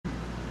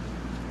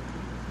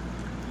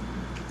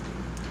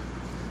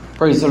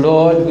Praise the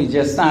Lord. We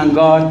just thank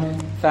God.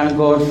 Thank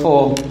God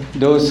for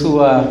those who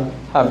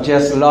have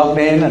just logged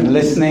in and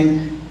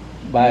listening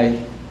by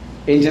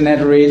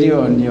internet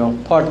radio and your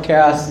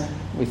podcast.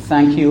 We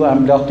thank you.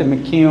 I'm Dr.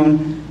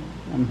 McCune.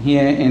 I'm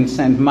here in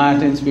St.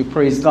 Martin's. We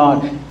praise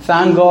God.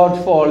 Thank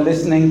God for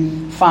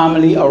listening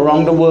family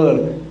around the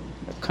world,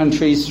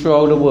 countries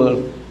throughout the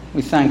world.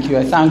 We thank you.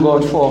 I thank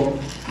God for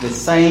the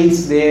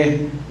saints there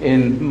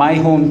in my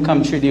home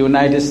country, the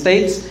United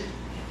States.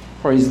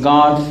 Praise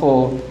God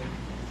for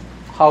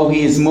how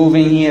He is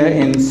moving here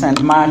in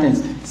St.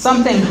 Martin's.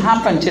 Something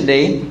happened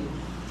today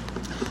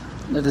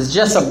that is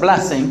just a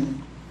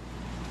blessing.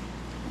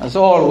 As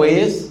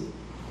always,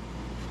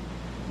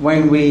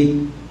 when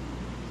we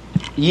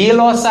yield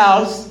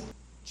ourselves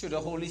to the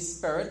Holy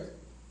Spirit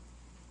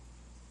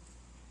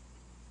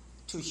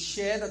to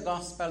share the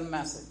gospel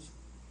message,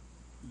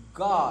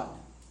 God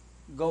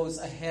goes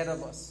ahead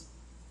of us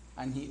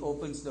and He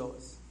opens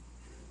doors.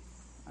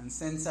 And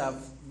since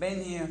I've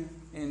been here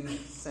in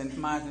St.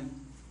 Martin,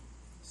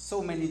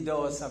 so many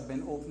doors have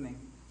been opening,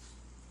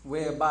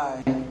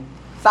 whereby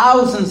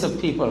thousands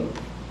of people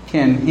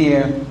can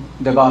hear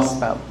the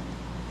gospel.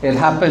 It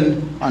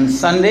happened on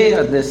Sunday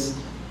at this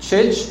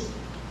church,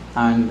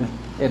 and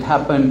it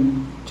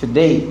happened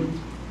today.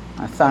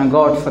 I thank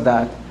God for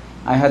that.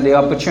 I had the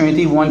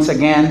opportunity once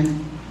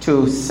again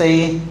to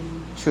say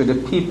to the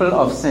people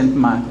of St.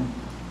 Martin,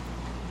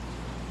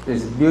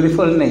 this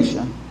beautiful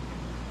nation,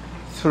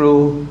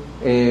 through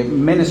a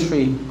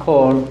ministry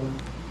called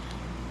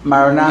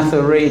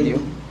Maranatha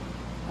Radio,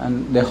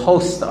 and the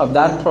host of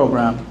that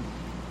program,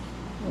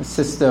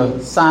 Sister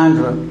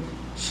Sandra,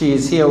 she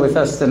is here with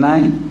us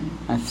tonight.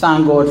 I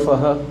thank God for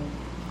her.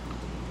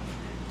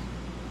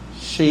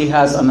 She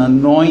has an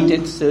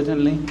anointed,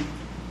 certainly,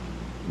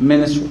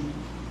 ministry.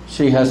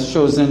 She has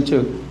chosen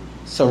to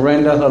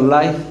surrender her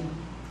life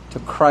to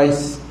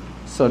Christ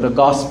so the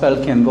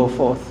gospel can go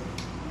forth.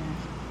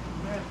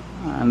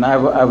 And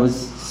I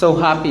was so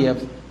happy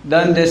I've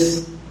done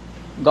this.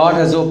 God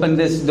has opened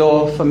this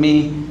door for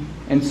me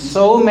in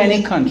so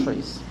many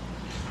countries.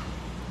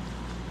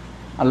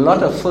 A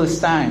lot of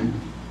first time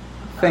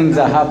things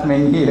are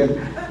happening here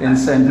in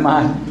St.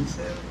 Martin's.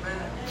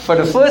 For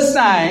the first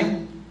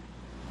time,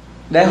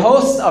 the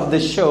host of the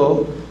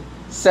show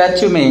said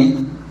to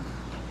me,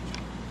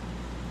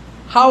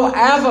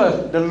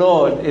 however the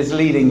Lord is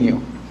leading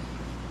you,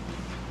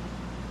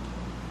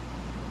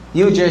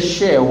 you just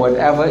share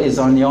whatever is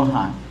on your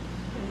heart.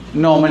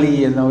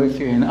 Normally, if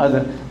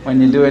you're when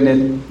you're doing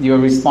it, you're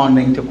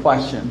responding to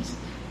questions.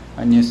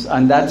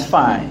 And that's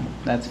fine.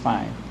 That's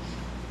fine.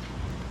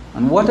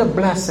 And what a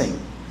blessing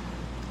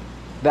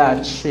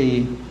that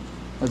she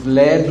was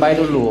led by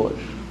the Lord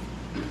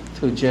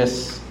to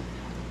just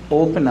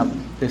open up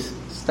this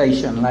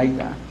station like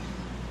that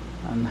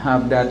and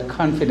have that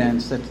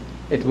confidence that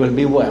it will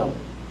be well.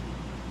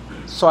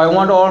 So I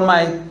want all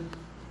my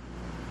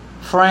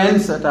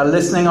friends that are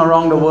listening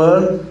around the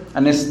world,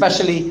 and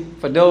especially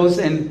for those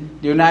in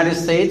the United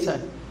States,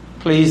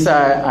 please,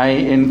 I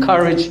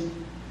encourage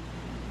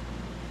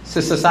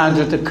Sister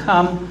Sandra to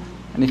come.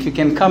 And if you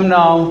can come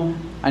now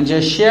and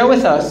just share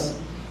with us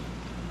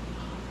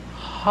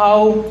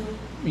how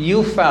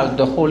you felt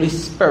the Holy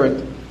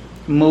Spirit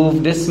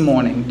move this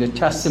morning, the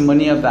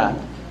testimony of that.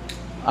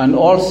 And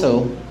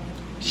also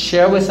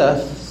share with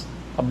us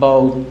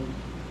about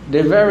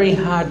the very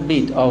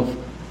heartbeat of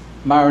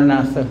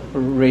Maranatha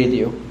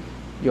Radio,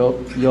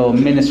 your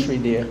ministry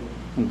there,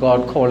 and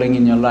God calling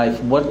in your life.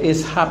 What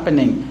is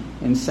happening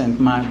in St.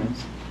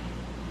 Martin's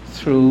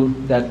through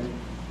that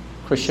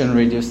Christian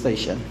radio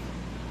station?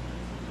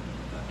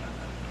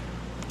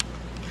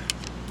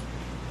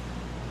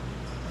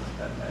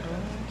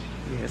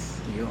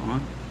 Yes, you're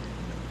on.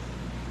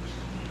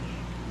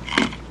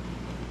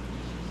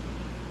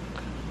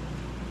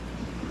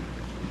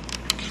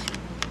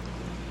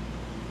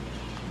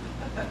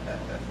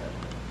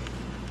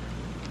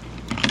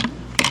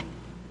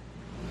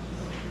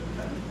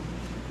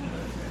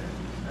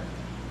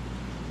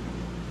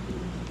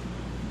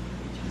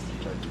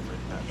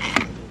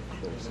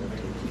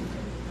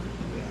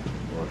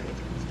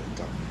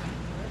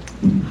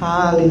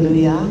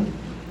 Hallelujah.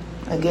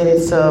 Again,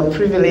 it's a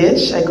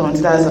privilege. I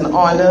consider it as an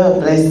honor, a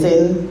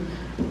blessing,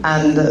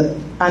 and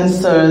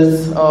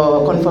answers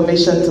or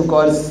confirmation to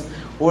God's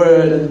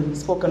word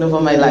spoken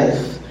over my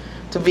life.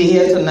 To be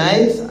here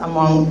tonight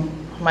among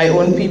my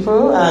own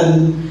people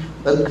and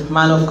the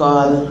man of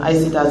God, I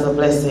see it as a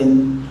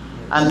blessing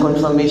and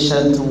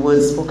confirmation to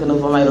words spoken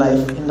over my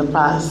life in the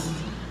past.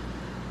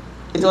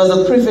 It was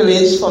a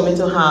privilege for me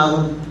to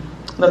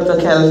have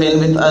Dr. Kelvin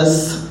with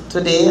us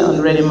today on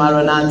Radio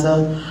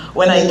Maranatha.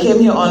 When I came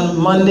here on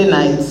Monday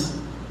night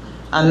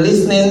and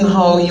listening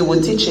how you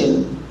were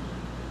teaching,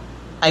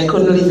 I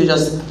couldn't leave you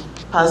just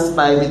pass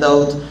by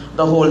without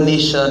the whole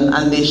nation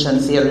and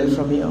nations hearing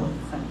from you.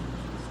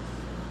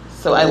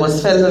 So I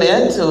was felt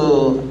led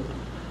to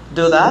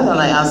do that, and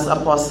I asked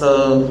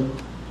Apostle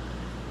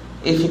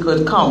if he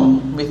could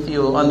come with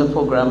you on the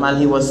program, and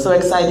he was so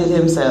excited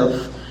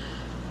himself.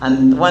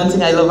 And one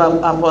thing I love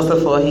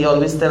Apostle for, he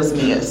always tells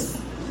me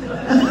yes.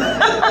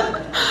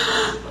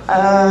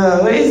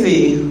 Where is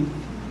he?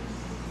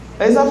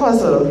 Where's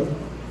Apostle?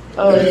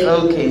 Oh, it's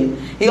okay.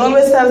 He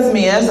always tells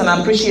me yes, and I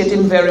appreciate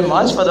him very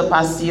much. For the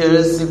past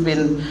years, you've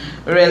been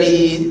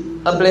really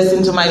a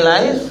blessing to my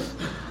life,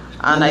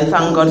 and I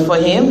thank God for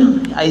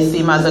him. I see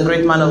him as a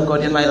great man of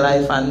God in my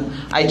life, and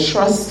I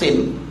trust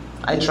him.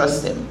 I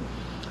trust him.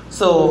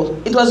 So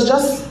it was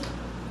just,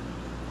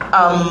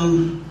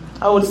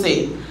 I would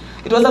say,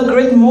 it was a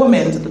great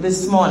moment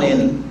this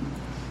morning,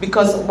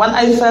 because what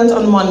I felt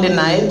on Monday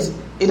night,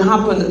 it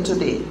happened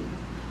today.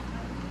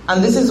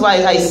 And this is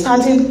why I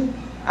started.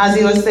 As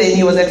he was saying,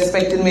 he was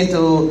expecting me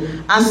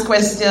to ask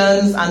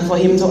questions and for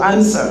him to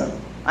answer.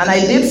 And I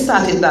did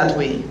start it that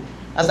way,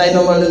 as I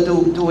normally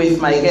do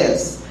with my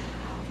guests.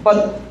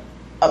 But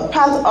a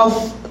part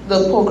of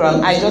the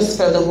program, I just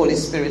felt the Holy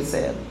Spirit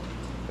said,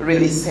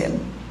 release him.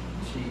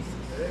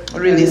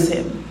 Release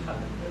him.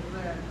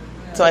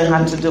 So I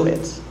had to do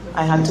it.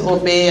 I had to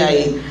obey.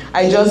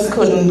 I just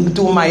couldn't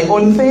do my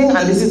own thing.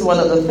 And this is one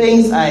of the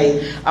things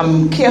I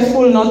am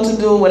careful not to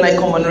do when I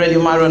come on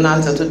Radio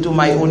Maranatha, to do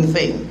my own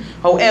thing.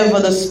 However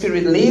the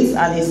Spirit leads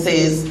and he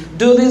says,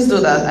 do this, do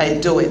that, I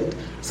do it.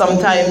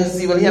 Sometimes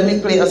you will hear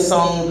me play a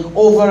song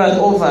over and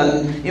over,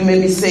 and you may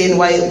be saying,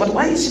 why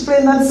is she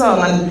playing that song?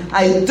 And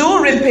I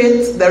do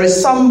repeat, there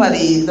is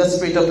somebody the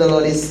Spirit of the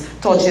Lord is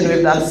touching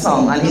with that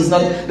song, and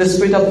the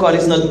Spirit of God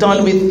is not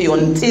done with you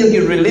until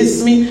you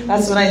release me.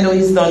 That's when I know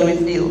he's done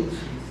with you.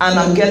 And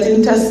I'm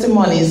getting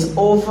testimonies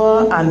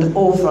over and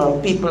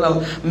over. People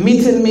are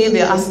meeting me,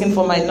 they're asking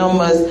for my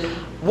numbers.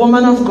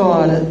 Woman of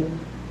God,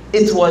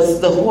 it was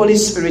the Holy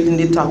Spirit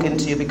indeed talking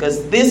to you,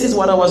 because this is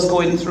what I was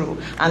going through.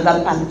 And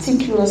that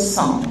particular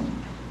song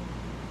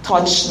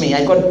touched me.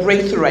 I got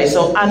breakthrough. I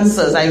saw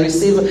answers. I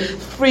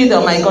received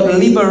freedom. I got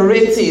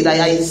liberated.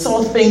 I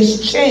saw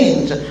things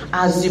change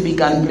as you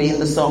began playing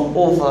the song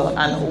over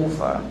and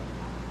over.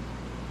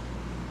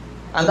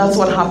 And that's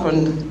what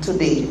happened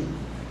today.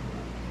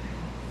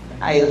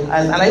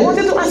 I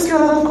wanted to ask you a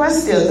lot of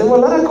questions. There were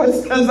a lot of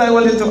questions I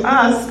wanted to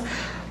ask.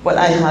 But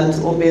I had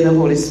to obey the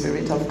Holy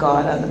Spirit of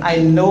God. And I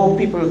know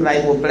people's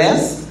lives were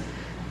blessed.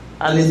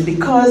 And it's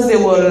because there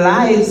were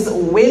lives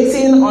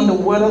waiting on the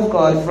word of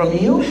God from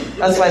you.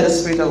 That's why the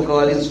Spirit of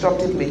God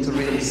instructed me to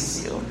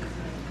release you.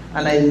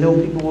 And I know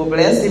people were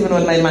blessed. Even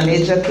when my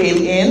manager came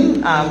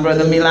in,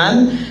 Brother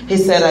Milan, he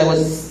said I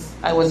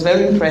was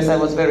very impressed. I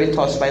was very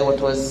touched by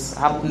what was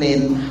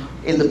happening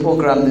in the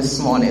program this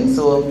morning.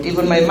 So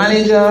even my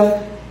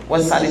manager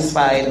was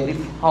satisfied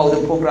with how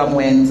the program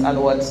went and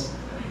what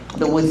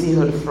the words he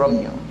heard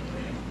from you.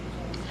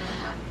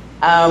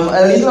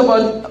 A little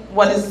about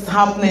what is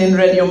happening in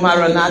Radio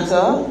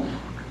Maranatha.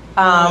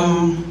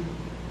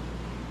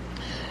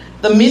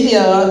 The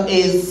media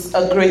is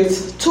a great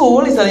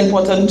tool. It's an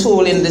important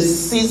tool in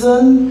this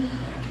season.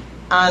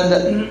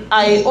 And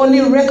I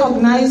only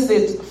recognized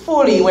it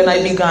fully when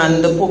I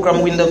began the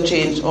program Wind of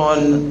Change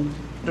on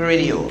the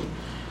radio.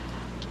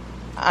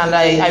 And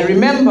I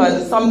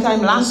remember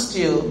sometime last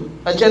year,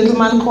 a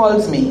gentleman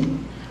called me.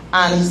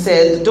 And he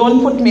said,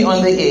 don't put me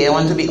on the air, I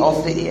want to be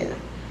off the air.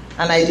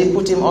 And I did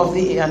put him off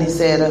the air, and he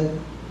said,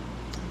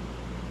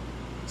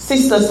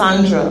 Sister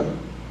Sandra,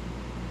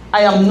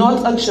 I am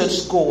not a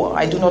church goer.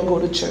 I do not go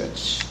to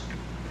church.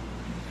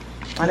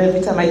 And every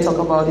time I talk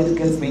about it, it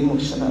gets me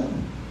emotional.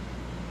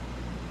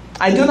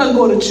 I do not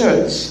go to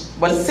church,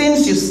 but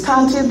since you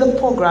started the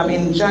program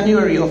in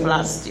January of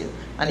last year,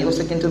 and he was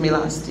speaking to me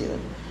last year,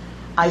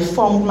 I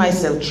found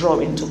myself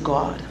drawing to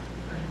God.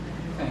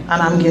 And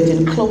I'm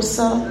getting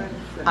closer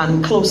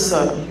and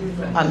closer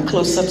and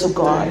closer to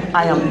God.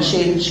 I am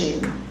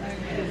changing.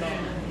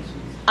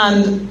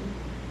 And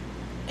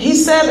he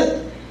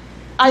said,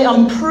 I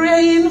am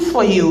praying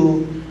for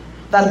you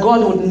that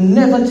God would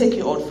never take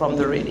you out from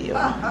the radio.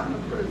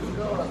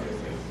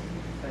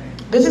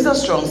 This is a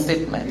strong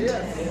statement.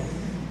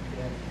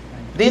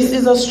 This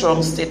is a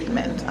strong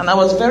statement. And I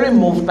was very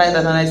moved by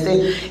that. And I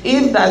say,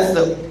 if that's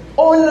the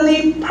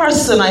only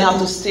person I have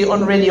to stay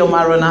on Radio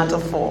Maranatha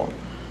for,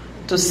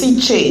 to see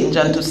change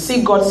and to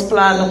see God's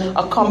plan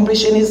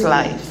accomplished in his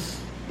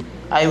life,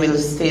 I will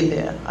stay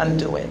there and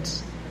do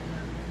it.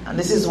 And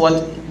this is what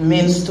it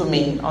means to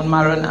me on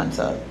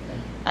Maranatha.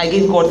 I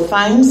give God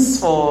thanks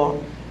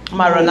for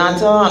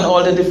Maranatha and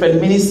all the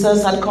different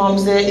ministers that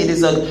comes there. It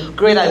is a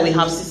great day. We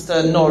have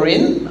Sister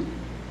Noreen,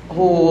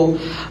 who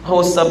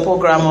hosts a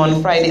program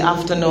on Friday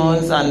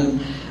afternoons,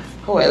 and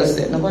who else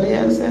there? Nobody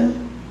else there?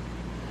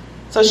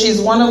 So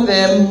she's one of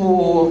them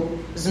who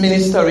is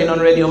ministering on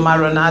Radio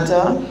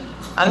Maranatha.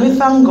 And we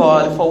thank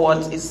God for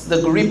what is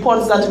the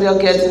reports that we are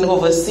getting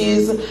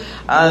overseas,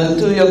 and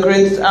to your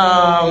great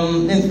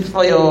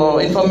for your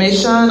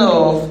information,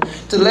 or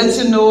to let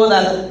you know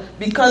that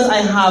because I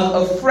have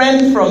a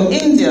friend from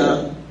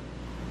India,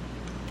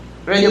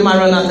 Radio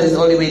Maranatha is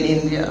all the way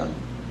in India.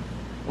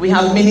 We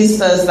have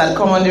ministers that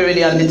come on the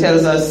radio and they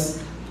tell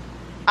us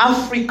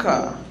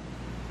Africa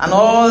and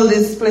all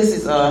these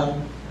places are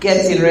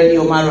getting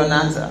Radio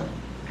Maranatha,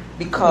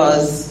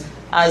 because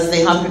as they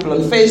have people on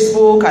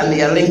Facebook and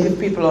they are linked with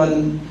people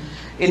on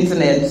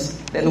internet,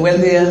 then when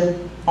they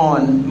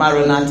on.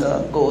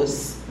 Maranatha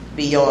goes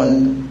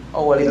beyond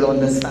our little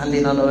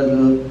understanding and our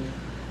little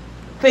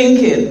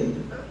thinking.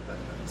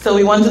 So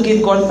we want to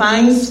give God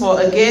thanks for,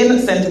 again,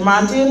 St.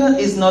 Martin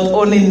is not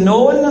only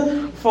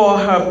known for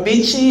her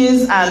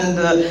beaches and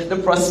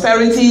the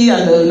prosperity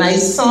and the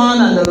nice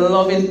sun and the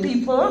loving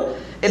people.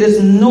 It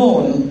is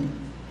known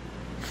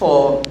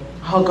for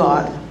her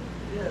God.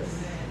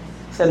 Yes.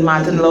 St.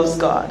 Martin loves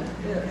God.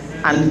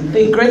 Yes. And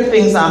the great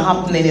things are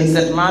happening in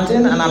St.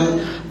 Martin, and I'm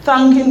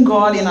thanking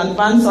God in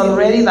advance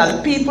already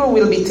that people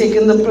will be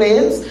taking the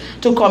planes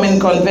to come in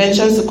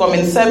conventions, to come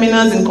in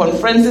seminars, in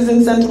conferences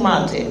in St.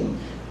 Martin.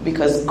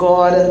 Because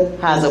God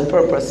has a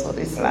purpose for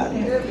this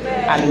land.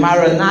 And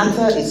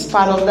Maranatha is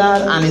part of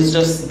that, and it's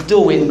just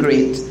doing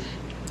great.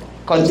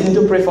 Continue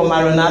to pray for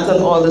Maranatha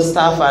and all the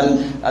staff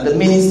and the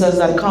ministers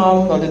that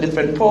come, all the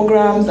different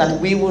programs,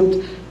 that we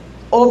would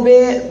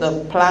obey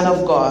the plan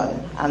of God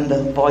and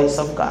the voice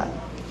of God.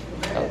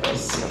 God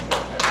bless you.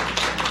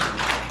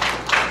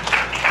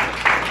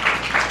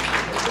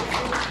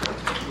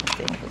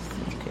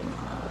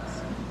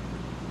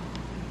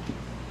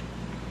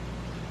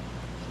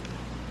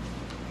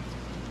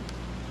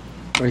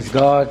 Praise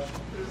God.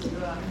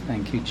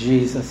 Thank you,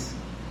 Jesus.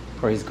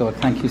 Praise God.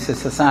 Thank you,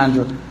 Sister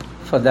Sandra,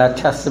 for that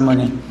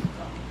testimony.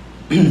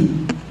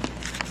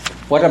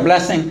 What a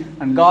blessing.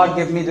 And God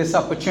gave me this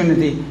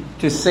opportunity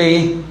to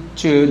say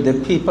to the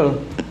people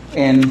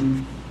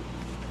in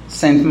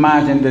St.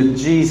 Martin that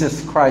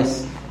Jesus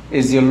Christ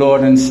is your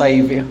Lord and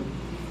Savior.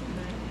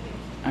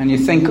 And you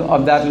think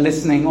of that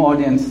listening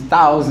audience,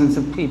 thousands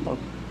of people.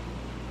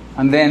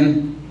 And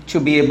then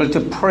to be able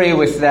to pray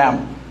with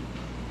them.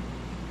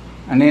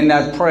 And in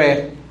that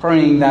prayer,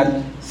 praying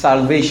that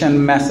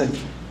salvation message,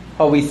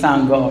 how we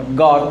thank God.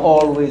 God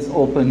always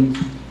opens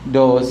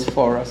doors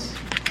for us.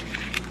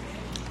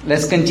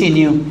 Let's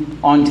continue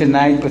on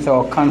tonight with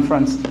our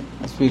conference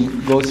as we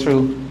go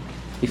through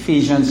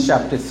Ephesians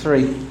chapter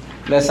 3.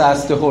 Let's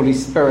ask the Holy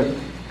Spirit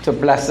to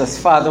bless us.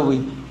 Father, we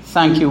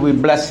thank you. We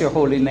bless your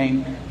holy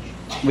name.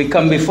 We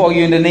come before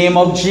you in the name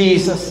of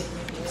Jesus.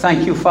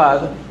 Thank you,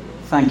 Father.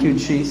 Thank you,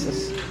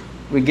 Jesus.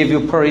 We give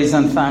you praise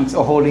and thanks,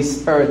 O Holy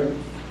Spirit.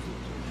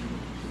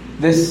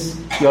 This,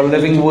 your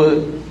living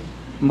word,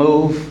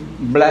 move,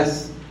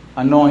 bless,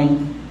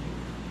 anoint.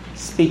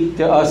 Speak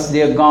to us,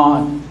 dear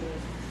God.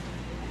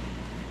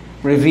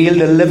 Reveal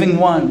the living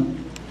one.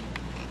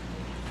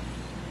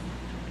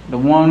 The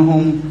one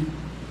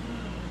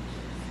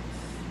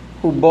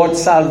who brought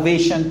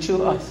salvation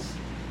to us.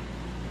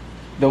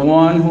 The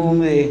one whom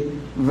the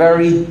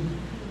very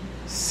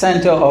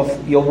center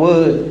of your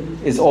word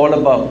is all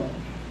about.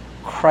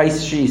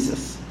 Christ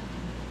Jesus,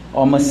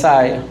 our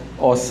Messiah,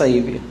 our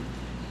Savior.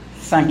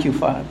 Thank you,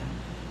 Father.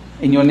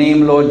 In your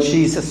name, Lord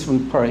Jesus, we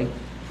pray.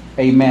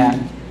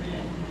 Amen.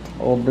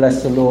 Oh,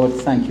 bless the Lord.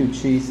 Thank you,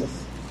 Jesus.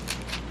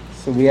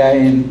 So we are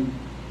in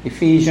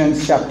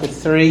Ephesians chapter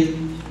 3.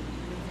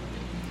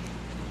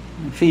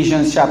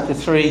 Ephesians chapter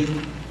 3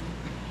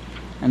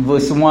 and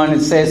verse 1, it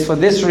says, "For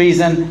this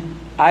reason,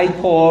 I,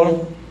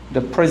 Paul,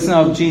 the prisoner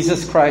of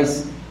Jesus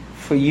Christ,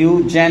 for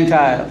you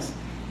Gentiles."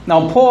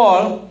 Now,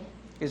 Paul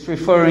is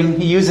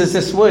he uses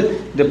this word,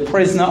 the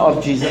prisoner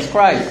of Jesus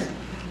Christ.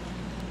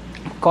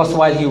 Of course,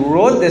 while he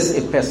wrote this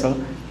epistle,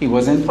 he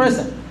was in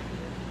prison.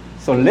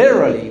 So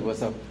literally, he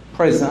was a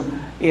prisoner.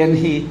 And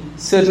he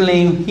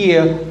certainly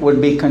here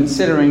would be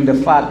considering the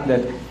fact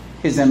that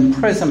his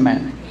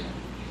imprisonment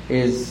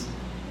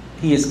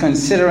he is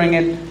considering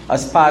it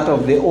as part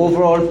of the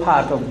overall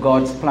part of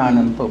God's plan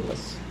and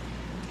purpose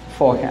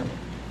for him.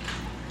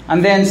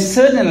 And then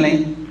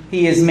certainly,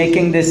 he is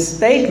making this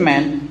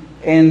statement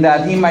in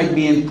that he might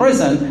be in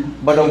prison,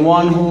 but the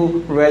one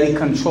who really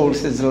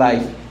controls his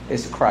life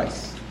is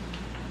Christ.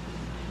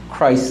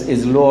 Christ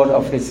is Lord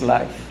of his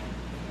life.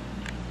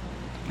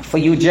 For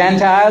you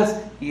Gentiles,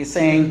 he is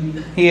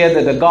saying here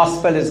that the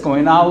gospel is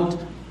going out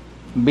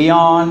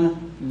beyond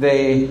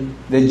the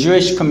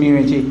Jewish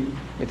community.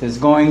 It is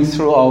going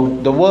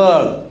throughout the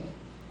world.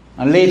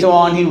 And later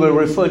on he will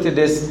refer to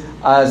this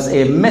as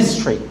a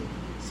mystery.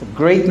 It's a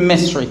great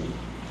mystery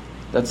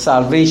that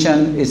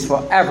salvation is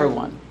for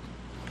everyone.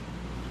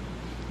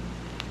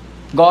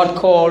 God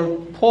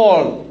called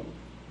Paul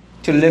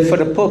to live for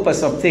the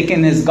purpose of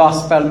taking his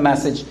gospel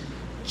message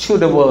to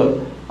the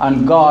world.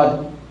 And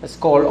God has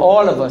called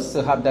all of us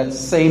to have that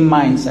same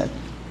mindset,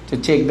 to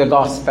take the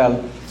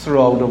gospel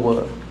throughout the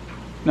world.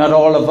 Not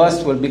all of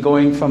us will be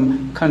going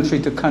from country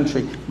to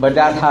country, but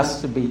that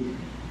has to be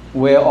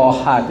where our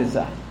heart is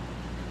at.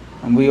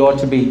 And we ought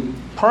to be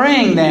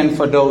praying then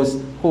for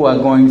those who are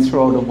going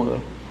throughout the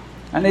world.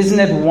 And isn't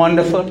it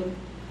wonderful,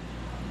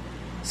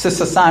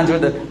 Sister Sandra,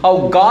 that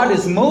how God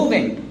is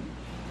moving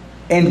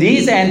in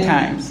these end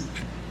times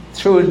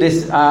through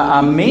this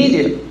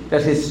medium,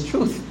 that his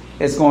truth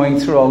is going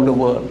throughout the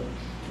world.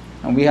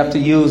 And we have to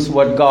use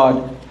what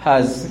God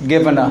has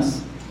given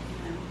us.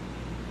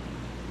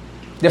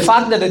 The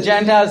fact that the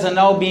Gentiles are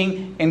now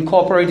being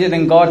incorporated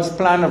in God's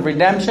plan of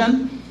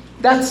redemption,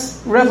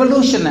 that's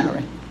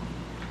revolutionary.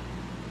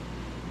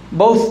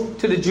 Both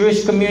to the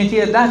Jewish community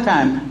at that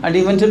time and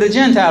even to the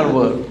Gentile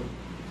world.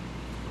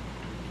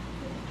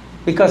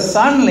 Because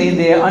suddenly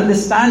they are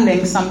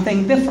understanding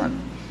something different.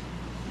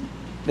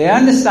 They are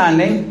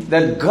understanding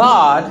that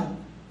God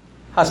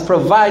has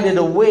provided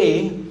a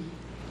way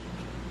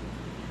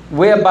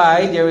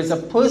whereby there is a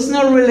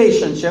personal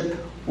relationship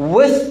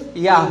with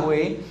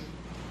Yahweh,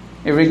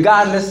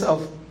 regardless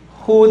of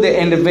who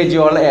the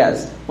individual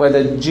is,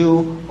 whether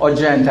Jew or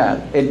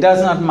Gentile. It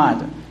does not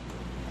matter.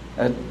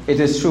 It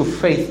is through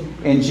faith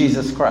in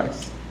Jesus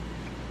Christ.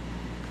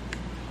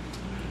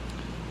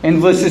 In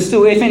verses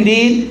 2, if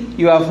indeed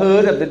you have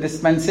heard of the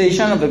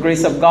dispensation of the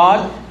grace of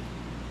God,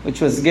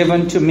 which was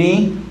given to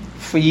me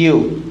for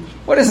you.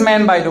 What is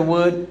meant by the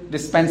word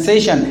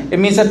dispensation? It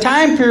means a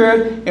time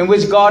period in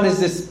which God is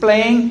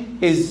displaying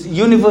His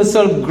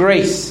universal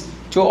grace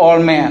to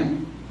all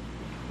men.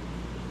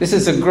 This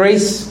is a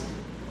grace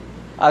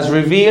as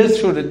revealed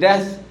through the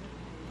death,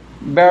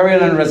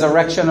 burial, and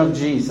resurrection of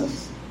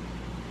Jesus.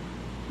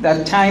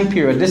 That time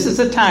period. This is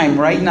a time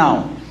right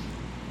now.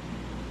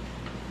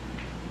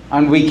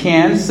 And we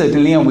can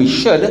certainly, and we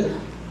should,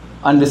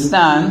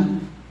 understand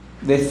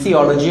the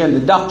theology and the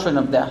doctrine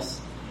of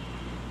this.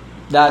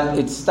 That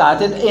it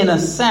started, in a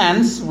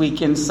sense, we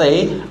can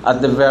say,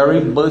 at the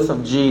very birth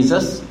of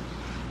Jesus,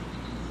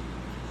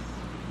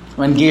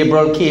 when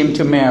Gabriel came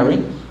to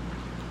Mary.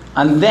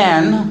 And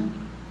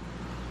then,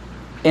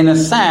 in a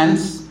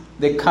sense,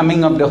 the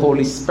coming of the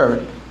Holy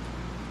Spirit.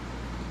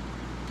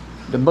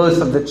 The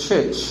birth of the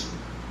church.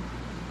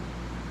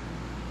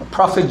 The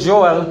prophet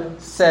Joel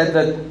said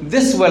that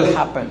this will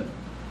happen.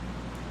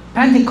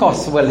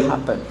 Pentecost will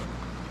happen.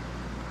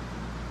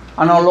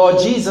 And our Lord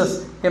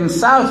Jesus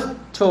Himself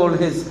told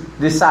His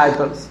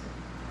disciples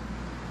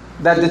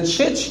that the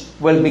church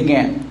will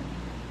begin.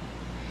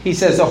 He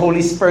says the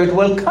Holy Spirit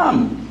will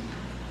come.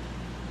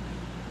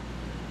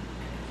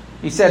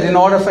 He said, in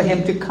order for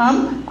Him to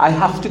come, I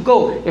have to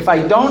go. If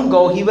I don't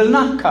go, He will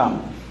not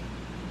come.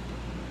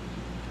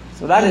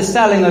 So that is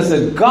telling us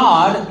that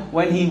God,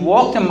 when He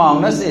walked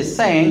among us, is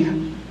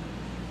saying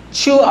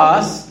to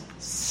us,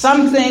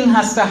 something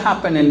has to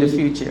happen in the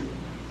future.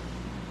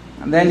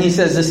 And then He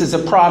says, this is a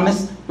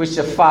promise which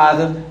the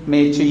Father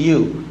made to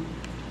you.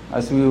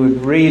 As we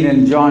would read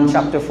in John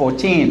chapter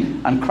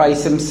 14, and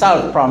Christ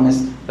Himself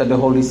promised that the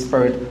Holy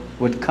Spirit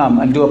would come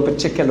and do a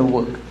particular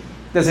work.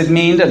 Does it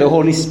mean that the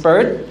Holy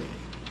Spirit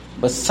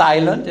was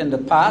silent in the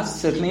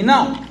past? Certainly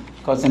not.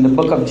 Because in the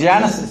book of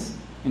Genesis,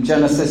 in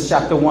Genesis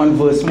chapter 1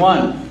 verse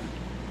 1,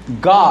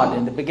 God,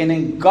 in the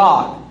beginning,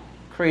 God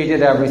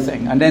created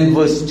everything. And then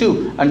verse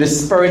 2, and the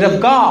Spirit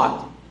of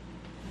God.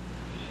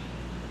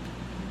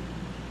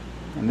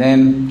 And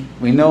then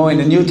we know in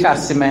the New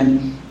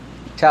Testament,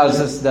 it tells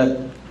us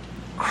that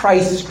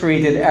Christ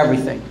created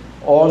everything.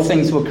 All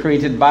things were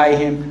created by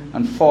Him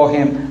and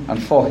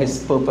for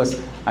His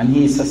purpose. And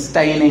He is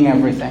sustaining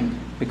everything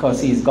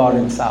because He is God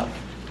Himself.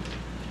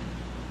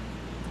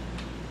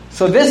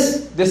 So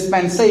this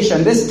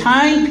dispensation, this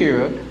time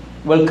period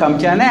will come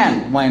to an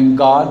end when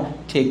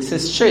God takes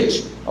His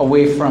church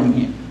away from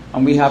Him.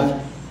 And we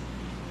have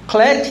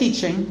clear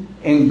teaching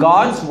in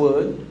God's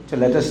Word to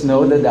let us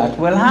know that that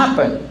will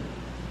happen.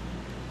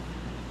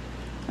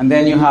 And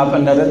then you have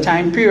another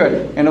time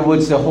period. In other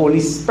words, the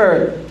Holy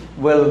Spirit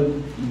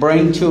will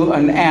bring to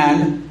an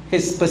end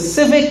His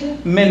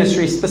specific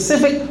ministry,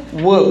 specific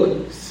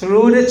work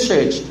through the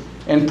church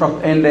in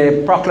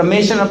the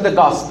proclamation of the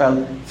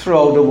gospel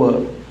throughout the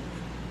world.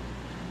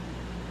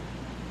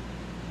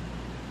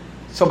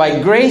 So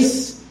by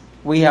grace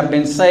we have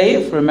been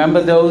saved.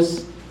 Remember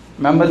those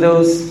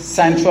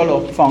central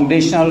or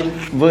foundational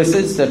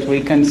verses that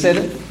we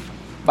considered.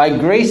 By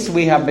grace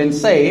we have been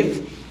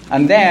saved,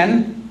 and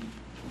then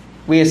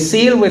we are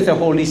sealed with the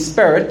Holy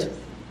Spirit.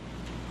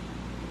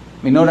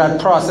 We know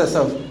that process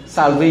of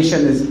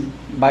salvation is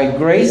by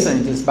grace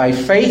and it is by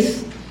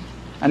faith.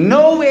 And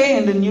nowhere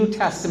in the New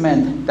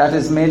Testament that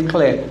is made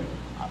clear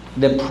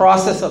the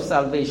process of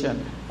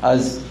salvation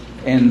as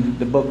in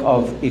the book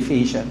of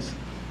Ephesians.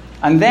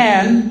 And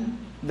then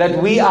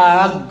that we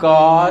are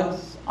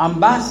God's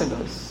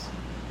ambassadors.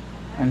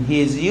 And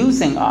He is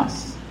using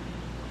us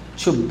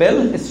to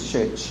build His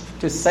church,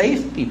 to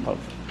save people.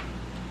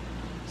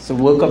 It's the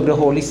work of the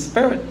Holy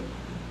Spirit.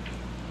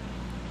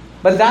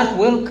 But that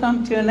will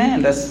come to an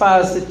end as far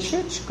as the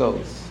church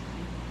goes.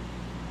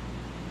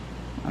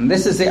 And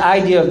this is the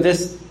idea of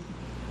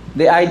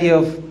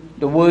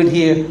the word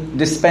here,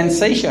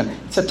 dispensation.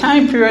 It's a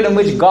time period in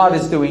which God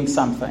is doing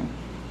something.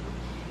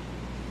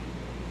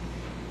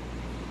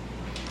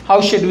 How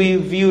should we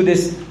view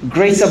this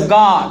grace of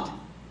God?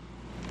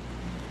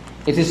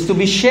 It is to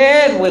be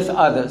shared with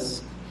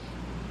others.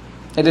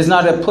 It is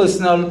not a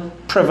personal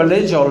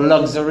privilege or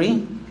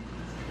luxury.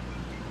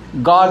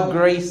 God's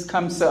grace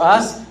comes to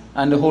us,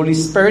 and the Holy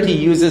Spirit, He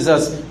uses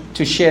us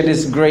to share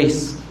this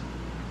grace,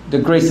 the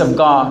grace of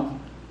God,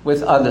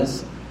 with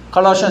others.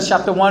 Colossians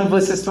chapter 1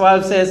 verses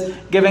 12 says,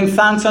 giving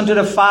thanks unto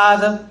the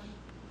Father,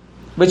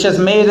 which has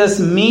made us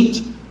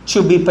meet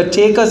to be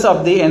partakers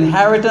of the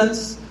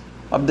inheritance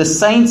of the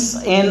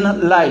saints in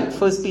light.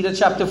 1 Peter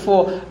chapter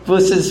 4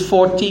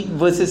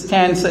 verses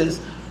 10 says,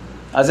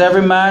 as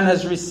every man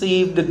has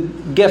received the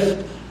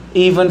gift,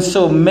 even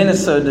so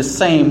minister the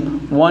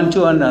same one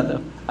to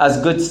another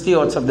as good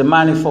stewards of the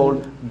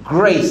manifold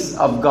grace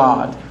of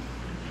God.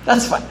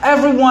 That's for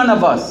every one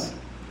of us.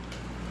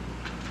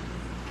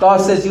 God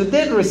says you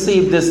did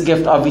receive this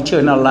gift of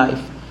eternal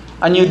life,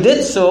 and you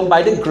did so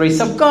by the grace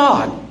of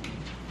God.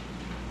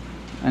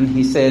 And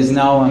he says,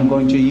 now I'm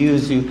going to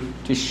use you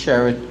to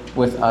share it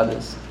with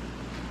others.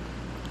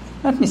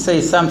 Let me say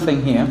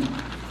something here.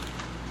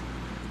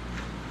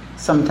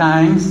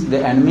 Sometimes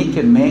the enemy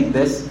can make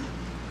this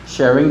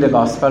sharing the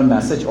gospel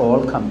message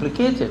all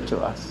complicated to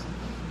us.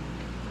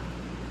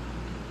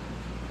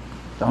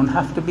 Don't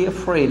have to be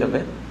afraid of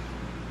it.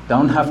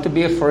 Don't have to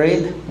be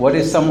afraid. What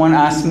if someone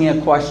asks me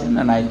a question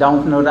and I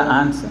don't know the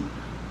answer?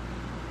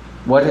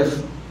 What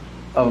if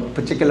a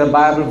particular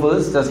Bible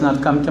verse does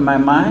not come to my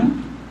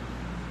mind?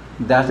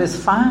 That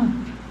is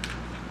fine.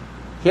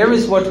 Here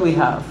is what we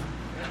have.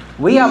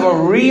 We have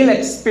a real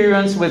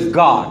experience with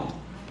God.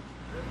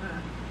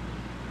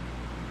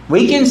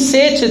 We can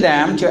say to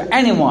them, to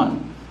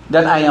anyone,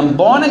 that I am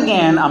born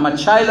again, I'm a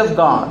child of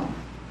God.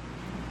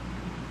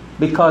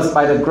 Because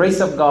by the grace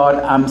of God,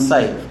 I'm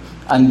saved.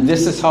 And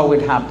this is how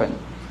it happened.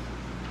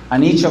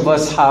 And each of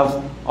us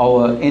have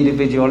our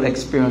individual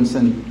experience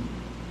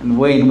and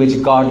way in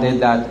which God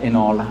did that in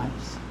our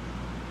lives.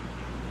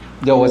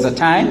 There was a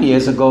time,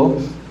 years ago,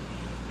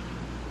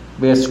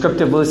 where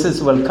scripture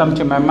verses will come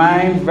to my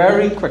mind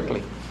very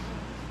quickly.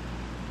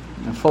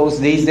 And folks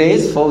these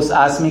days, folks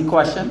ask me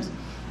questions.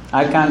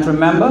 I can't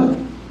remember.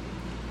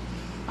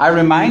 I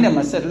remind them,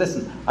 I said,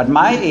 listen, at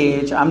my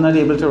age, I'm not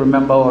able to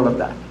remember all of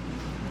that.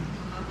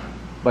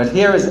 But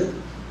here is it.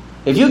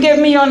 If you give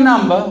me your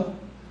number,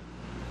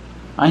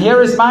 and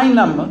here is my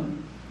number,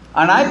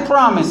 and I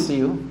promise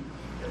you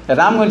that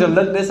I'm going to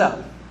look this up.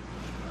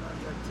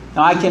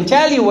 Now I can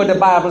tell you what the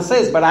Bible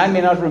says, but I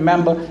may not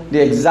remember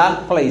the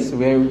exact place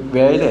where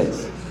it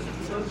is.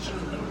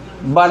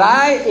 But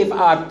if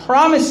I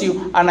promise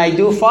you, and I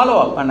do follow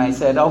up, and I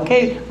said,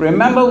 okay,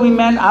 remember we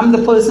met, I'm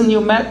the person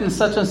you met in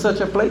such and such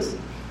a place.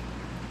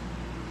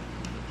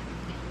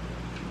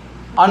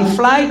 On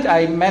flight,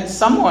 I met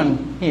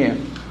someone here,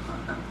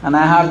 and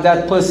I have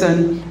that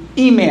person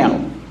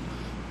email.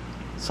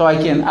 So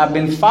I've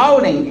been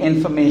forwarding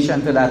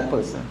information to that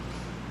person.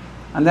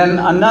 And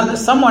then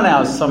someone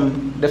else,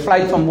 the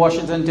flight from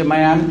Washington to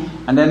Miami,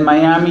 and then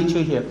Miami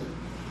to here.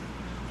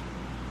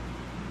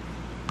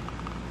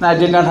 Now, I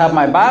did not have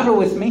my Bible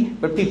with me,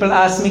 but people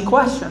asked me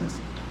questions.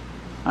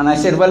 And I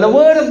said, well, the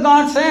Word of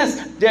God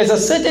says, there's a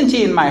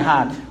certainty in my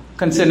heart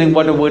concerning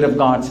what the Word of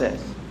God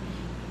says.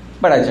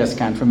 But I just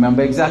can't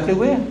remember exactly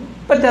where.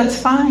 But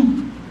that's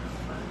fine.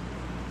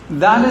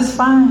 That is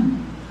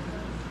fine.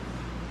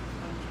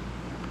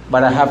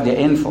 But I have the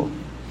info.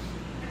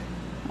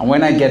 And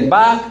when I get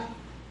back,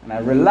 and I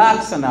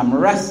relax and I'm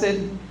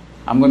rested,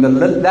 I'm going to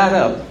look that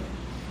up.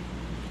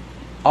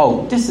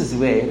 Oh, this is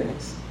where it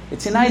is.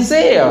 It's in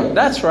Isaiah.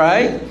 That's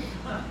right.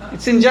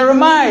 It's in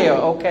Jeremiah.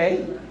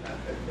 Okay.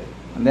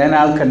 And then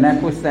I'll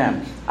connect with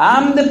them.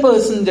 I'm the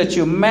person that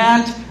you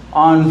met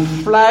on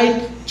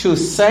flight to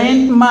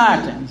St.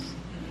 Martin's.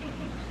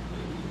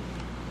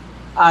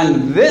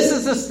 And this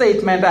is the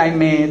statement I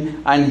made,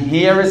 and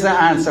here is the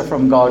answer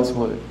from God's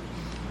Word.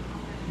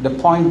 The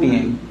point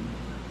being,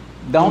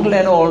 don't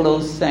let all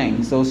those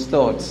things, those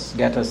thoughts,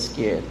 get us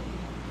scared.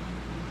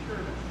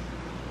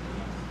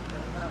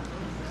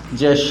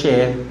 Just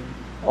share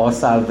our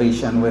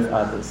salvation with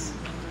others.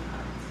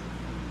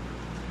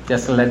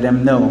 Just let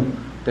them know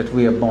that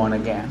we are born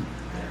again.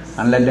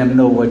 And let them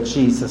know what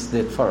Jesus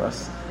did for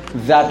us.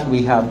 That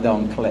we have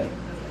down clear.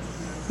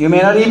 You may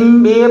not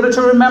even be able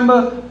to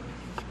remember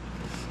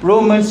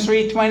Romans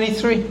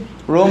 3:23,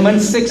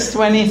 Romans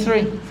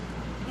 6:23.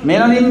 May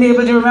not even be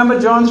able to remember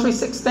John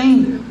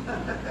 3:16.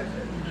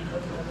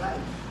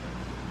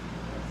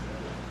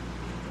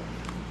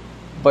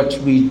 But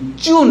we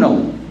do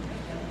know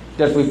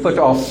that we put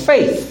our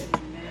faith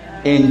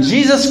in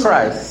Jesus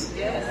Christ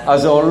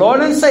as our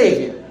Lord and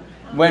Savior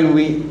when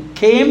we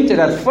came to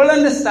that full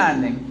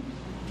understanding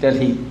that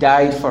He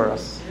died for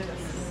us.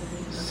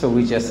 So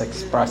we just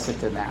express it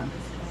to them.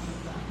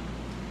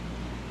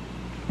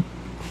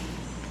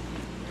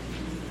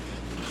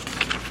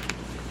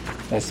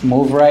 Let's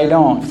move right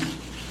on.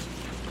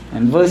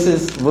 And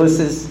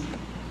verses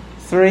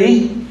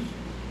 3.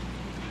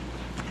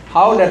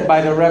 How that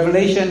by the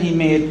revelation He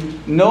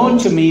made known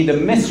to me the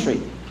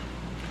mystery,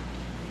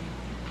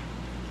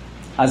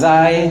 as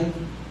I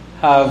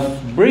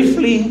have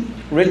briefly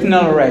written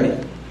already.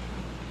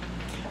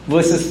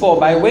 Verses 4.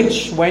 By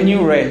which, when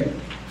you read,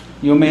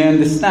 you may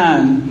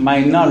understand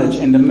my knowledge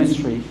in the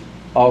mystery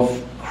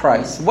of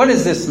Christ. What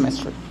is this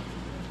mystery?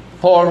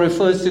 Paul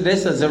refers to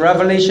this as a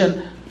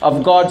revelation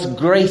of God's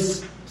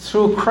grace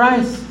through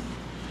Christ.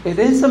 It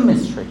is a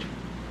mystery.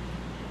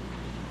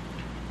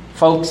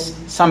 Folks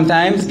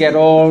sometimes get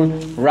all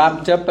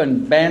wrapped up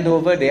and bent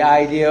over the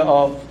idea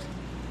of,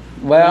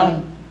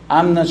 well,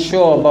 I'm not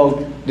sure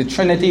about the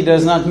Trinity,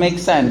 does not make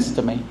sense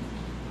to me.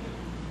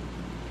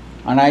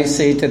 And I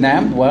say to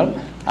them, well,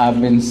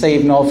 I've been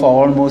saved now for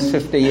almost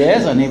 50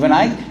 years, and even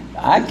I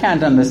I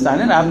can't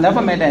understand it. I've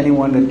never met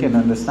anyone that can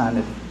understand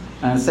it.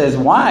 And it says,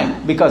 why?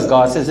 Because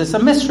God says it's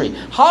a mystery.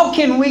 How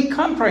can we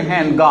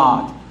comprehend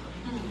God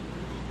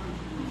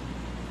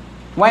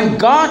when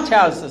God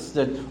tells us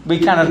that we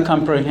cannot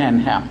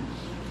comprehend Him?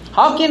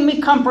 How can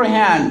we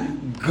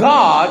comprehend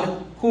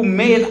God who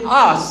made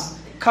us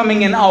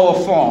coming in our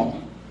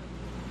form?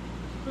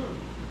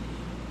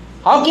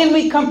 How can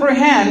we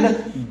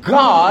comprehend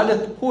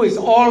God who is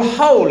all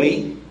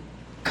holy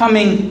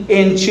coming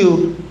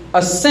into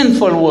a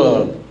sinful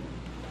world?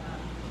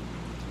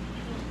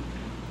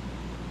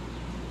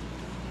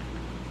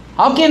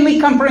 How can we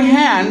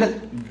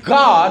comprehend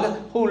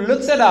God who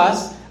looks at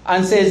us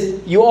and says,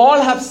 you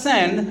all have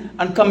sinned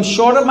and come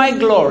short of my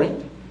glory,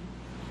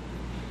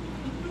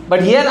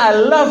 but yet I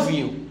love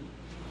you.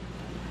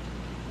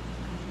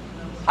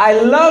 I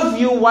love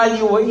you while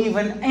you were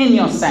even in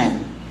your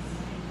sin.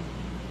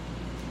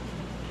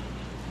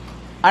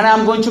 And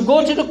I'm going to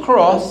go to the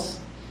cross,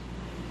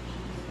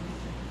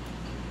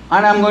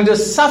 and I'm going to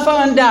suffer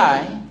and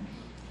die,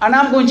 and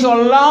I'm going to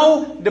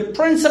allow the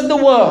prince of the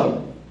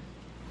world,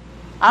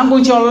 I'm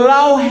going to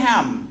allow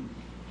him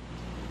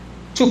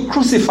to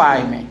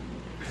crucify me.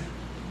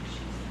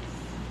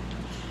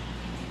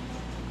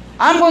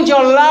 I'm going to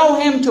allow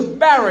him to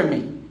bury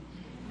me.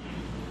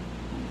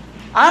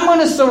 I'm going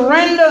to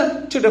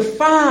surrender to the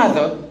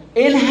Father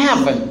in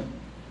heaven,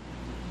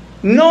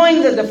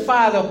 knowing that the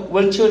Father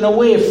will turn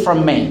away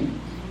from me.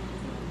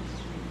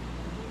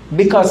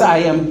 Because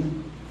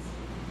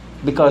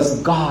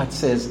God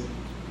says,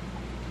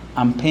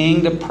 I'm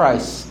paying the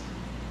price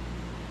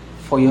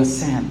for your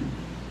sin.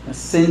 A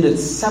sin that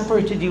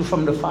separated you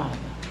from the Father.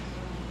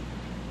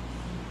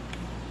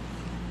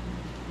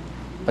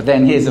 But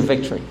then here's a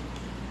victory.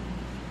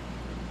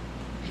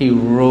 He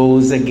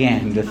rose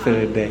again the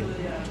third day.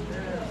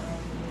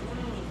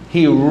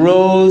 He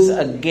rose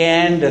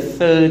again the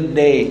third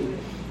day.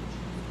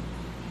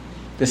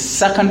 The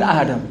second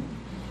Adam.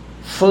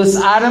 First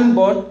Adam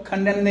brought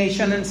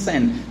condemnation and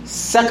sin.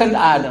 Second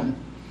Adam,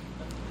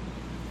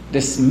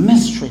 this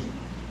mystery,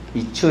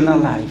 eternal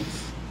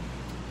life.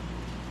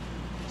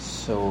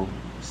 So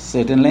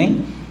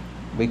certainly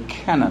we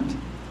cannot.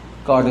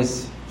 God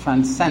is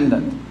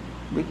transcendent.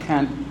 We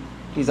can't.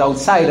 He's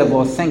outside of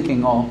our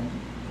thinking or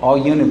our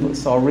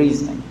universe or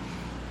reasoning.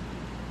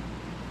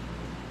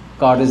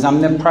 God is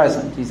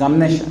omnipresent. He's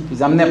omniscient.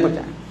 He's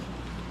omnipotent.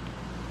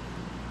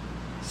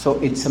 So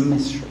it's a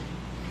mystery.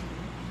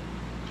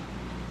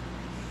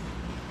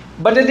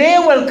 But the day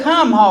will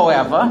come,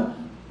 however,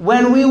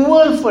 when we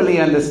will fully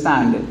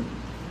understand it.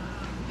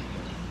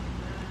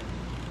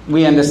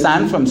 We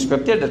understand from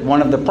Scripture that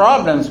one of the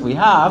problems we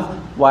have,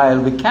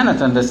 while we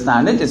cannot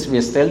understand it, is we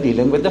are still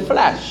dealing with the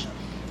flesh.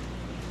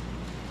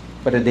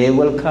 But a day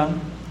will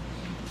come,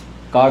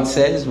 God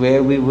says,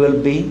 where we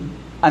will be,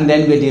 and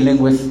then we're dealing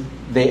with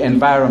the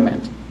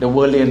environment, the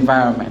worldly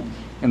environment,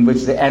 in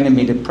which the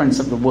enemy, the prince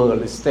of the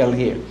world, is still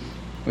here.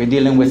 We're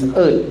dealing with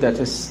earth that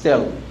is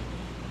still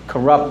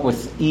corrupt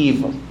with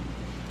evil.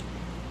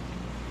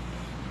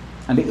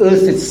 And the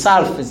earth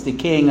itself is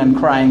decaying and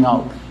crying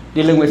out.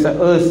 Dealing with an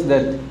earth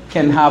that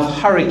can have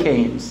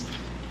hurricanes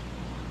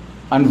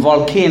and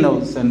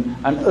volcanoes and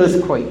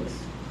earthquakes.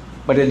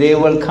 But a day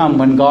will come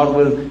when God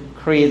will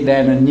create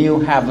then a new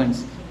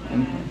heavens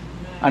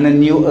and a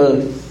new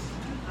earth.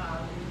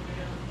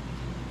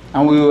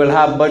 And we will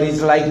have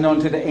bodies like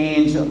unto the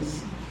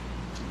angels.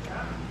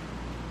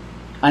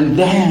 And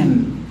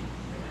then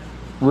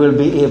we'll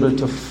be able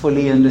to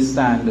fully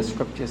understand, the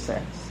Scripture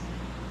says,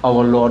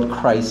 our Lord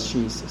Christ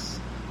Jesus.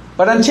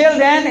 But until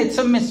then, it's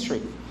a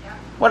mystery.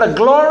 What a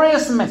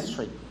glorious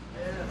mystery.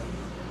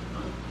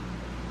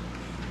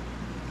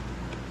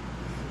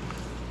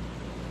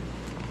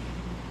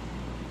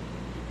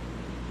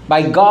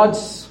 By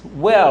God's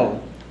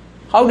will,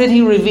 how did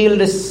He reveal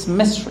this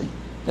mystery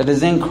that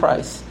is in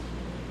Christ?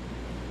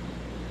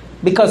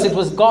 Because it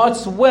was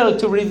God's will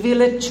to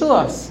reveal it to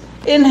us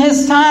in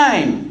His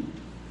time.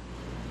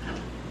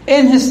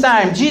 In His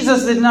time.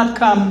 Jesus did not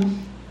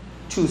come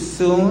too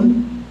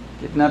soon,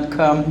 did not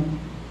come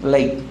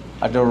late,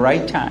 at the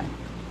right time.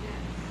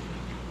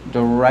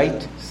 The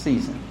right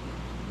season,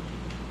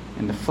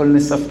 in the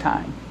fullness of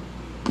time.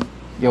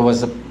 There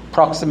was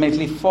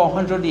approximately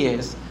 400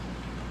 years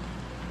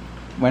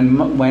when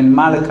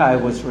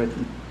Malachi was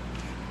written,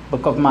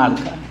 book of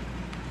Malachi,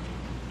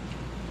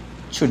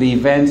 to the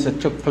events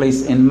that took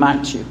place in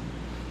Matthew.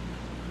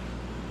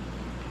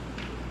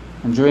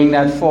 And during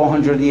that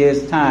 400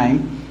 years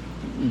time,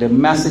 the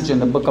message in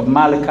the book of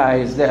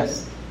Malachi is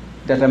this,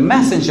 that a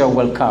messenger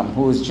will come,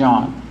 who is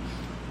John,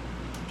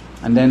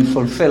 and then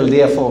fulfill,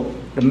 therefore,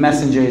 the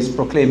messenger is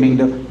proclaiming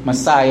the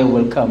Messiah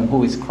will come,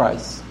 who is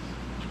Christ.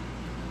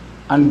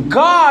 And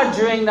God,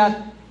 during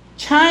that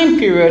time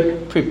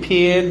period,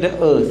 prepared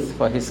the earth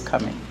for His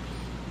coming.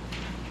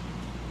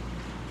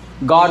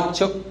 God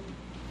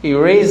He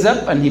raised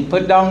up and He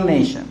put down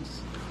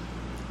nations.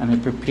 And He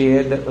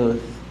prepared the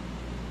earth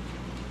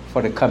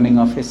for the coming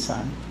of His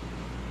Son.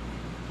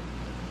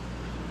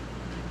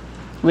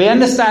 We're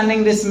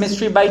understanding this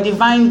mystery by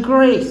divine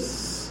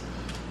grace.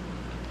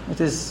 It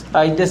is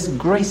by this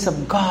grace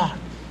of God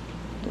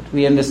that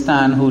we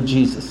understand who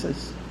Jesus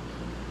is.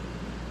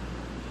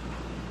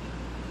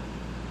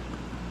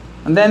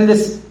 And then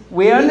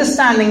we're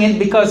understanding it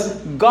because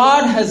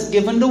God has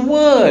given the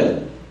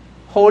word.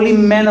 Holy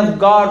men of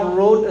God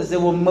wrote as they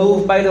were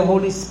moved by the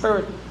Holy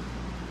Spirit.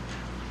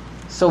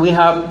 So we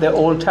have the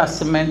Old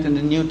Testament and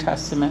the New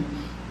Testament.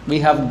 We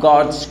have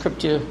God's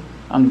scripture,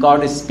 and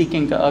God is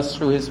speaking to us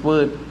through His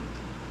word.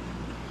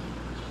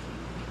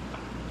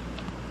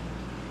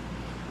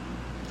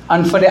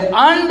 And for the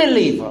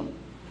unbeliever,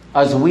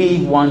 as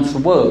we once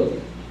were,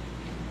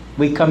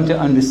 we come to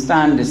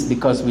understand this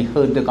because we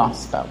heard the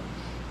gospel.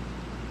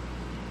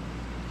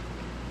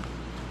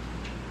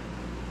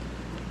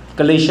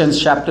 Galatians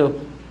chapter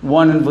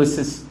 1 and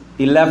verses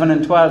 11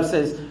 and 12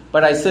 says,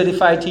 "But I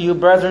certify to you,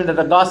 brethren, that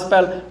the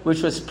gospel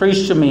which was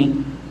preached to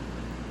me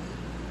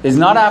is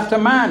not after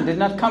man, did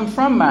not come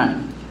from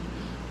man.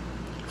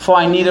 For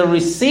I neither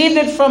received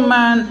it from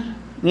man,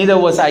 neither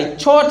was I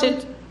taught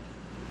it,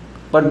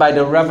 but by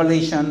the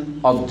revelation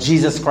of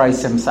Jesus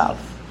Christ Himself."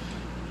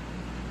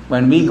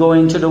 When we go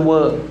into the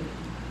world,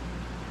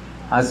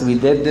 as we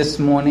did this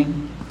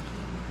morning,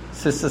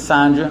 Sister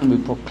Sandra, and we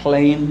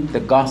proclaim the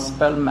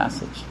gospel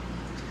message.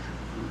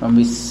 When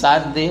we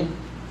sat there,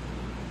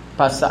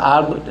 Pastor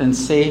Albert, and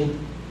say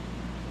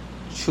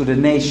to the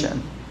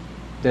nation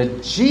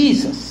that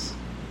Jesus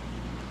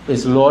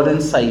is Lord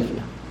and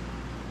Savior.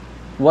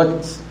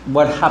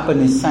 What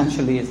happened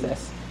essentially is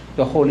this.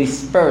 The Holy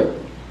Spirit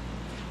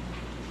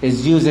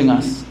is using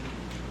us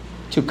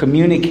to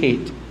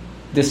communicate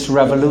this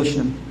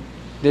revelation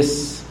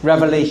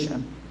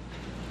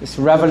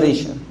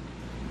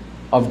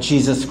of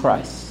Jesus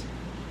Christ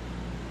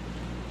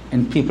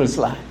in people's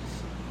lives,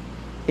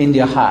 in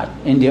their heart,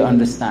 in their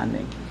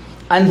understanding.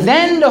 And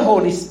then the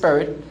Holy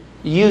Spirit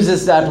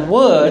uses that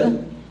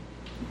word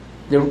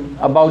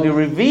about the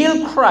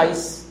revealed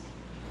Christ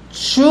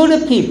through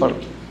the people.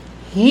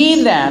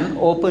 He then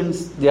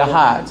opens their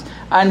hearts,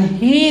 and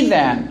He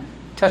then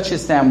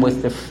touches them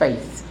with the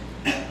faith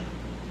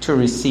to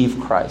receive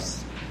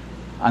Christ.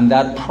 And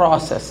that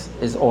process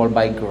is all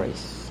by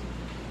grace.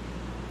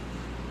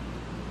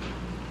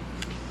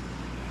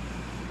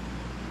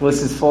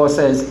 Verses 4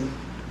 says,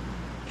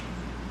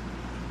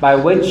 "By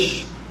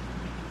which,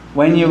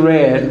 when you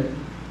read,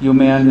 you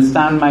may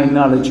understand my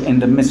knowledge in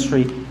the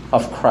mystery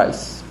of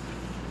Christ."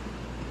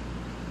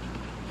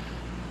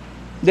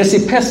 This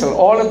epistle,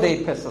 all of the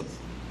epistles,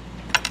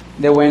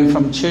 they went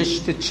from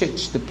church to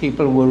church. The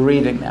people were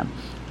reading them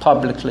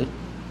publicly.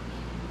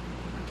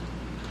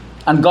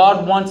 And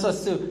God wants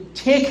us to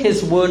take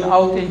His word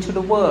out into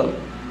the world.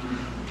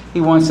 He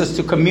wants us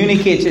to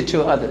communicate it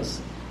to others.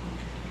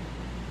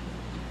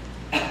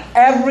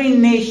 Every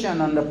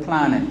nation on the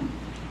planet,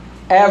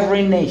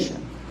 every nation,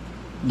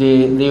 the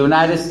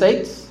United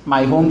States,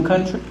 my home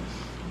country,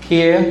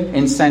 here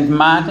in St.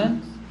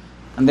 Martin,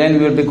 and then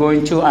we'll be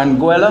going to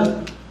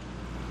Anguilla.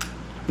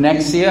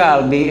 Next year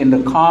I'll be in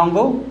the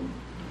Congo,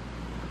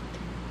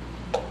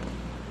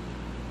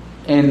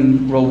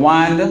 in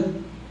Rwanda,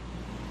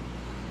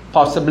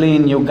 possibly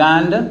in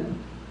Uganda.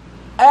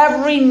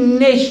 Every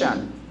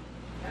nation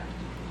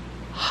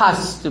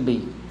has to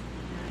be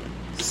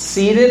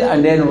seated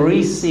and then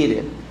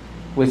reseated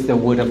with the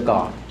Word of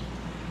God.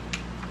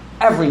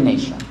 Every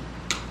nation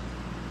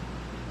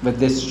with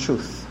this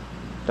truth,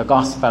 the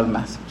gospel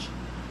message.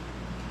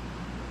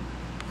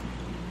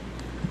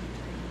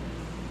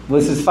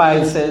 Verses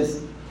 5 says,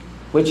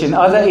 "Which in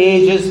other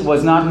ages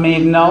was not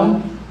made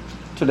known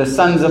to the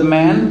sons of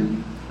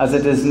men, as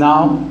it has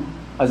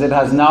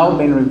now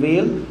been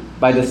revealed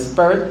by the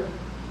Spirit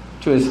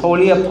to His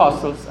holy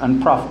apostles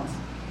and prophets,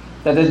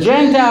 that the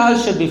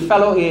Gentiles should be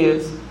fellow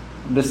heirs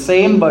of the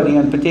same body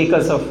and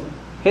partakers of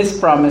His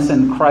promise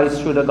in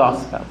Christ through the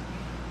gospel,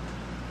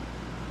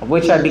 of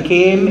which I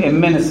became a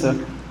minister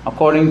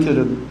according to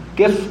the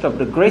gift of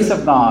the grace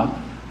of God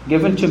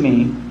given to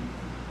me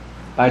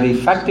by the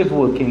effective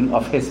working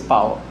of His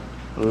power."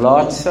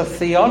 Lots of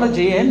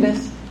theology in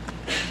this.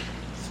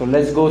 So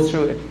let's go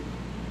through it.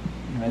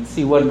 Let's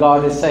see what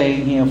God is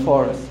saying here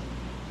for us.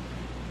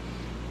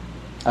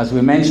 As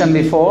we mentioned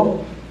before,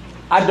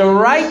 at the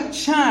right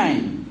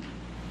time,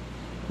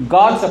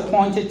 God's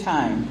appointed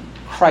time,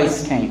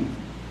 Christ came.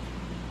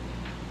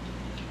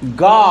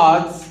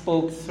 God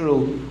spoke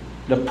through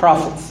the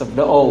prophets of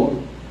the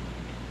old,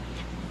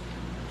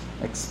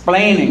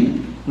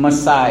 explaining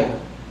Messiah.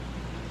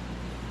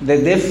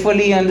 Did they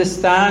fully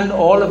understand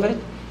all of it?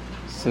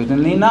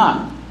 Certainly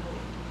not.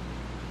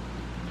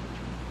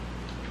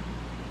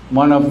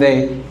 One of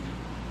the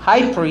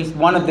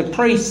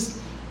priests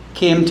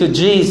came to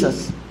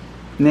Jesus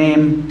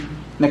named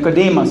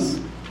Nicodemus.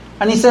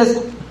 And he says,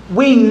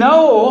 we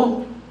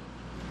know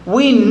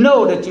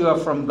that you are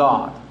from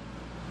God.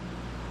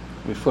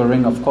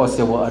 Referring, of course,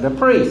 there were other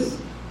priests.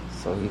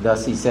 So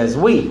he says,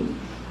 we.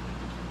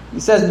 He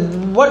says,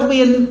 what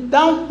we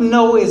don't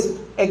know is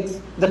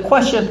the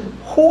question,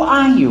 who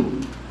are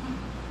you?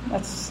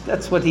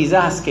 That's what he's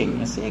asking,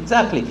 you see,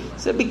 exactly.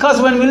 So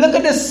because when we look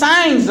at the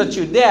signs that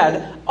you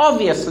did,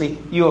 obviously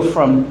you're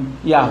from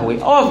Yahweh,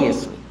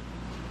 obviously.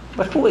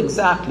 But who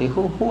exactly?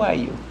 Who are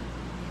you?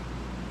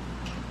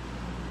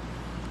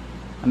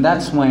 And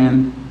that's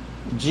when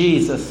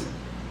Jesus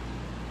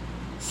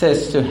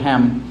says to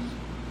him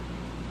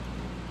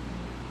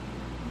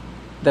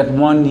that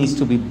one needs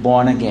to be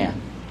born again.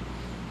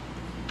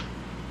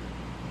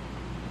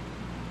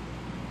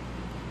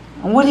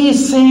 And what he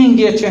is saying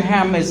here to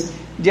him is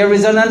there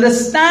is an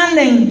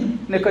understanding,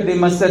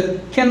 Nicodemus, that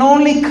can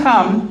only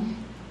come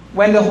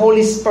when the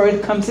Holy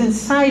Spirit comes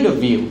inside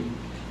of you.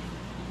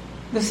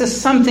 This is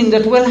something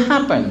that will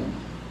happen.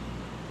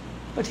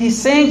 But he's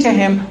saying to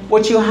him,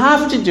 what you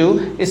have to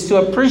do is to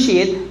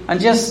appreciate and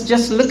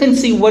just look and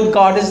see what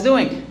God is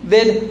doing.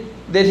 Did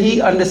he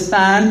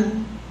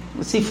understand?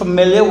 Was he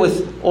familiar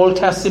with Old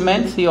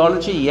Testament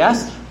theology?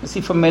 Yes. Was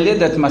he familiar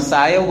that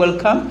Messiah will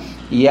come?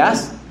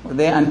 Yes. Were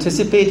they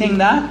anticipating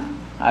that?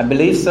 I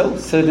believe so,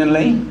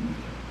 certainly.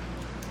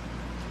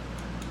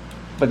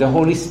 But the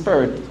Holy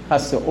Spirit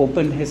has to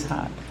open his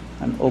heart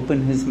and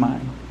open his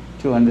mind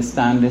to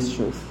understand this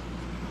truth.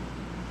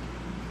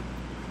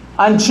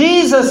 And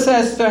Jesus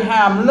says to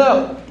him,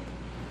 look,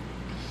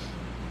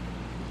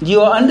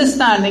 you are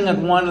understanding at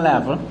one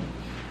level,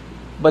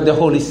 but the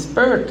Holy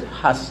Spirit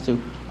has to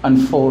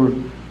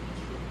unfold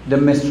the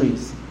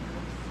mysteries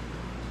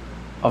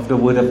of the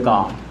Word of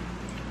God.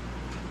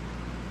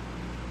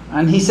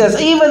 And he says,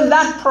 even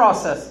that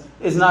process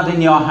is not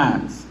in your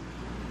hands.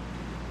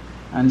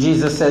 And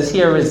Jesus says,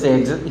 here is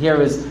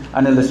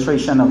an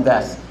illustration of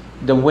this.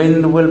 The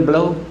wind will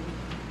blow,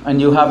 and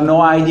you have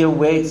no idea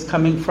where it's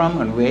coming from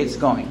and where it's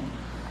going.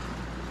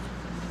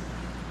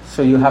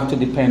 So you have to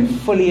depend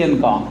fully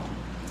on God.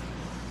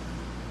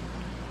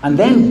 And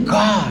then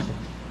God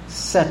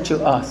said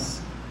to us,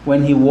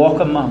 when he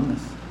walked among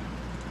us,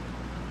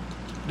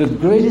 the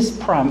greatest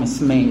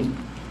promise made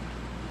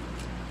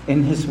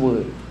in his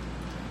word.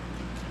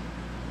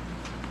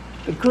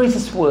 The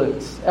greatest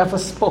words ever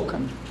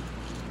spoken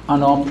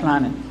on our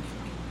planet.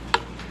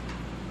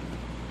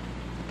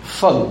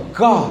 For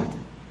God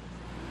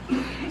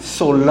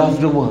so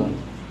loved the world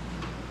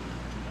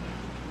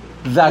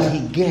that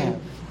he gave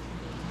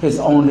his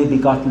only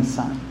begotten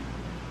Son.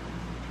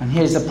 And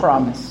here's a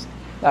promise.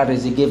 That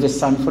is, he gave his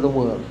Son for the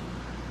world.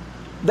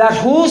 That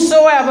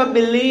whosoever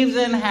believes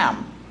in him,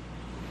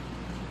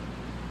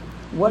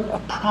 what a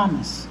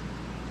promise,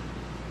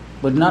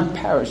 would not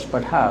perish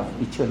but have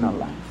eternal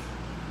life.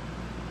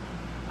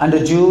 And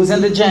the Jews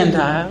and the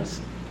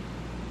Gentiles,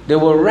 they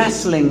were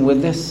wrestling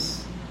with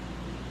this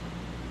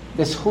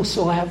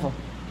whosoever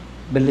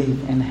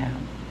believe in him.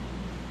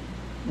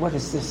 What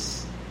is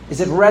this? Is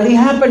it really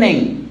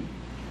happening?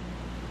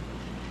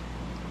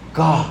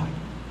 God,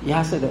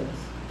 yes it is.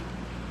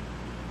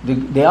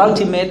 The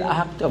ultimate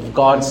act of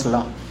God's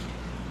love.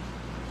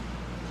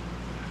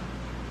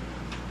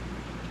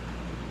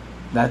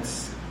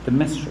 That's the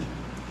mystery.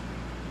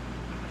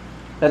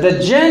 That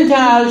the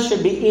Gentiles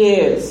should be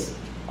heirs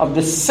of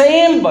the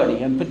same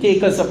body and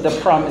partakers of the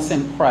promise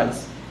in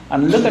Christ.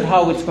 And look at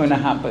how it's going to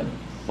happen.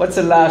 What's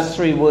the last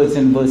three words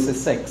in verse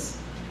 6?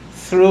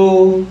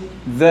 Through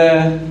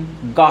the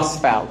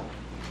gospel.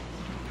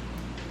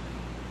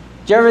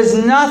 There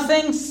is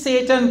nothing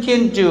Satan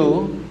can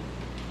do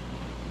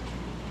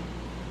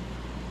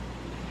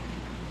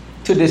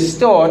to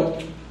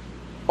distort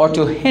or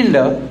to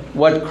hinder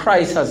what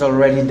Christ has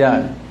already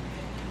done.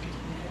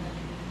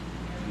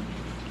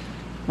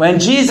 When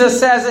Jesus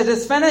says it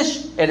is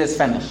finished, it is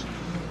finished.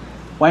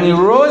 When he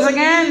rose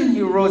again,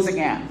 he rose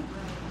again.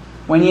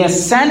 When he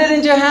ascended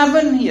into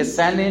heaven, he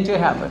ascended into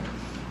heaven.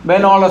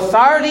 When all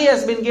authority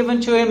has been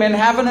given to him in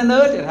heaven and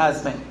earth, it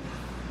has been.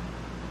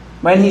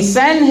 When he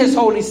sent his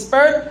Holy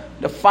Spirit,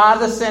 the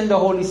Father sent the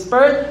Holy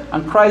Spirit,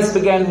 and Christ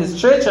began his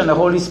church, and the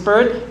Holy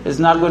Spirit is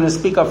not going to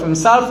speak of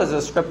himself, as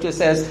the scripture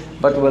says,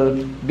 but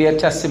will be a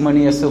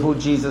testimony as to who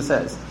Jesus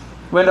is.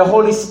 When the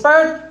Holy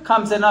Spirit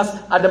comes in us,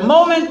 at the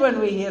moment when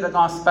we hear the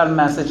gospel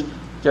message,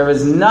 there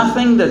is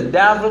nothing the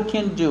devil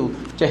can do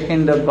to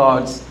hinder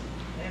God's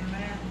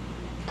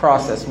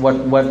process,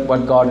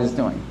 what God is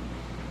doing.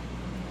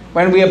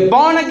 When we are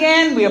born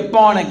again, we are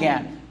born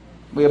again.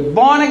 We are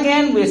born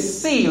again, we are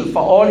sealed for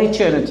all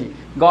eternity.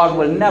 God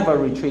will never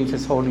retrieve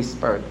his Holy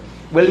Spirit.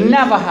 We'll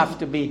never have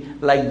to be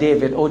like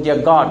David, oh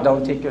dear God,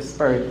 don't take your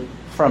spirit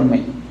from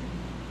me.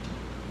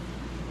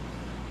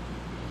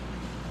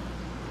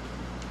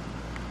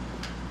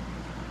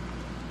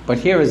 But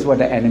here is what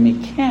the enemy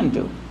can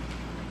do.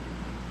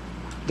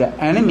 The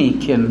enemy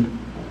can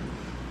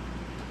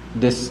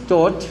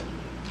distort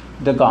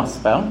the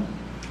gospel.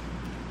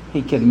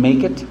 He can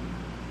make it,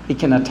 he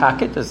can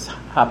attack it, as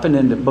happened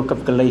in the book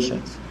of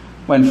Galatians,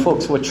 when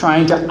folks were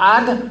trying to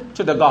add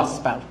to the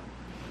gospel.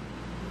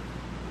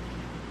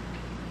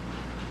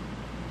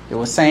 They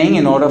were saying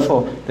in order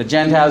for the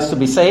Gentiles to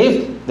be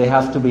saved, they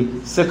have to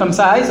be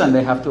circumcised and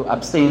they have to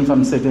abstain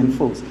from certain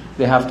foods.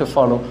 They have to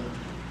follow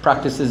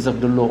practices of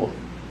the law.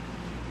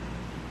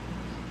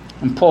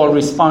 And Paul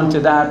responds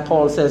to that.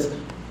 Paul says,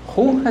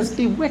 who has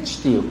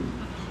bewitched you?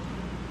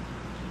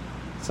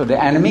 So the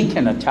enemy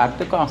can attack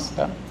the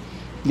gospel.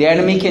 The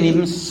enemy can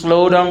even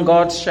slow down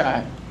God's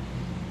child.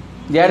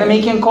 The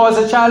enemy can cause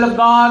a child of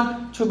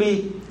God to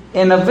be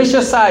in a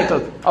vicious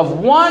cycle of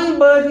one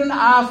burden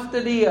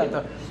after the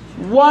other.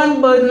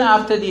 One burden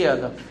after the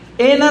other.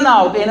 In and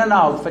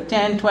out for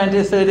 10,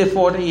 20, 30,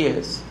 40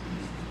 years.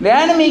 The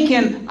enemy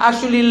can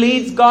actually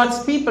lead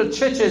God's people,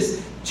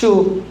 churches,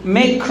 to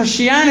make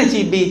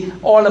Christianity be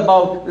all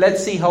about,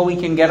 let's see how we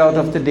can get out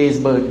of today's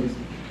burden.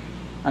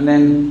 And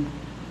then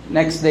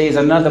next day is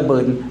another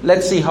burden.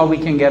 Let's see how we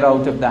can get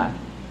out of that.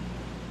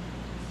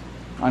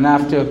 And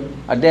after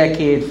a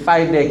decade,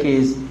 5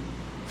 decades,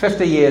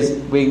 50 years,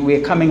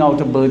 we're coming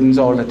out of burdens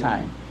all the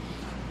time.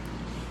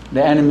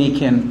 The enemy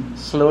can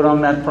slow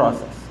down that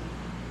process.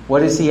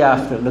 What is he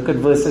after? Look at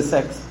verse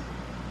 6.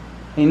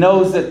 He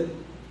knows that,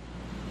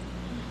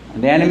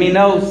 and the enemy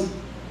knows,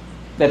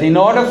 that in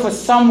order for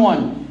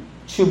someone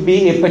to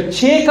be a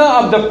partaker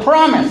of the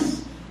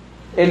promise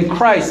in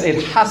Christ,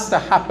 it has to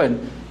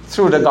happen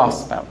through the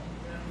gospel.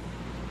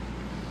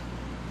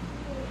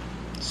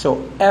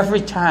 So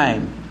every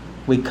time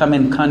we come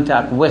in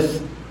contact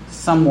with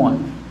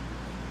someone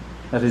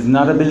that is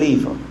not a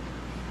believer,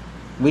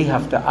 we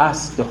have to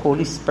ask the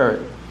Holy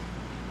Spirit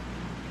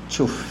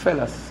to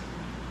fill us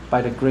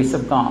by the grace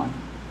of God,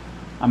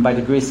 and by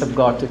the grace of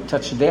God to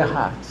touch their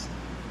hearts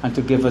and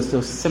to give us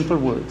those simple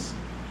words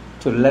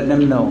to let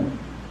them know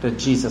that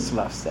Jesus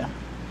loves them.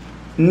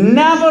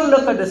 Never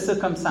look at the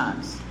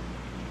circumstance.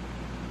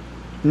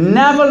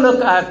 Never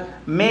look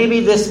at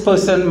maybe this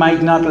person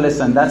might not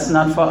listen. That's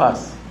not for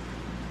us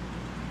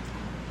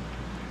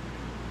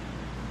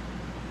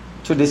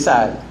to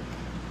decide.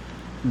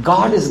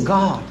 God is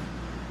God,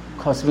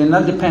 because we're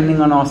not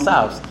depending on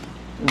ourselves.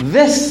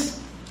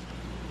 This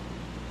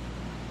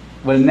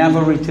will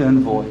never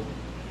return void.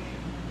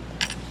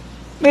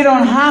 We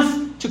don't have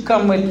to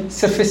come with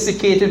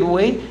sophisticated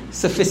way,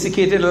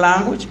 sophisticated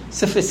language,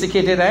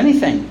 sophisticated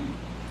anything.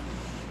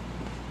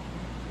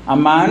 A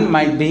man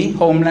might be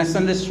homeless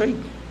on the street.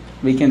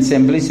 We can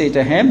simply say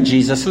to him,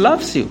 Jesus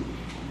loves you.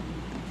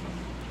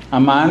 A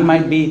man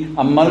might be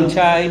a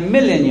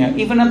multi-millionaire,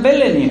 even a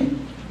billionaire.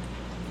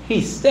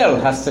 He still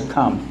has to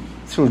come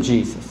through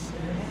Jesus.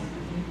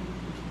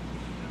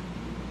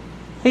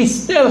 He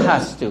still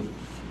has to.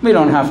 We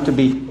don't have to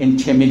be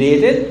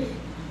intimidated.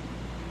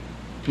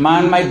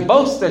 Man might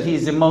boast that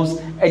he's the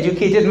most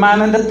educated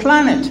man on the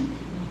planet.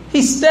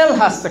 He still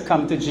has to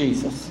come to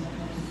Jesus.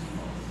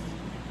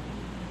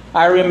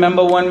 I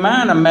remember one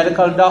man, a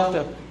medical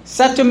doctor,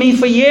 said to me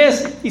for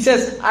years, he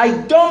says,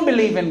 I don't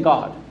believe in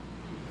God.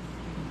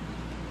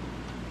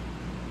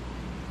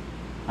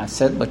 I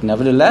said, but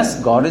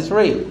nevertheless, God is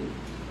real.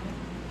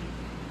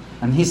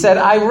 And he said,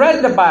 I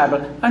read the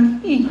Bible.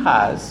 And he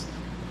has.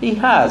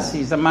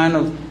 He's a man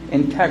of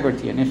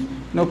integrity. And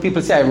if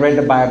people say I read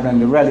the Bible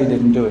and they really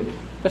didn't do it,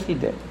 but he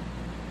did.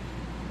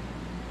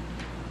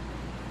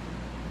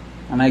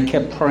 And I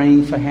kept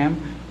praying for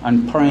him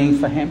and praying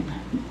for him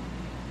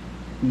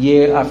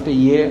year after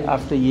year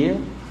after year,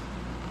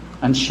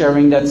 and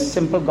sharing that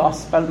simple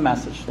gospel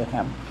message to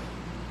him.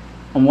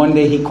 And one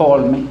day he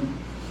called me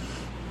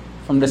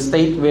from the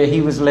state where he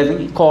was living.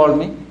 He called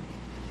me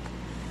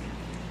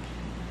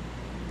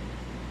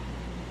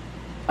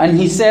and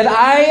he said,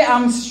 I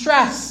am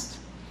stressed.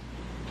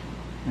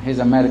 He's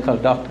a medical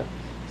doctor.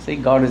 See,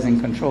 God is in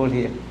control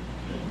here.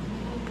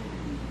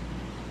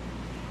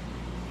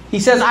 He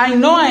says, I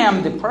know I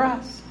am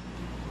depressed.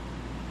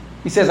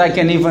 He says, I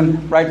can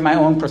even write my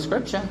own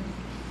prescription.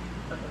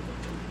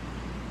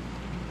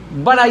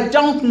 But I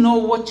don't know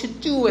what to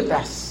do with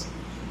this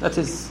that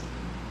is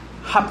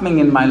happening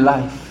in my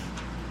life.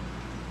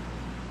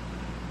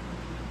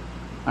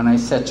 And I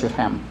said to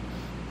him,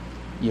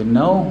 you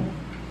know,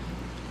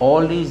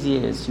 all these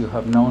years you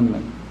have known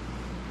me.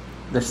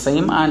 The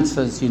same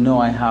answers you know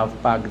I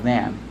have back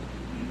then.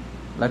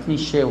 Let me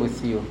share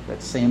with you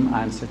that same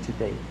answer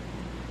today.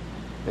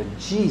 That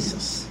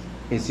Jesus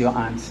is your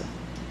answer.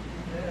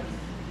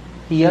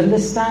 He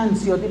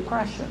understands your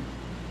depression.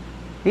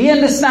 He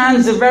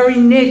understands the very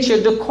nature,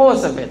 the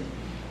cause of it.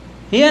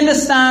 He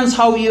understands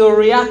how you're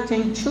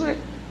reacting to it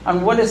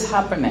and what is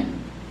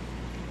happening.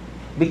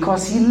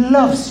 Because he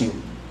loves you.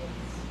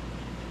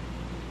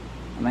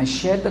 And I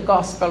shared the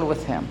gospel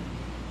with him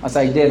as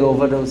I did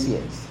over those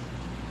years.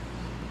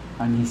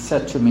 And he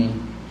said to me,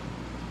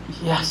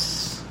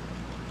 yes,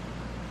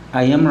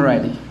 I am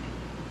ready.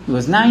 He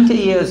was 90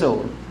 years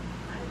old.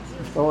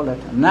 After all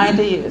that time,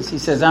 90 years. He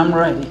says, I'm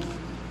ready.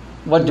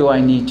 What do I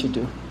need to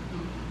do?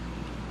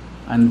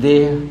 And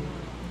there,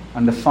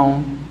 on the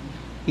phone,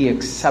 he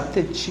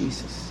accepted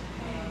Jesus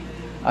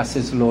as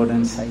his Lord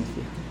and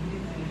Savior.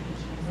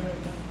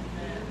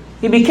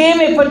 He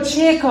became a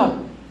partaker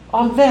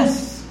of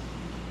this.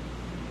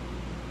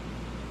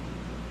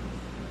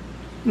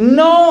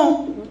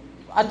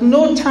 At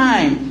no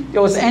time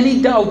there was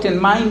any doubt in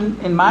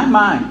my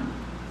mind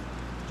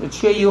that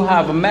here you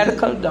have a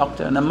medical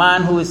doctor and a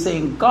man who is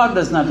saying God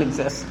does not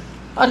exist.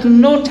 At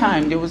no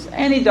time there was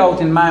any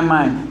doubt in my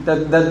mind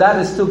that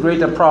is too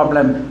great a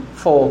problem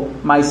for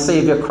my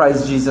Savior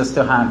Christ Jesus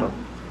to handle.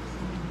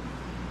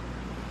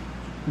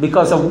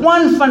 Because of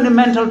one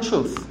fundamental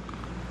truth.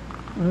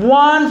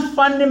 one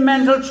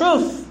fundamental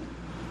truth.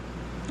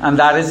 And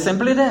that is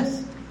simply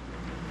this.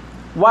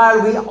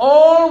 While we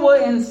all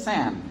were in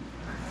sin,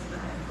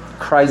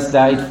 Christ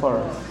died for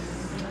us.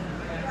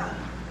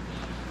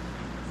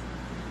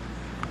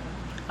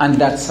 And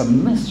that's a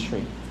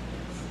mystery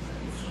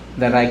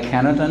that I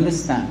cannot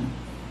understand.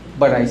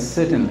 But I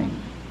certainly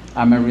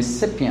am a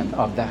recipient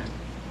of that.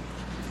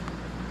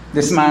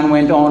 This man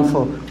went on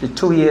for the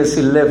 2 years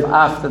he lived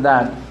after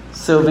that,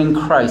 serving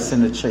Christ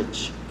in the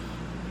church.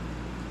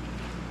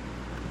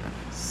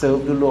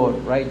 Served the Lord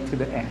right to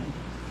the end.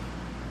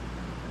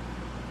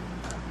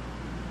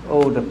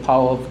 Oh, the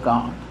power of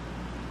God.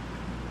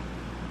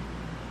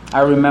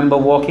 I remember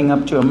walking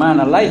up to a man,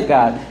 a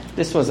lifeguard.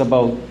 This was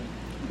about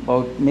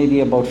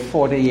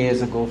 40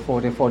 years ago,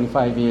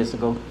 45 years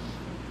ago.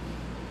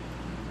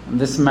 And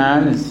this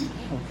man is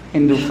of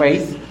Hindu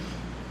faith.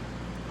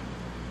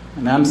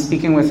 And I'm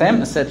speaking with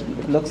him. I said,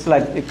 it looks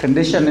like the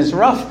condition is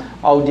rough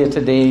out there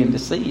today in the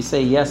sea. He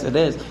said, yes, it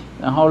is.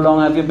 And how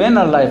long have you been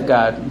a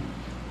lifeguard?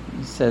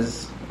 He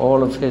says,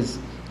 all of his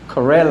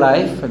career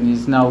life, and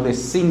he's now the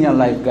senior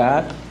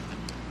lifeguard.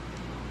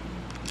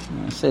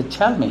 And I said,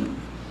 tell me,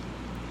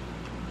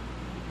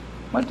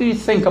 what do you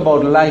think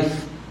about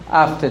life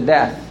after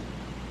death?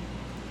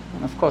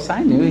 And of course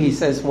I knew. He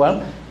says,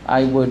 well,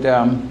 I would,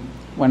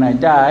 when I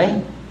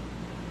die,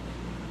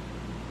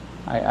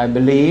 I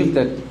believe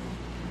that,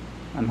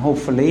 and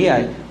hopefully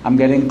I'm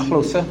getting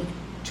closer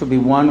to be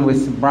one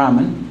with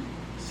Brahman,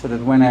 so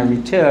that when I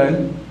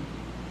return,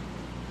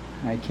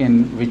 I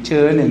can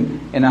return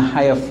in a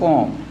higher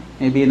form,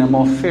 maybe in a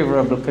more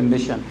favorable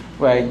condition,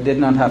 where I did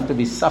not have to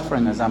be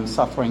suffering as I'm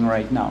suffering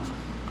right now.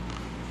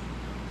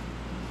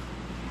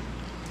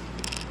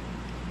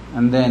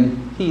 And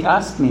then he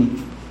asked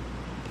me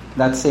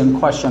that same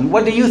question,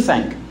 what do you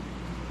think?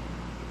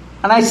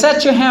 And I said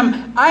to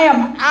him, I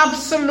am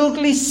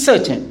absolutely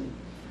certain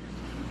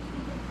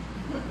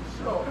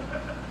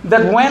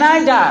that when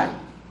I die,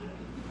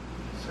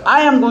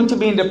 I am going to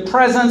be in the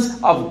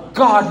presence of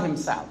God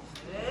Himself.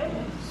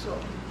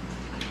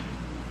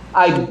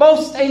 I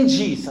boast in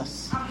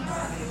Jesus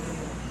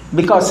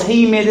because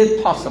He made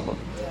it possible.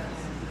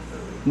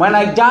 When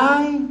I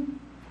die,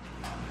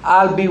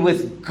 I'll be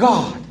with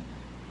God.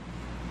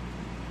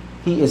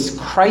 He is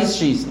Christ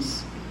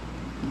Jesus,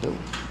 the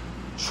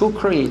true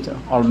Creator,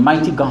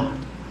 Almighty God.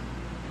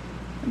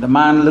 And the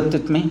man looked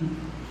at me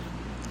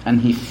and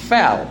he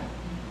fell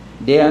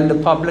there in the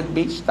public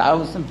beach,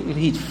 thousands people.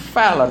 He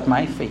fell at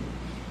my feet.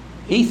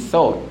 He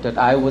thought that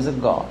I was a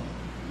god.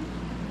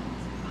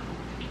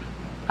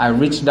 I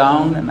reached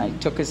down and I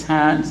took his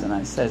hands and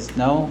I says,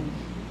 no,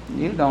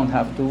 you don't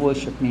have to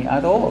worship me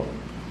at all.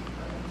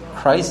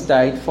 Christ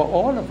died for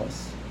all of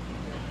us.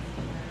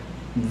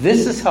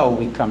 This is how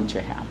we come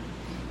to Him,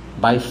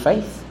 by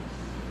faith,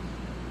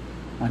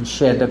 and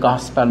share the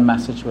gospel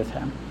message with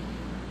Him.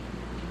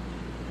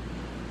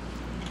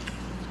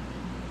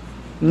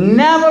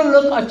 Never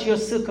look at your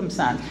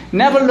circumstance.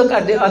 Never look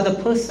at the other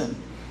person.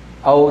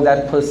 Oh,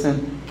 that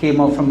person came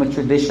out from a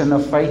tradition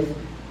of faith.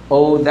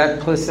 Oh,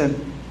 that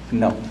person.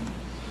 No.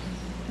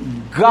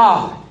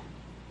 God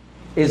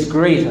is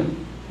greater,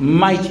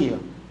 mightier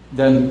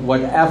than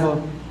whatever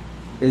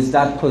is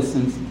that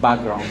person's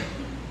background.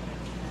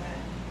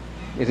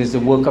 It is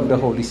the work of the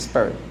Holy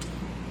Spirit.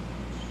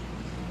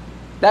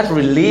 That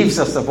relieves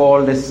us of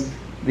all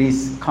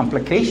these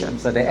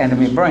complications that the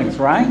enemy brings,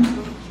 right?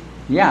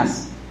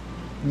 Yes.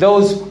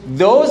 Those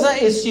are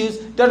issues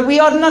that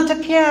we ought not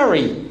to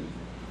carry.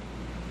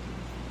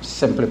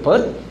 Simply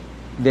put,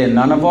 they're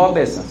none of our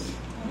business.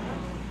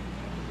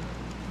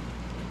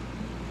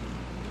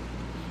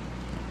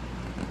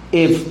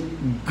 If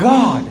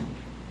God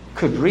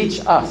could reach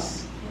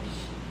us,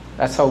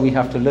 that's how we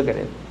have to look at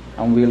it.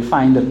 And we'll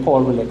find that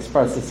Paul will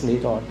express this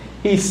later on.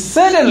 He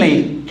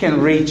certainly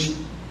can reach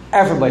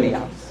everybody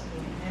else.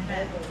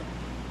 Amen.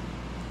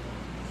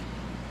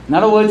 In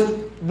other words,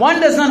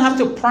 one does not have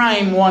to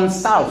prime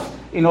oneself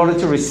in order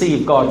to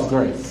receive God's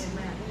grace.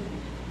 Amen.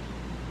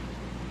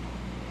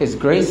 His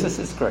grace is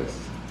His grace.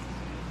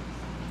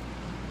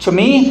 To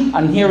me,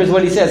 and here is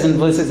what he says in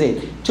verses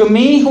 8, to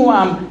me who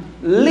am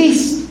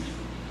less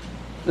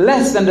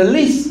than the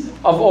least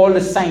of all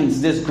the saints,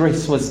 this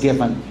grace was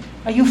given.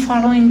 Are you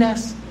following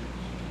this?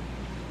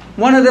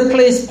 One of the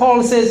places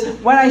Paul says,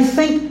 when I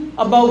think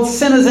about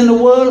sinners in the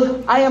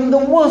world, I am the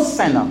worst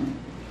sinner.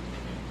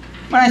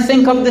 When I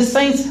think of the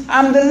saints,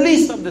 I'm the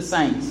least of the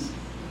saints.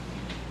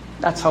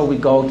 That's how we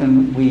go out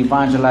and we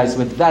evangelize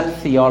with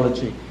that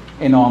theology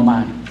in our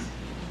minds.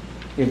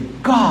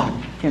 If God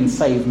can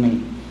save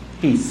me,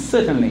 He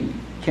certainly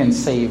can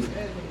save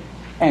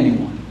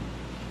anyone.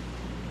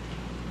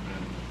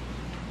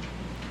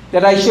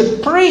 That I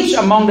should preach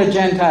among the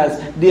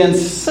Gentiles the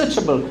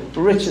unsearchable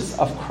riches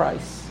of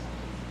Christ,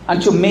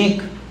 and to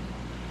make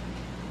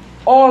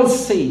all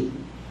see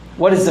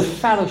what is the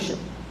fellowship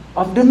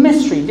of the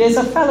mystery. There's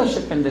a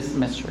fellowship in this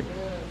mystery.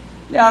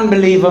 The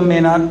unbeliever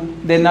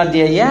they're not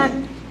there yet,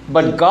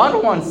 but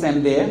God wants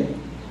them there,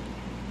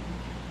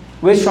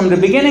 which from the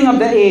beginning of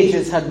the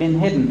ages had been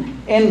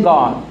hidden in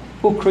God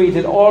who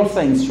created all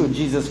things through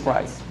Jesus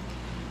Christ.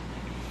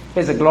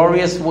 Here's a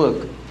glorious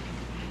work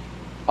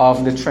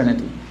of the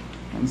Trinity.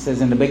 And it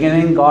says, in the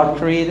beginning, God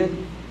created,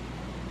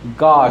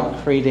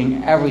 God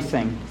creating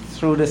everything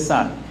through the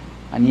Son.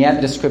 And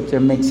yet the scripture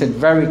makes it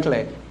very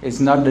clear. It's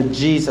not the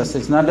Jesus.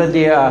 It's not that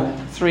there are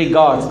three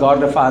gods,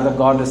 God the Father,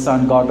 God the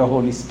Son, God the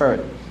Holy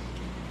Spirit.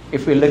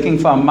 If we're looking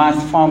for a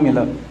math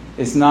formula,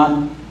 it's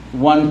not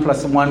 1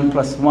 plus 1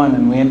 plus 1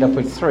 and we end up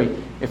with 3.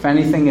 If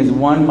anything is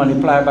 1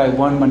 multiplied by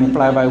 1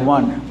 multiplied by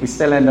 1, we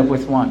still end up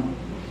with 1.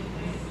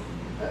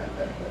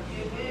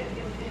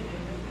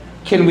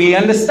 Can we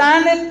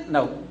understand it?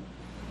 No.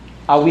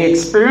 Are we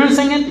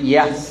experiencing it?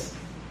 Yes,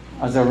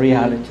 as a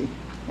reality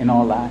in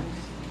our lives.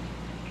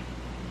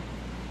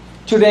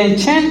 To the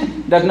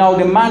intent that now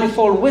the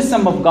manifold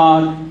wisdom of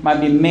God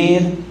might be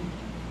made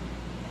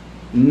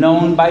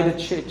known by the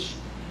church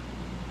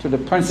to the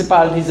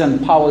principalities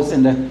and powers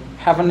in the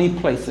heavenly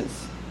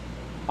places,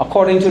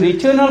 according to the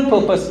eternal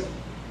purpose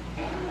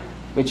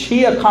which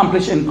he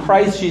accomplished in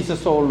Christ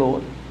Jesus our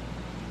Lord,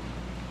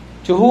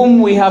 to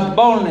whom we have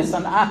boldness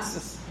and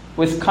access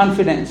with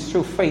confidence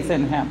through faith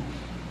in him.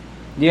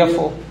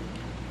 Therefore,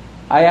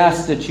 I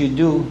ask that you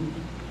do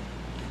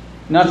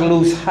not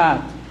lose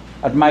heart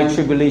at my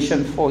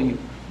tribulation for you,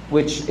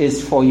 which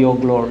is for your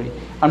glory.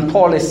 And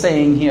Paul is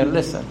saying here,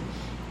 listen,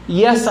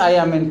 yes, I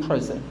am in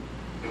prison,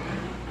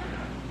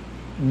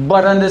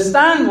 but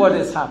understand what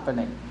is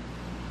happening.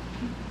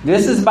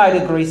 This is by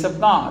the grace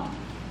of God.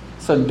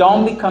 So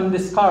don't become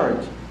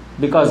discouraged,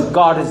 because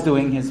God is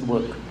doing his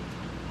work.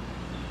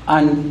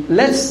 And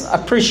let's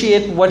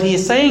appreciate what he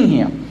is saying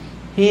here.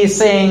 He is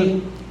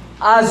saying,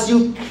 as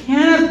you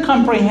cannot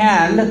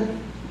comprehend,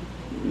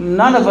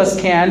 none of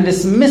us can,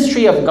 this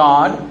mystery of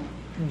God,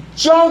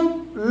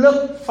 don't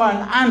look for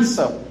an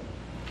answer.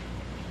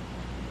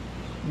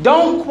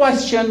 Don't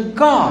question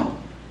God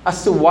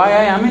as to why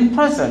I am in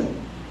prison.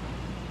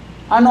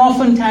 And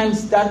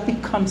oftentimes that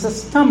becomes a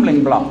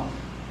stumbling block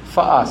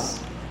for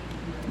us.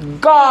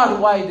 God,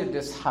 why did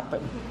this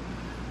happen?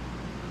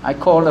 I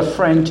called a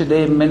friend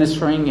today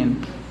ministering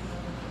in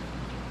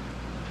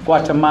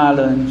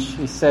Guatemala, and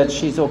she said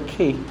she's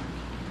okay.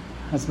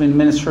 Has been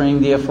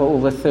ministering there for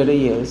over 30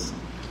 years.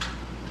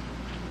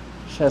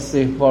 She has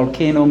the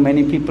volcano,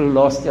 many people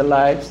lost their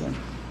lives, and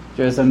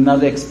there's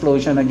another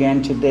explosion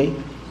again today.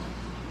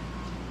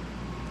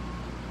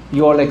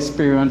 You all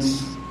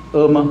experienced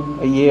Irma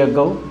a year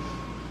ago.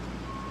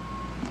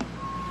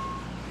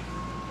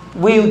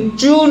 We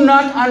do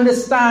not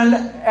understand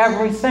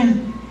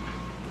everything.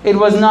 It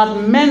was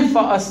not meant for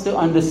us to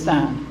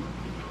understand.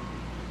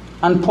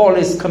 And Paul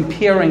is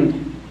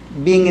comparing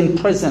being in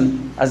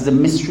prison as the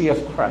mystery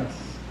of Christ.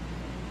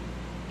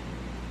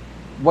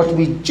 What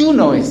we do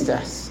know is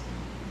this: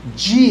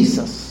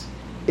 Jesus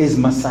is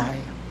Messiah.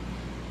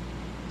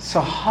 So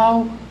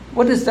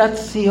what does that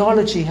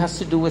theology has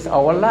to do with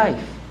our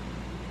life?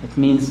 It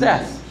means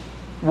this: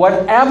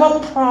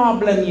 whatever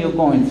problem you're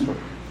going through,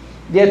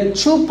 there are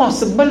two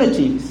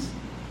possibilities.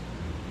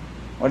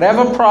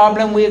 Whatever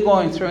problem we're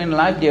going through in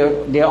life,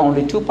 there are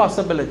only two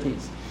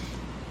possibilities.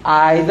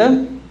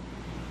 Either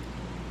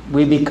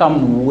we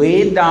become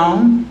weighed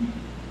down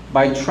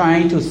by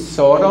trying to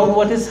sort out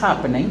what is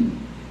happening,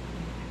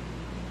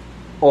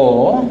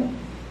 or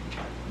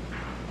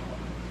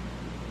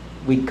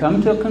we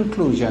come to a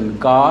conclusion: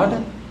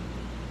 God,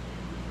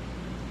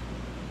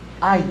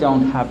 I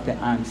don't have the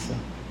answer.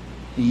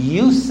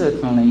 You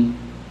certainly,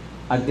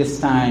 at this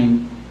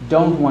time,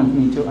 don't want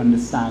me to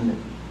understand it.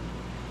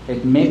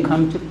 It may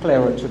come to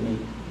clearer to me,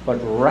 but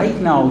right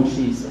now,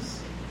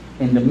 Jesus,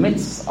 in the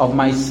midst of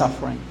my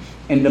suffering,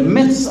 in the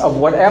midst of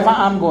whatever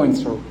I'm going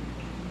through,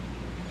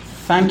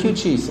 thank you,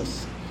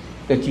 Jesus,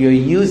 that you're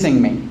using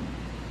me,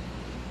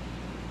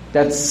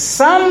 that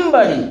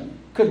somebody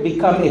could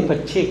become a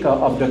partaker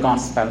of the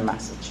gospel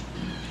message.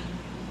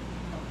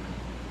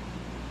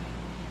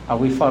 Are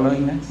we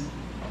following this?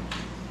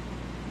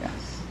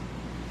 Yes.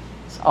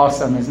 It's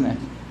awesome, isn't it?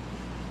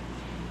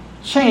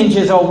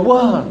 Changes our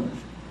world.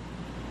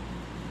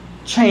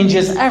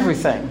 Changes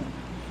everything.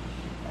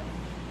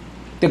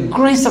 The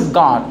grace of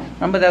God.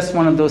 Remember, that's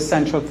one of those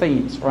central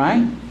themes,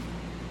 right?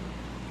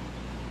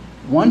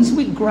 Once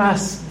we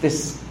grasp the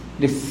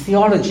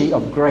theology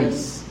of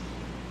grace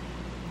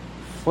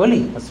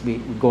fully as we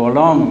go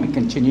along and we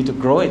continue to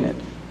grow in it,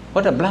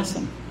 what a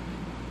blessing.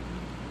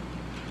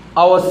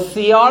 Our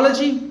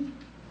theology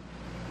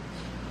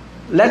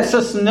lets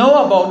us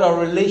know about our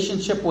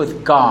relationship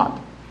with God.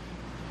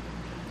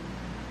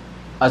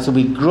 As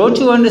we grow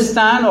to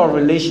understand our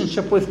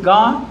relationship with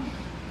God,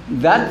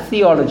 that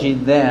theology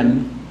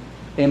then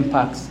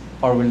impacts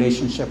our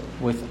relationship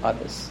with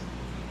others.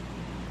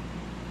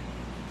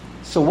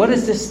 So what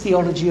is this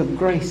theology of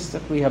grace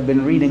that we have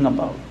been reading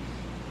about?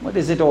 What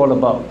is it all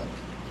about?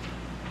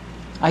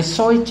 I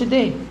saw it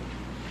today.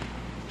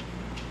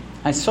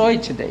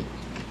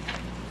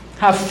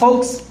 Have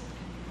folks,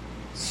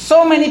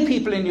 so many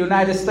people in the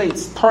United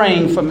States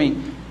praying for me,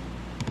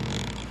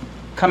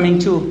 coming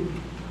to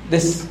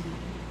this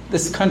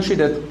country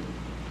that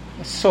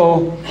is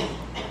so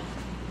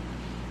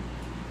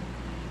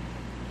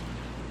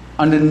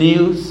on the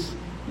news,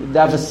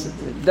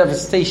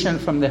 devastation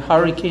from the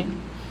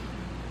hurricane,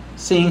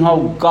 seeing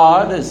how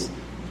God, as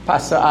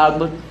Pastor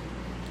Albert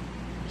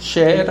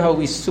shared, how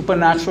he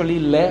supernaturally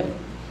led.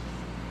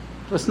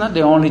 It was not the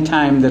only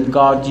time that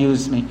God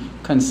used me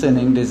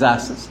concerning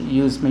disasters. He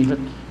used me with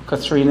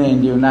Katrina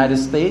in the United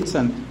States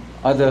and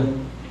other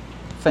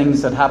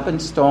things that happened,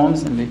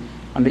 storms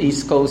on the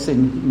East Coast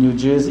in New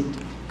Jersey,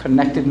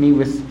 connected me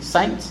with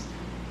saints,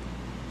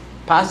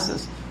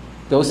 pastors.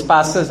 Those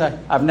pastors,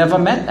 I've never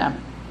met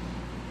them.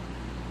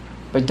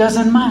 But it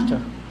doesn't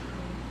matter.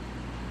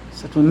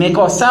 So we make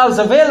ourselves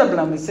available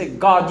and we say,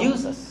 God,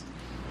 use us.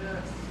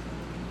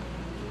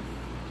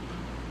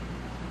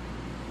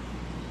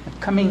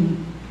 And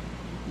coming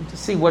to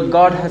see what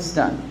God has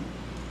done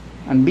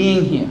and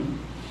being here.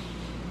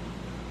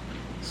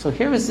 So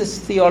here is this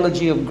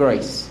theology of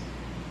grace.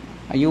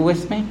 Are you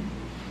with me?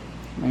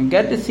 And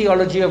get the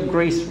theology of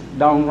grace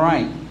down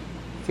right.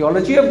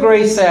 Theology of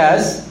grace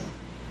says,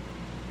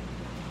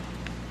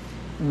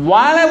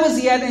 while I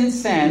was yet in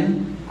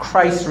sin,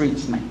 Christ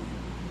reached me.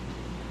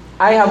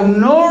 I have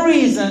no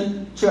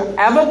reason to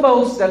ever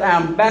boast that I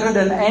am better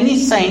than any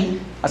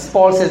saint. As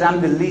Paul says, I'm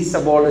the least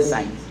of all the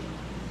saints.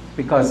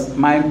 Because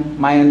my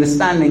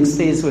understanding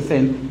stays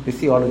within the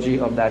theology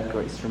of that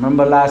grace.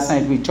 Remember last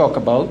night we talked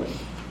about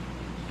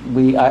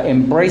we are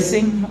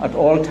embracing at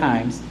all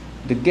times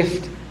the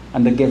gift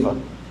and the giver.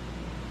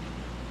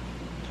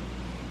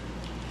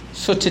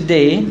 So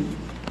today,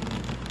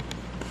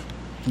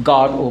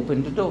 God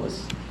opened the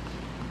doors.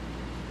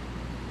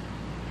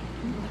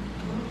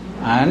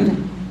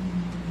 And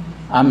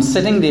I'm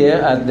sitting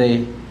there at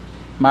the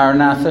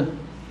Maranatha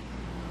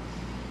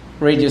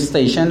radio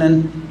station,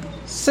 and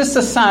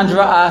Sister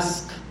Sandra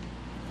asked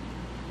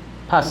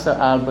Pastor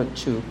Albert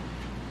to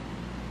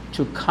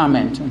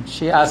comment, and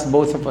she asked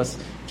both of us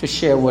to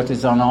share what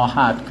is on our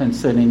heart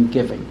concerning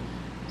giving.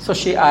 So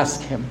she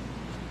asked him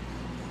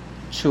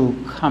to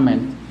come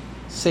and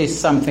say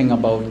something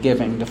about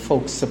giving, the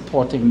folks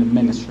supporting the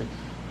ministry.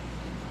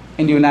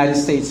 In the United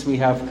States, we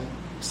have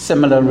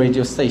similar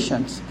radio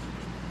stations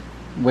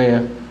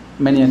where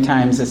many a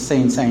times the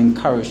saints are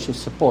encouraged to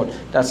support.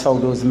 That's how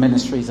those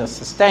ministries are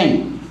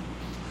sustained.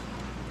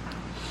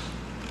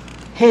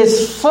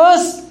 His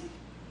first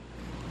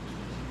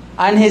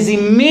and his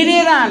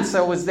immediate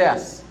answer was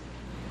this.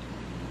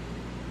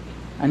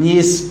 And he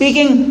is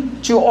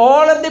speaking to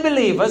all of the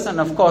believers, and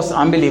of course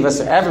unbelievers,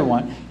 to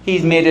everyone.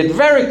 He's made it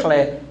very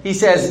clear. He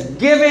says,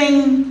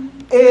 giving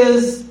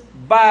is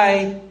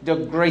by the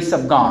grace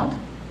of God.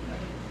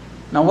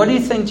 Now what do you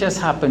think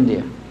just happened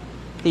here?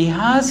 He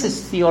has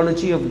his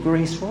theology of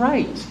grace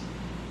right.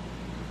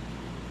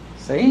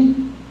 See?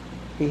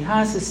 He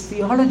has his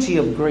theology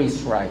of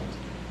grace right.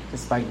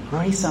 It's by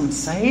grace I'm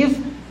saved.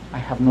 I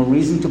have no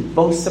reason to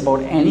boast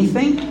about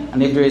anything.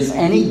 And if there is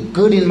any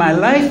good in my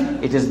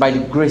life, it is by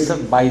the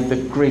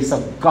grace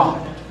of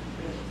God.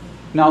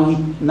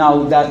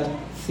 Now that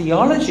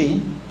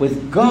theology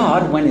with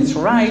God, when it's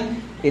right,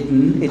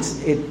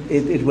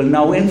 it will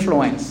now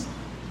influence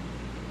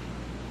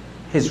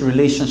his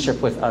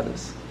relationship with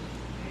others.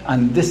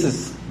 And this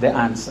is the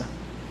answer.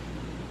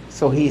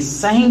 So he's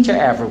saying to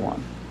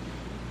everyone,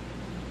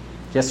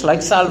 just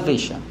like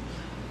salvation,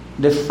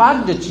 the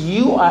fact that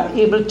you are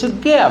able to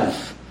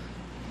give,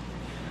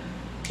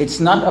 it's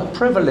not a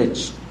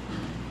privilege.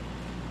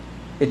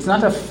 It's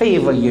not a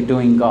favor you're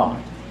doing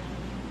God.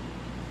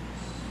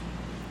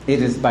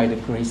 It is by the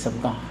grace of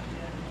God.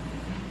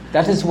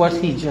 That is what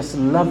he just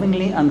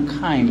lovingly and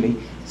kindly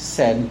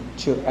said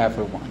to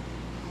everyone.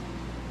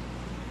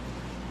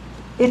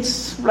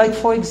 It's like,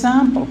 for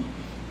example,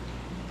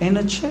 in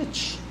a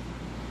church.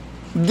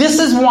 This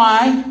is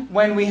why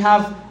when we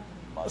have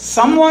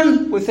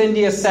someone within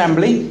the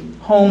assembly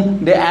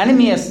whom the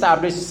enemy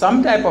established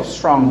some type of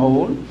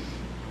stronghold,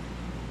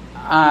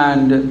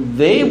 and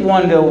they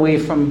wander away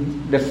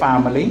from the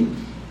family,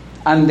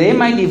 and they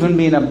might even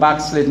be in a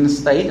backslidden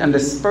state, and the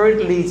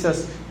Spirit leads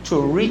us to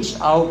reach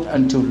out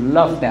and to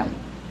love them.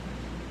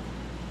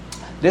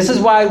 This is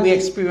why we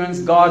experience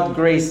God's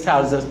grace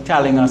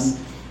telling us,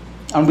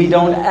 and we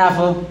don't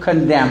ever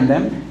condemn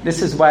them.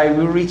 This is why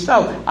we reached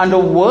out. And the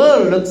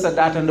world looks at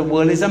that and the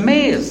world is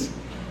amazed.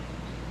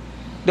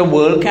 The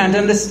world can't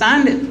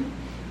understand it.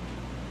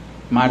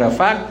 Matter of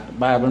fact, the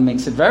Bible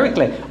makes it very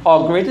clear.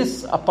 Our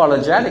greatest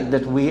apologetic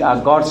that we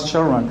are God's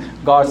children,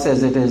 God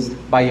says it is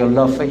by your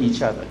love for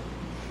each other.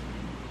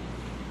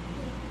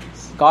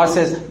 God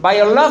says, by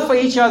your love for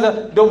each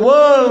other, the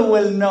world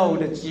will know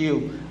that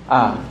you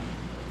are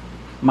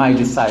my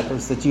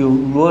disciples, that the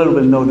world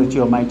will know that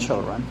you are my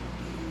children.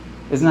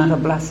 Isn't that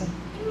a blessing?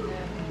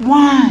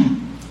 Why?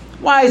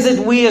 Why is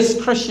it we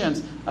as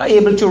Christians are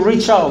able to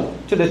reach out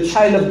to the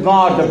child of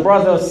God, the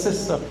brother or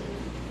sister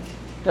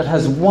that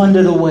has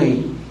wandered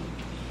away?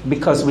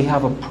 Because we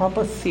have a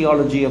proper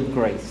theology of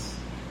grace.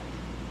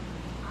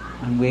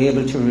 And we're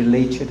able to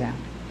relate to them.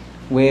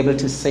 We're able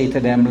to say to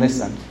them,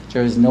 listen,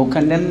 there is no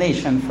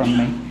condemnation from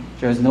me.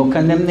 There is no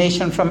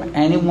condemnation from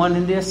anyone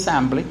in the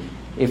assembly.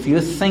 If you're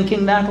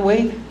thinking that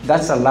way,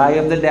 that's a lie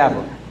of the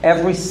devil.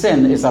 Every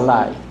sin is a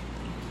lie.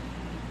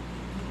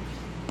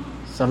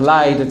 It's a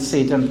lie that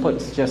Satan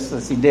puts, just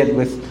as he did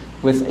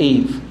with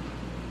Eve.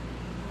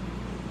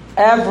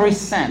 Every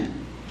sin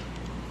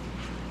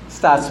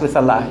starts with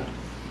a lie.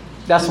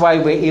 That's why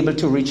we're able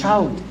to reach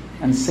out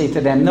and say to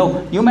them,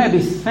 no, you might be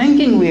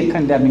thinking we're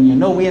condemning you.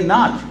 No, we're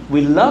not. We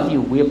love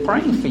you. We're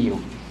praying for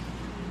you.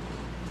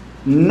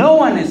 No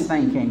one is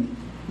thinking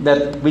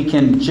that we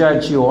can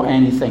judge you or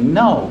anything.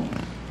 No.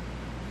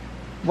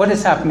 What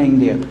is happening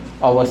there?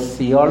 Our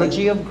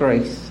theology of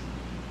grace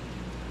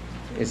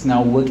is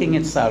now working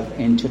itself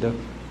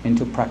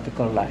into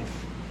practical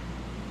life.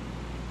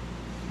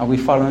 Are we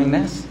following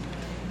this?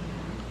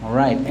 All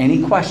right.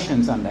 Any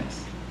questions on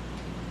this?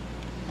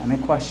 Any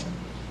questions?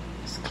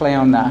 It's clear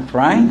on that,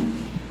 right?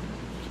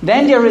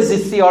 Then there is the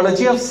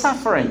theology of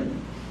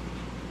suffering.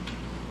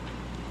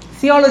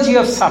 Theology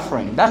of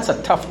suffering. That's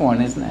a tough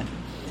one, isn't it?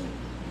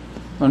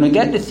 When we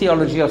get the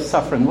theology of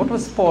suffering, what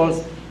was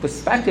Paul's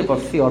perspective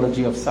of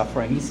theology of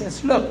suffering? He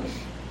says, look,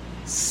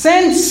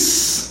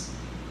 since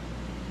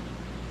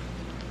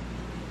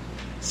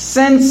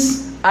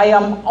I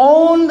am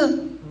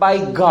owned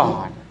by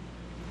God,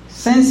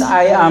 since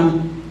I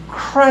am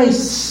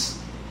Christ's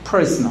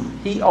prisoner,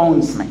 He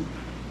owns me.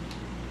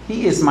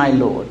 He is my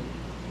Lord.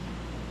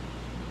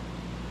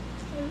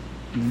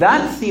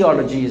 That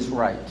theology is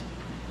right.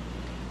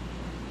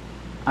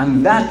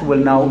 And that will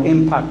now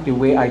impact the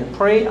way I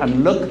pray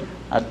and look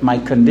at my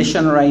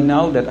condition right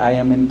now that I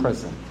am in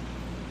prison.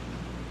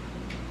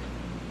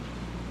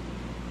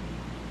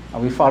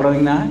 Are we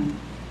following that?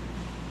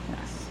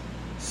 Yes.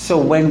 So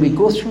when we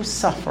go through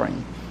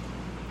suffering,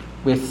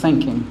 we're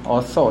thinking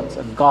our thoughts,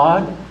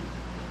 God,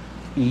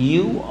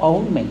 you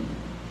own me.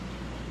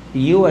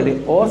 You are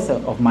the author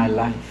of my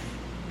life.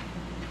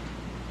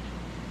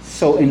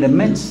 So in the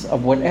midst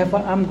of whatever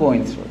I'm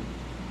going through,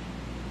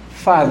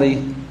 Father,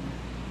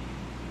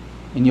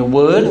 in your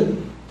word,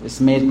 it's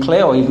made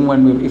clear, or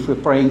even if we're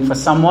praying for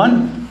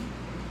someone,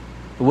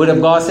 the word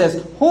of God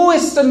says, who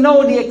is to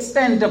know the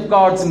extent of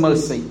God's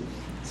mercy?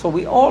 So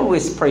we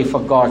always pray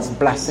for God's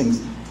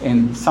blessings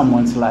in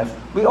someone's life.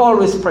 We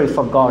always pray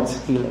for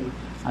God's healing.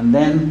 And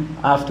then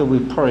after we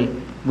pray,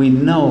 we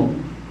know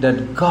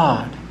that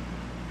God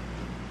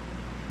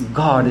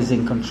is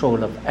in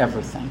control of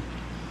everything.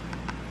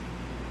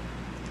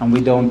 And we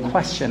don't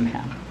question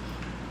Him.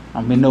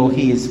 And we know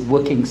He is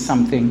working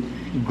something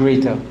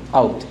greater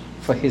out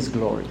for His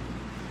glory.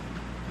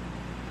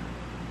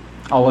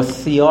 Our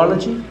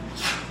theology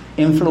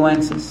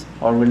influences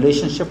our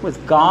relationship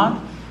with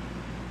God,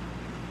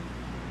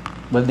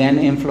 will then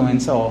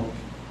influence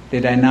the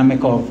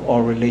dynamic of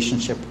our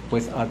relationship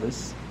with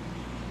others.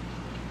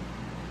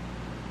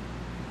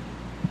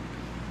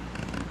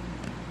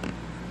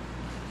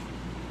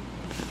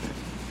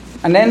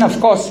 And then, of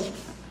course,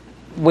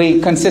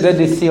 we consider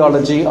the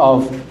theology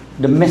of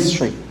the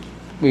mystery.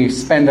 We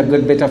spend a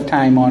good bit of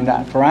time on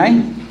that,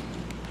 right?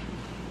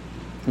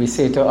 We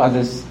say to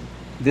others,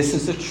 this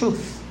is the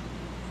truth.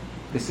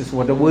 This is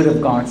what the Word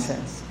of God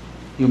says.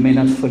 You may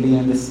not fully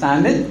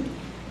understand it,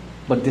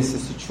 but this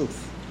is the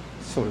truth.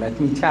 So let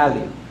me tell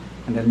you.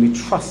 And then we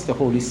trust the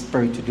Holy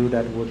Spirit to do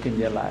that work in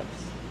their lives.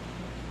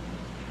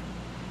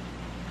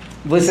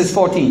 Verses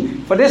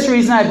 14. For this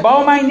reason I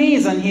bow my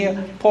knees, and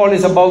here Paul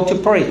is about to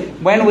pray.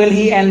 When will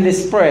he end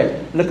this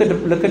prayer? Look at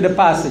the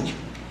passage.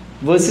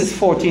 Verses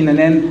 14 and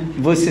then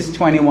verses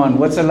 21.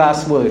 What's the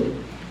last word?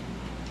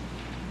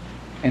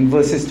 In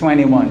verses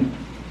 21.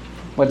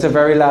 What's the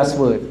very last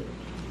word?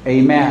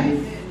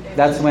 Amen.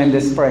 That's when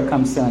this prayer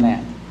comes to an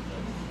end.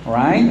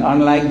 Right?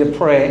 Unlike the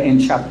prayer in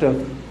chapter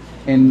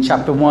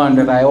 1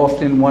 that I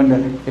often wonder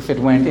if it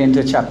went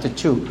into chapter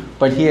 2.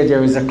 But here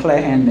there is a clear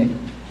ending.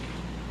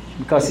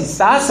 Because he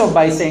starts off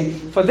by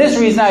saying, for this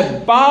reason I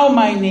bow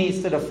my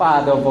knees to the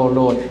Father of our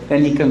Lord.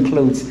 Then he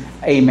concludes,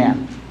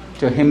 Amen.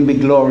 To Him be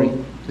glory,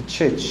 the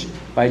church,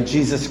 by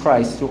Jesus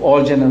Christ, to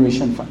all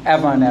generations,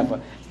 forever and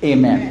ever.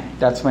 Amen.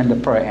 That's when the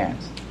prayer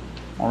ends.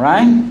 All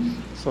right?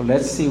 So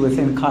let's see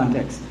within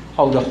context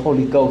how the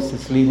Holy Ghost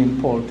is leading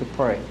Paul to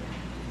pray.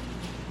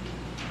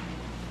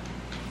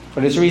 For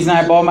this reason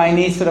I bow my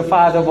knees to the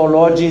Father of our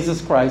Lord Jesus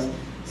Christ.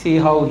 See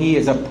how he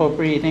is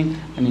appropriating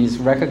and he's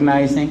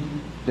recognizing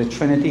the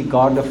Trinity,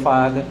 God the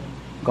Father,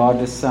 God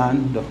the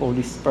Son, the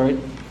Holy Spirit,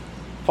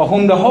 for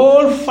whom the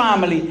whole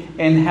family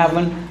in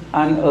heaven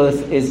and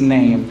earth is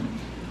named.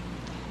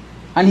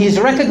 And he's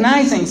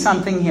recognizing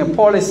something here.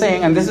 Paul is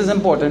saying, and this is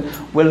important,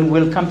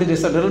 we'll come to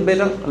this a little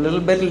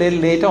bit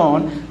later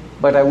on,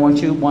 but I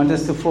want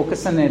us to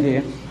focus on it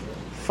here.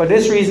 For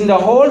this reason, the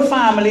whole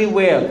family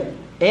were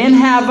in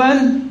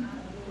heaven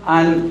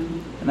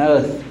and on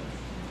earth.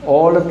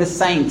 All of the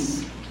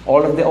saints,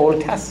 all of the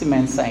Old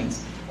Testament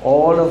saints,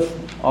 all of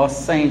our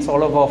saints,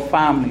 all of our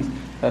families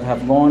that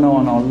have gone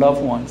on, our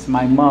loved ones,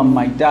 my mom,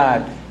 my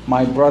dad,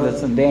 my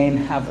brothers, and they're in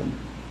heaven.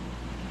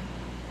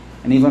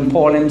 And even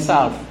Paul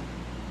himself.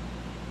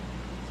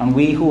 And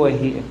we who are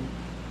here.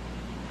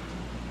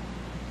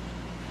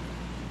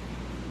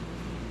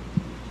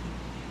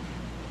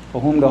 For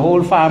whom the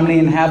whole family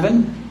in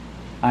heaven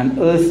and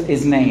earth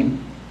is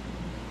named.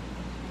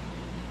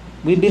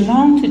 We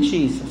belong to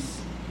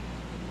Jesus.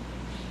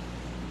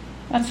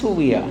 That's who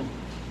we are.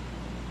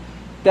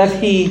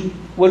 That He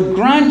will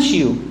grant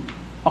you,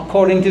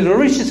 according to the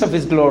riches of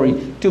His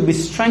glory, to be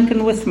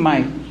strengthened with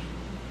might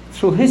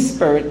through His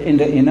Spirit in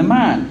the inner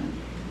man.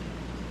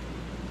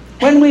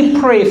 When we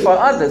pray for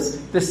others,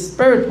 the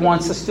Spirit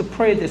wants us to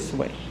pray this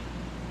way.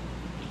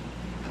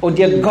 Oh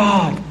dear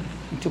God,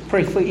 to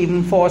pray for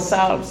even for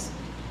ourselves.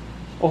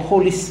 Oh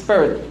Holy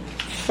Spirit,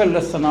 fill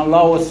us and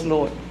allow us,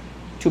 Lord,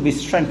 to be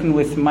strengthened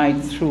with might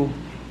through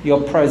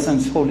your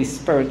presence, Holy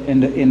Spirit, in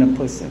the inner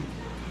person.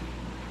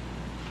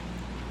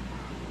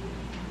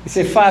 You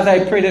say, Father,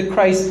 I pray that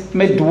Christ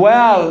may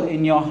dwell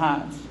in your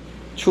hearts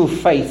through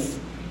faith.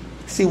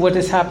 See what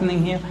is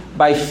happening here?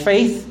 By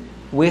faith,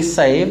 we're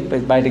saved,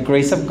 but by the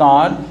grace of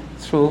God,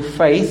 through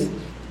faith.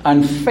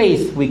 And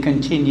faith, we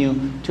continue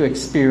to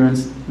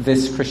experience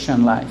this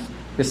Christian life.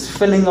 This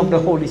filling of the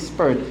Holy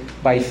Spirit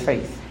by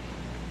faith.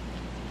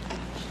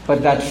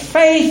 But that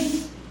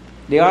faith,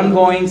 the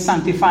ongoing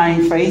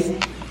sanctifying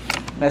faith,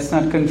 let's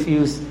not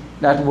confuse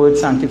that word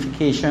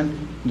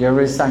sanctification. There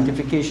is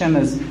sanctification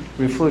as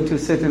referred to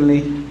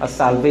certainly as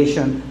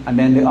salvation, and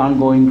then the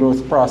ongoing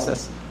growth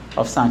process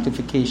of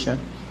sanctification.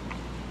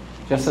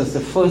 Just as the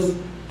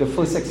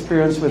first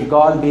experience with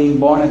God, being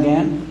born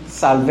again,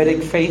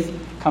 salvific faith,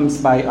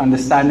 comes by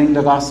understanding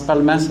the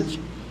gospel message.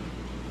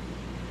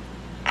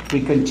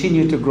 We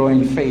continue to grow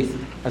in faith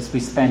as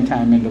we spend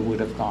time in the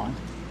Word of God.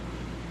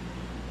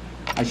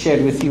 I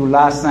shared with you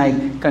last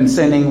night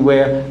concerning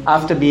where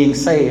after being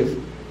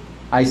saved,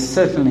 I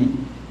certainly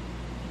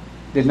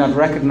did not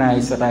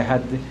recognize that I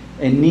had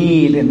a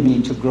need in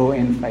me to grow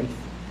in faith.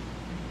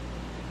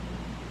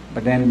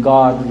 But then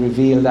God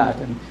revealed that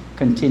and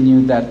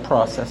continued that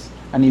process.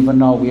 And even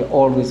now we are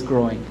always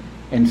growing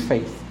in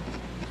faith.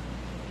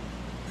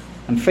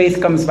 And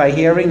faith comes by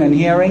hearing, and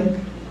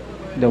hearing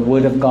the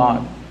Word of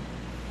God.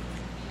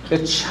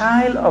 The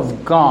child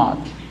of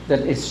God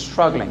that is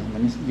struggling,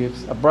 when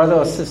a brother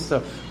or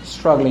sister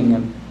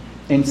struggling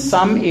in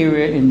some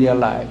area in their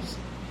lives,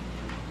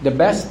 the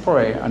best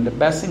prayer and the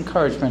best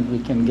encouragement we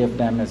can give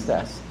them is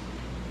this.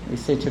 We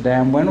say to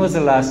them, when was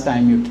the last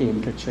time you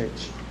came to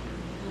church?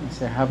 They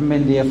say, I haven't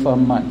been there for a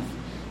month.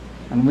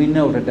 And we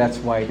know that that's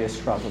why they're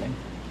struggling.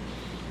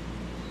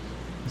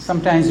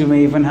 Sometimes you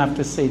may even have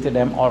to say to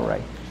them, all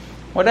right,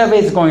 whatever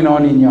is going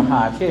on in your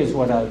heart, here's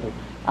what I'll do.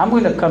 I'm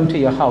going to come to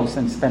your house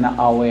and spend an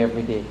hour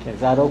every day. Is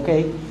that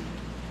okay?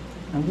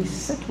 And we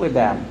sit with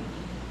them.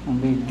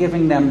 And we're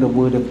giving them the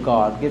Word of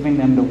God. Giving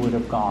them the Word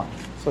of God.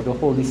 So the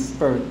Holy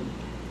Spirit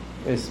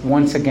is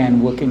once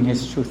again working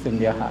His truth in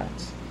their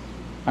hearts.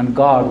 And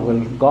God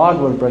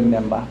will bring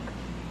them back.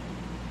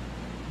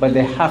 But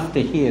they have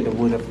to hear the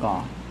Word of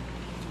God.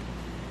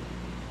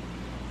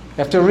 You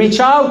have to reach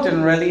out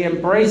and really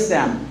embrace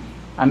them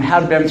and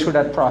help them through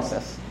that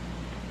process.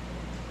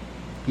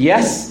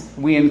 Yes,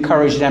 we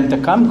encourage them to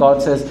come.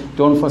 God says,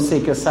 don't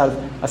forsake yourself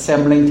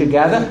assembling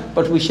together.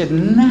 But we should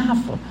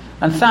never,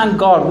 and thank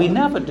God we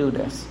never do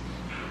this.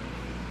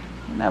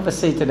 We never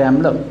say to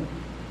them, look,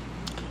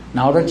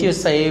 now that you're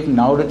saved,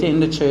 now that you're in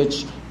the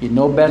church, you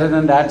know better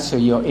than that, so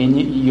you're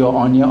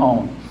on your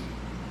own.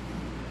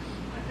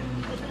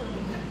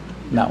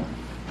 No.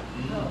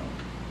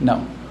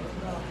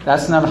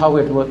 That's not how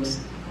it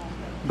works.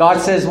 God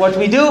says what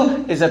we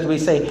do is that we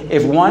say,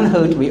 if one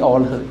hurt, we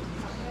all hurt.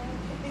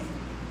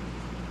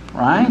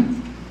 Right?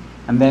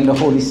 And then the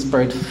Holy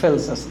Spirit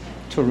fills us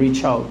to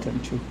reach out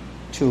and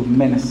to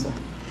minister.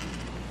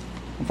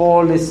 Of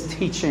all this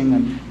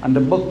teaching and the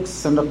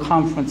books and the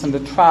conference and the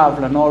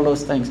travel and all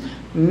those things,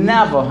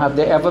 never have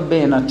there ever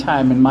been a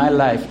time in my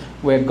life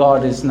where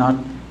God is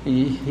not,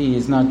 He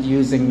is not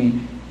using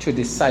me to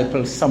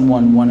disciple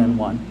someone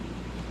one-on-one.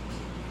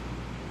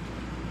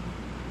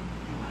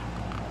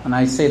 And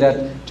I say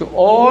that to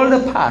all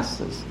the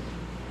pastors,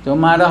 no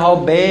matter how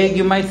big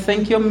you might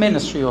think your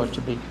ministry ought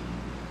to be,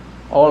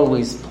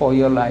 always pour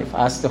your life.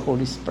 Ask the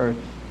Holy Spirit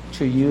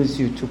to use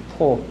you to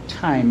pour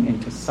time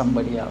into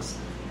somebody else.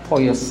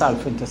 Pour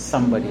yourself into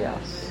somebody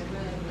else.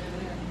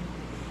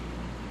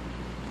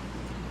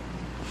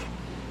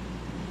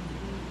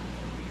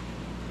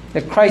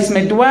 That Christ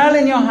may dwell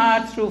in your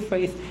heart through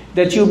faith,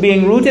 that you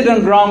being rooted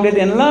and grounded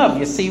in love.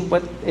 You see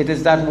what it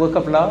is, that work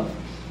of love?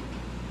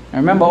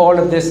 And remember, all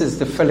of this is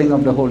the filling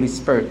of the Holy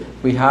Spirit.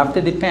 We have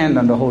to depend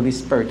on the Holy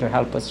Spirit to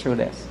help us through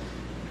this.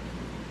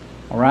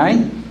 All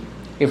right?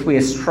 If we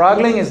are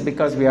struggling, it's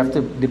because we have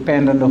to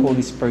depend on the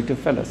Holy Spirit to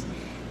fill us.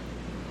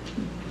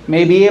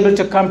 May be able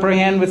to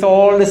comprehend with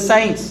all the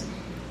saints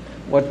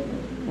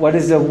what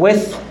is the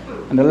width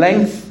and the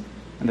length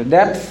and the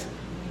depth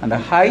and the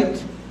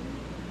height.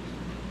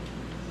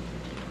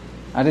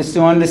 That is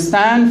to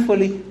understand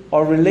fully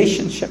our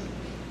relationship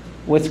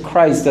with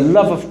Christ, the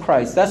love of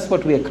Christ. That's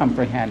what we are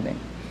comprehending.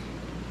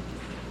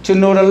 To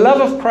know the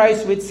love of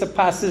Christ which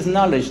surpasses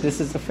knowledge. This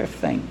is the fifth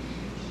thing.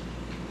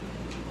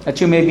 That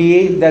you may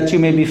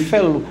be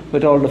filled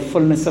with all the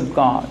fullness of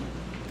God.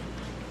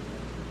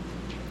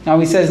 Now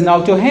he says,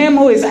 now to him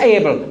who is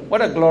able.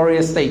 What a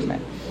glorious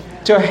statement.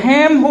 To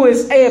him who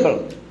is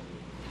able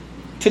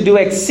to do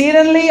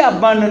exceedingly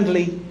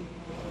abundantly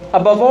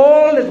above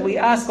all that we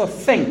ask or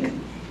think,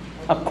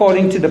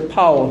 according to the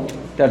power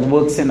that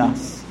works in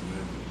us.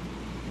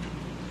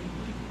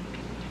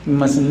 We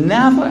must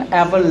never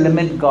ever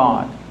limit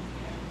God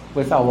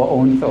with our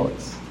own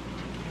thoughts.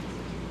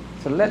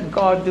 So let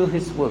God do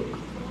His work.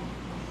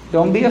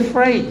 Don't be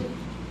afraid.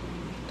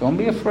 Don't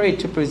be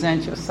afraid to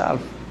present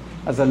yourself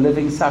as a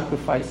living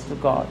sacrifice to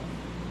God.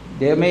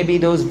 There may be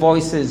those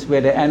voices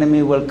where the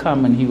enemy will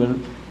come and he will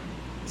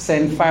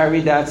send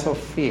fiery darts of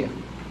fear.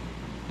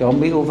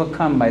 Don't be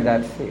overcome by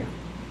that fear.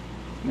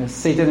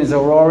 Satan is a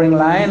roaring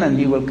lion, and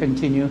he will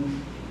continue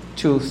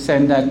to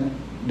send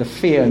the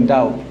fear and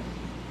doubt.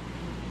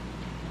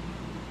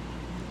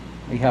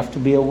 We have to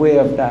be aware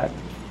of that.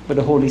 With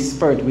the Holy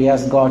Spirit, we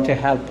ask God to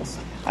help us.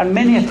 And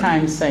many a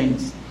time,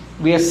 saints,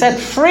 we are set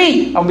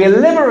free and we are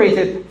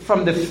liberated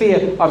from the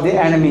fear of the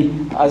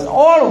enemy, as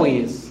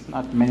always,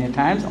 not many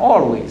times,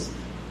 always,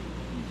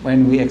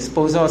 when we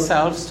expose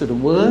ourselves to the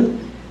Word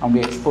and we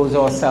expose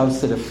ourselves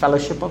to the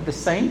fellowship of the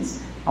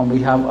saints, and we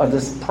have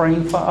others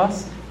praying for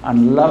us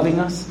and loving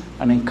us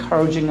and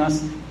encouraging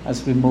us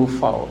as we move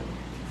forward.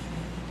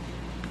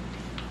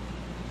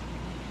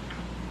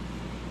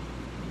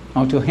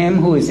 Now to Him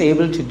who is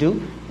able to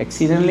do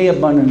exceedingly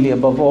abundantly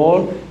above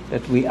all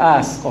that we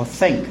ask or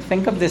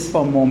think of this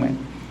for a moment,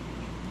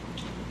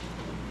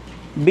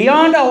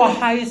 beyond our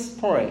highest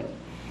prayer,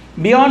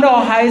 beyond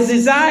our highest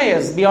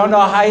desires, beyond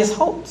our highest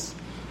hopes,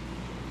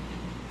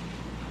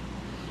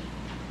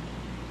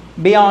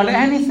 beyond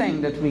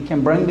anything that we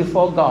can bring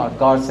before God,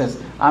 God says,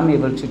 I'm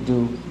able to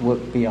do work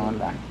beyond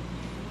that.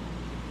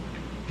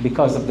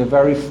 Because of the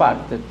very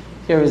fact that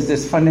here is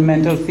this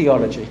fundamental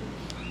theology,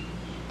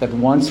 that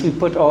once we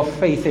put our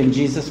faith in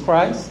Jesus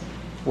Christ,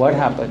 what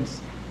happens?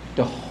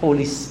 The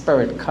Holy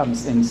Spirit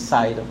comes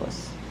inside of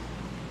us.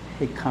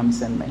 He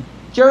comes in me.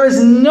 There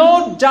is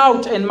no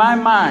doubt in my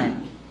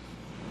mind,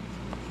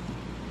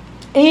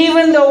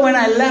 even though when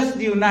I left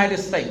the United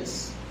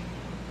States,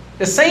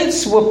 the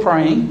saints were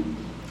praying,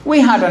 we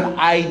had an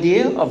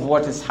idea of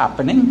what is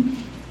happening.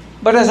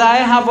 But as I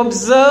have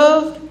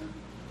observed,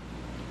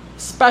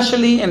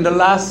 especially in the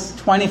last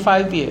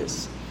 25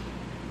 years,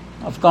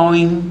 of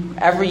going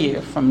every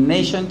year from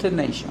nation to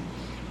nation,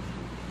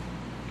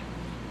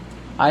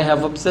 I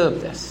have observed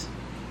this.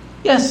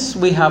 Yes,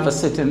 we have a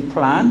certain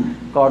plan.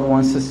 God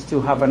wants us to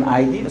have an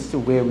idea as to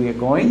where we are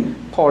going.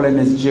 Paul in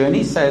his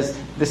journey says,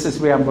 this is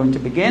where I'm going to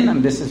begin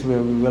and this is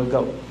where we will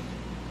go.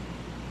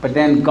 But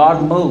then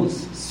God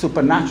moves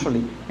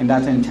supernaturally in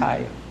that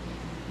entire,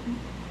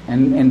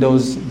 in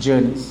those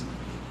journeys.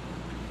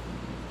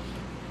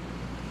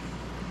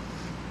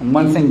 And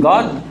one thing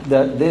God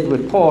did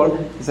with Paul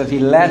is that He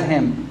led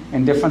him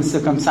in different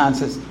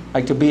circumstances,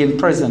 like to be in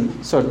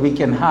prison, so that we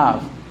can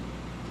have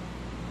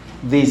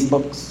these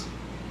books.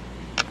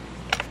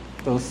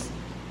 Those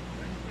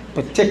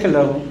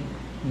particular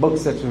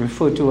books that we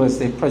refer to as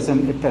the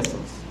prison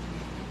epistles.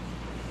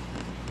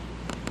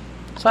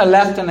 So I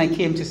left and I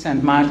came to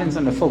St. Martin's,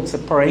 and the folks are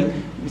praying.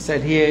 We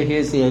said,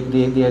 here's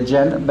the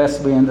agenda,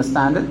 best we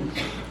understand it.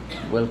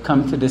 We'll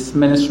come to this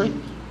ministry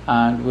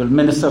and we'll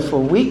minister for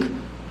a week.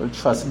 We'll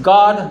trust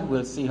God.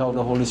 We'll see how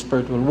the Holy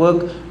Spirit will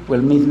work.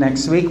 We'll meet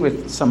next week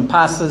with some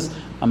pastors.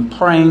 I'm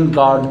praying.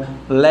 God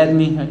led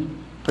me. I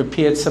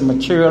prepared some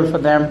material for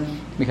them.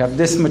 We have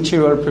this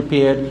material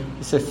prepared.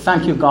 We said,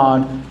 thank you,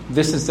 God.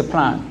 This is the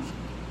plan.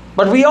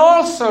 But we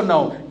also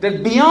know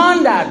that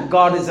beyond that,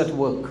 God is at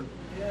work.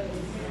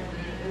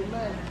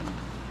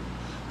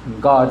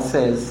 God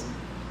says,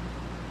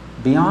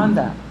 beyond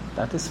that,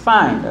 that is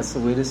fine. That's the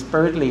way the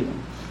Spirit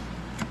leading.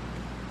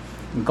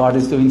 God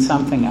is doing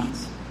something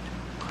else.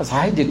 Because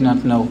I did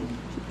not know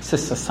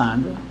Sister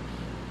Sandra.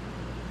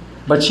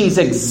 But she's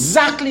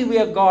exactly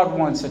where God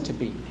wants her to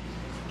be.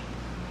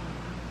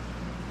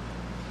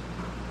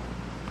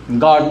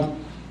 God,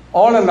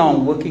 all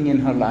along, working in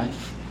her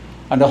life.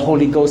 And the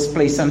Holy Ghost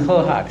placed on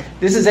her heart.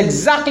 This is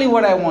exactly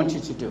what I want you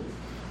to do.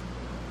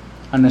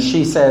 And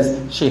she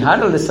says, she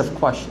had a list of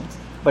questions.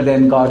 But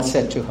then God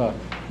said to her,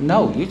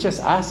 no, you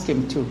just ask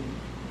Him to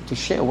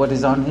share what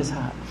is on His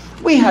heart.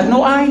 We had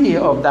no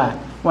idea of that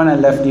when I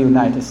left the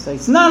United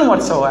States. None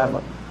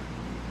whatsoever.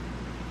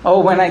 Oh,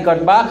 when I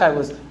got back, I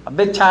was a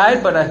bit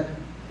tired, but I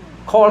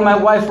called my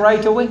wife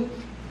right away.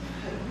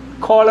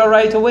 Call her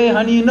right away.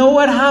 Honey, you know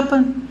what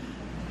happened?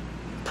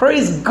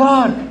 Praise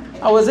God.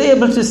 I was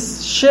able to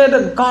share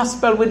the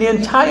gospel with the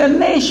entire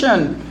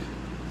nation.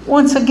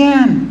 Once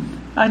again,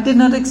 I did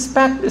not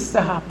expect this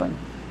to happen.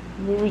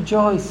 We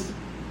rejoice.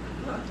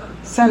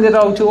 Send it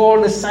out to all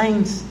the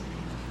saints.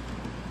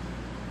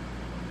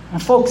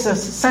 And folks are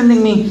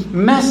sending me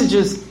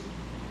messages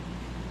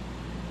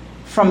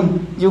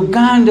from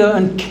Uganda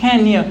and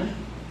Kenya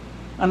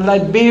and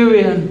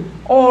Liberia and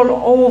all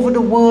over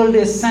the world.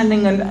 They're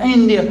sending, in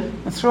India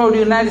and throughout the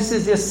United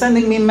States, they're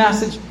sending me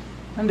message.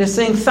 And they're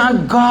saying,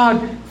 thank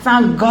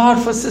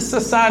God for Sister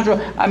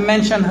Sandra. I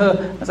mentioned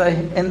her as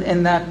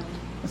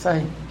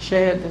I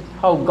shared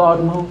how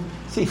God moved.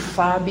 See,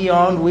 far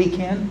beyond we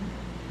can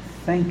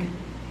think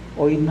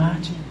or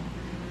imagine.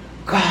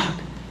 God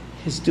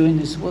is doing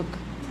His work.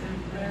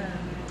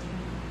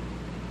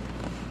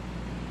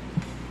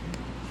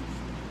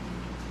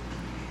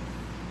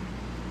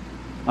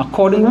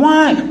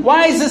 Why?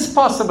 Why is this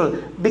possible?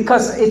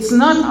 Because it's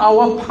not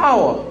our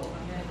power.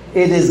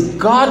 It is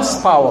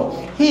God's power.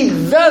 He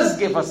does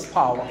give us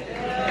power.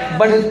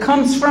 But it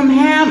comes from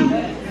Him.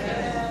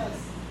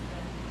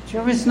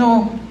 There is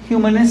no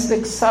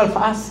humanistic self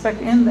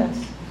aspect in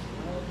this.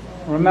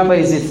 Remember,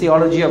 it's the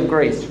theology of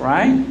grace,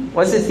 right?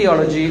 What's the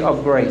theology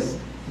of grace?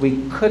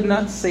 We could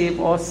not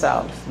save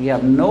ourselves. We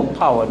have no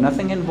power,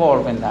 nothing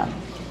involved in that.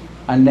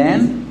 And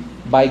then,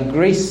 by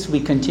grace, we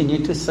continue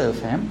to serve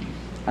Him.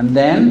 And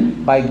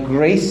then, by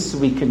grace,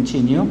 we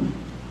continue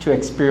to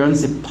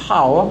experience the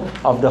power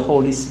of the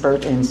Holy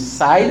Spirit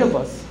inside of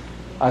us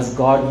as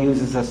God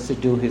uses us to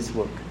do His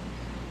work.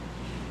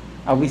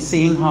 Are we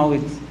seeing how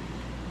it's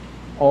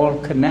all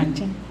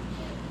connecting?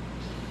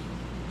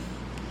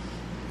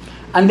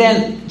 And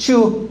then,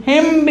 to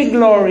Him be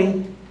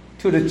glory,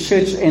 to the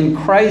church in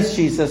Christ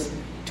Jesus,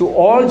 to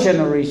all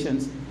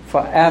generations,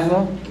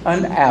 forever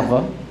and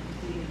ever.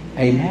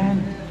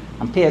 Amen.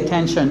 And pay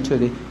attention to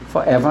the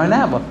forever and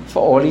ever. For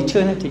all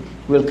eternity,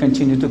 we'll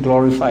continue to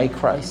glorify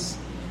Christ.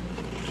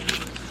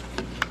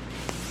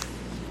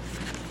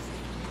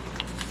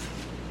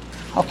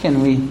 How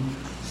can we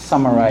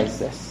summarize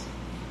this?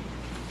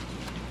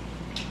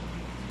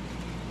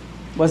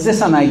 Was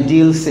this an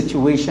ideal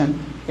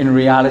situation in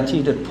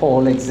reality that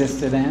Paul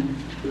existed in?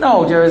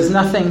 No, there is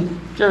nothing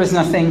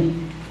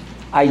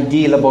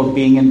ideal about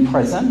being in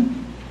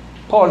prison.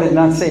 Paul did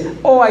not say,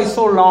 "Oh, I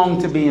so long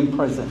to be in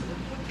prison."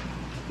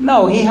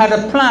 No, he had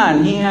a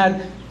plan. He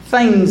had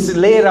things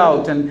laid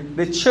out, and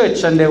the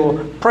church, and they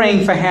were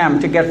praying for him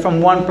to get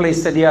from one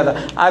place to the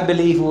other. I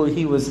believe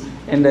he was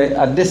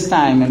at this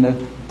time in the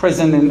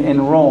prison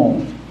in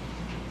Rome.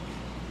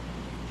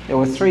 There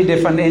were 3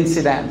 different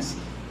incidents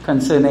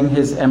concerning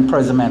his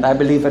imprisonment. I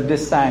believe at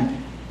this time,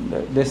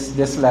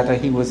 this letter,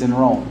 he was in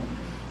Rome.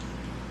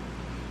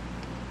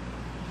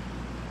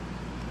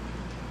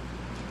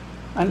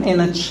 And in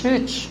a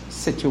church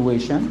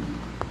situation,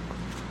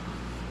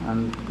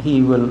 and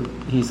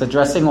he's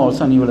addressing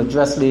also, and he will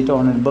address later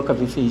on in the book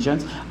of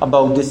Ephesians,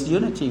 about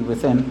disunity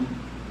within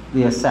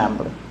the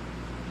assembly.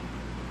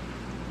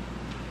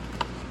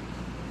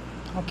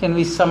 How can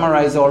we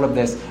summarize all of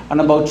this?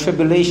 And about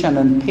tribulation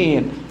and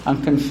pain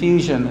and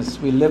confusion as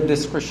we live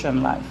this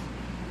Christian life.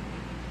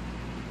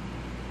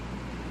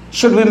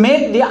 Should we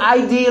make the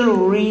ideal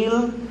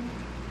real?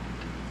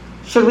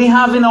 Should we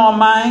have in our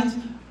minds,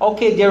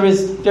 okay, there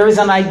is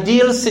an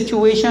ideal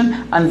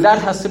situation, and that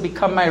has to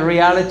become my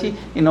reality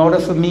in order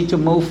for me to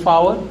move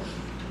forward?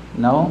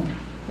 No.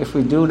 If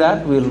we do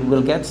that,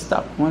 we'll get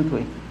stuck, won't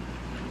we?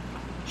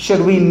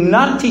 Should we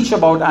not teach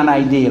about an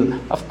ideal?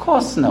 Of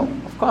course no.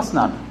 Of course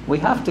not. We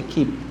have to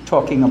keep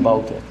talking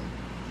about it.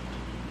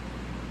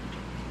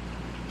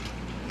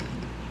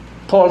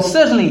 Paul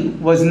certainly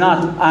was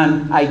not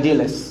an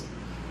idealist.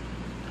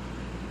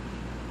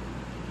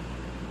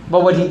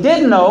 But what he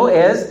did know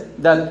is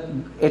that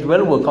it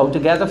will work out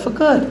together for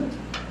good.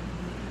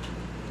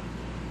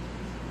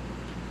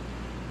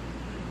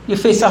 You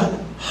face a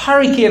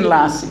hurricane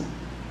last year.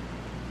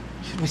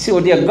 We say,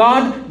 oh dear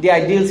God, the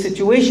ideal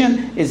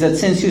situation is that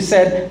since you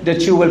said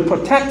that you will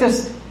protect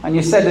us, and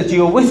you said that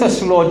you are with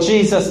us, Lord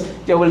Jesus,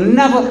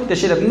 there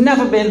should have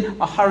never been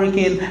a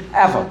hurricane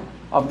ever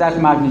of that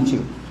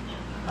magnitude.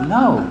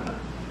 No.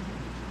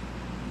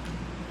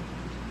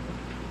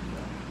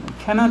 We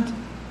cannot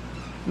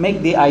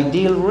make the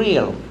ideal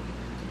real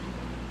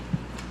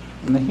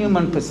in the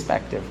human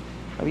perspective.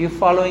 Are you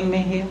following me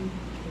here?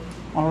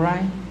 All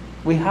right?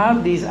 We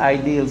have these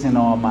ideals in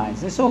our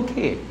minds. It's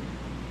okay.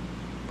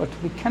 But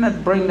we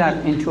cannot bring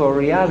that into a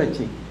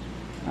reality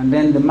and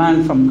then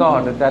demand from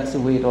God that that's the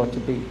way it ought to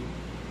be.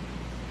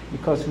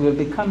 Because we'll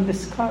become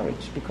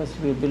discouraged, because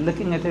we'll be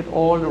looking at it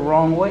all the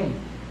wrong way.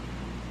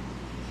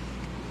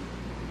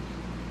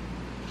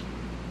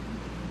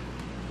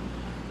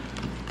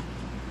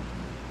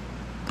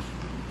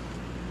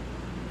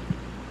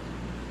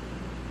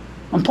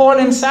 And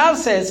Paul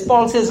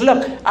says,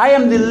 look, I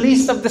am the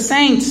least of the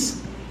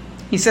saints.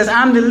 He says,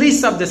 I'm the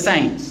least of the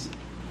saints.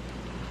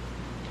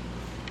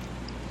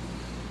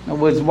 In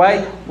other words,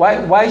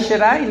 why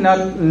should I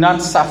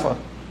not suffer?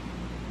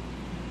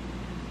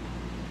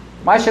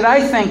 Why should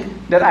I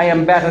think that I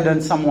am better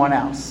than someone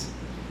else?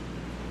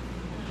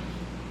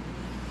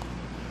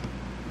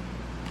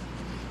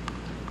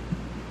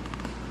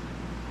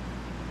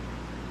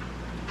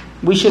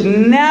 We should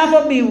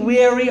never be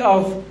weary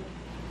of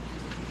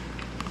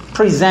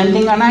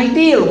presenting an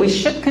ideal. We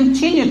should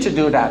continue to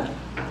do that.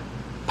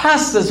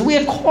 Pastors, we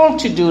are called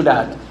to do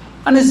that.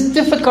 And it's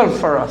difficult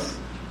for us.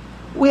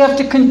 We have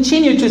to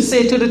continue to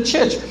say to the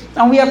church,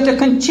 and we have to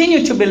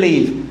continue to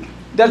believe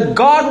that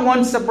God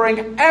wants to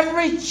bring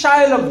every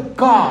child of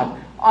God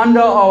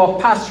under our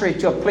pastorate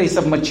to a place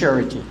of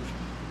maturity.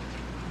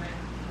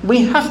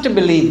 We have to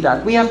believe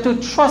that. We have to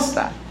trust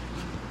that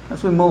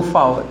as we move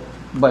forward.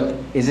 But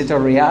is it a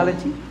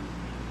reality?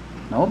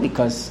 No,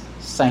 because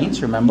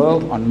saints, remember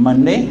on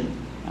Monday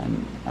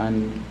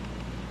and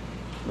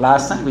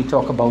last night we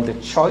talked about the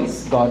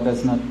choice. God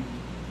does not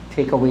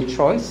take away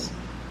choice.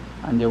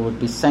 And there would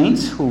be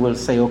saints who will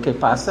say, okay,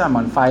 Pastor, I'm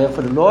on fire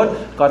for the Lord.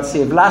 Got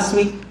saved last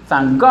week.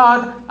 Thank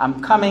God.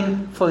 I'm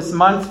coming. First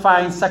month,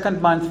 fine.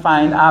 Second month,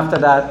 fine. After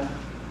that,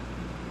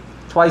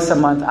 twice a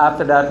month.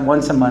 After that,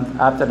 once a month.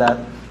 After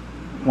that,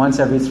 once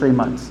every 3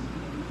 months.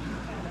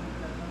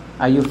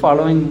 Are you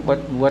following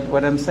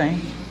what I'm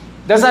saying?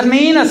 Does that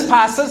mean as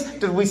pastors,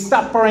 did we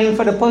stop praying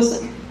for the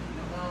person?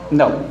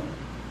 No.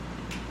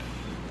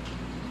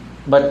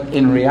 But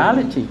in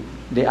reality,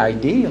 the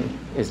ideal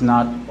is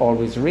not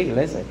always real,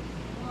 is it?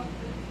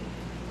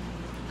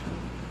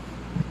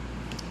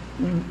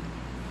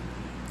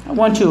 I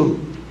want to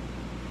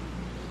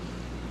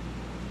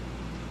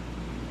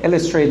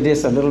illustrate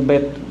this a little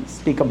bit,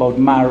 speak about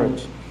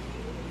marriage.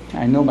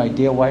 I know my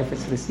dear wife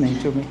is listening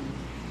to me.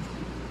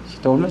 She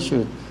told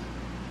me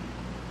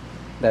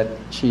that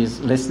she is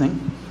listening.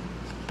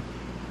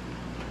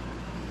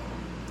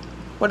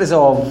 What is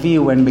our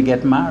view when we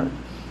get married?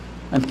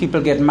 When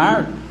people get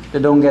married, they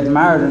don't get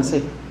married and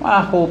say, well,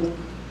 I hope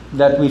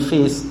that we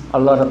face a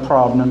lot of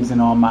problems in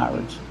our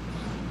marriage.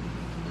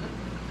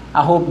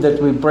 I hope that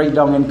we break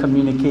down in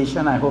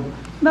communication.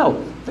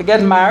 No. They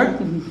get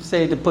married,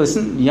 say the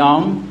person,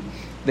 young,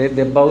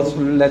 they're both,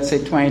 let's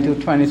say,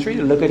 22, 23,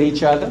 they look at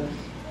each other.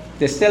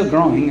 They're still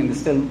growing and they're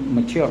still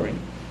maturing.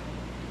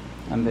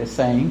 And they're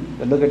saying,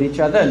 they look at each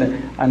other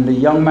and the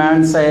young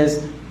man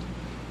says,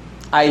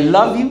 I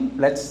love you.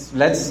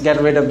 Let's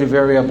get rid of the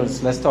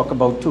variables. Let's talk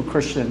about two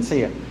Christians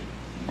here.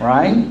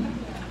 Right?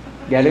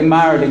 Getting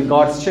married in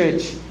God's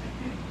church.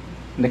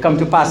 And they come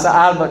to Pastor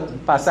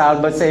Albert. Pastor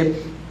Albert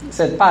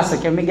said, Pastor,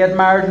 can we get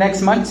married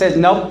next month? He said,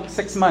 no,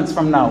 6 months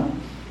from now.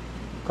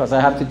 Because I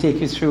have to take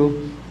you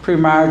through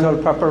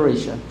premarital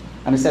preparation.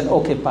 And he said,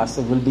 okay,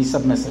 Pastor, we'll be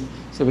submissive.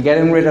 So we're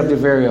getting rid of the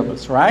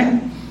variables,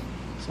 right?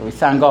 So we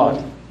thank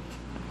God.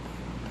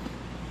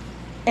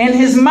 In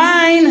his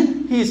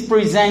mind, he's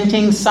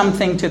presenting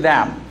something to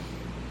them.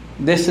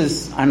 This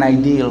is an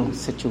ideal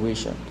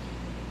situation.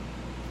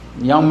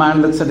 The young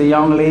man looks at the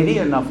young lady,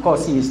 and of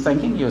course he is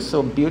thinking, you're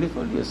so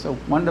beautiful, you're so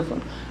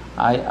wonderful.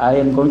 I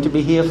am going to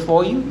be here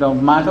for you, no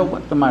matter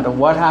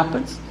what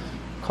happens,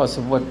 because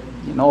of what,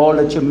 all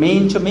that you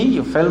mean to me,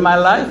 you fill my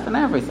life and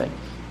everything.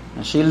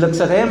 And she looks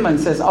at him and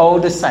says, oh,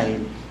 the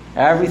same.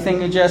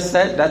 Everything you just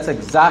said, that's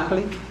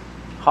exactly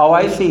how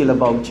I feel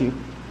about you.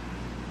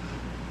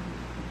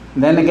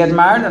 And then they get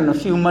married, and a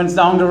few months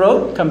down the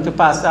road, come to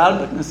Pastor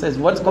Albert and says,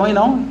 what's going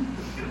on?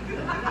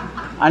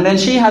 And then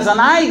she has an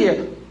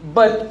idea,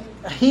 but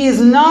he is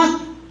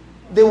not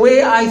the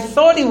way I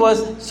thought he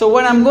was, so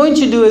what I'm going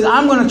to do is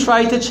I'm going to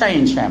try to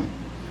change him.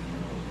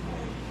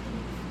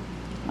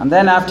 And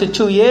then after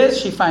 2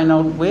 years, she finds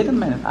out, wait a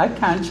minute, I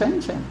can't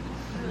change him.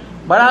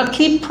 But I'll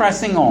keep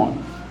pressing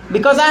on,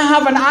 because I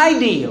have an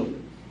ideal,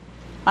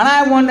 and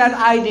I want that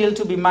ideal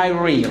to be my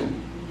real.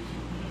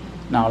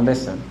 Now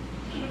listen.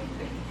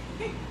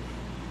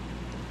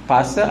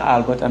 Pastor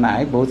Albert and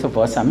I, both of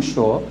us, I'm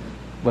sure,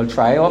 will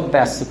try our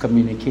best to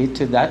communicate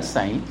to that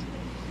saint.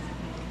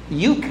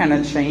 You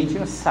cannot change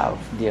yourself,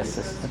 dear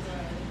sister.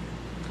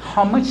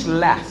 How much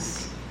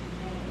less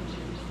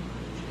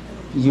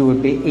you will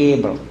be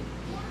able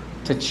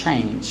to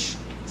change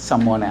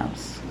someone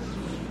else.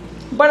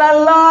 But I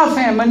love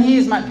him and he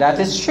is my... That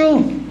is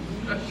true.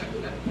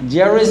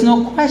 There is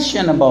no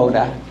question about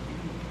that.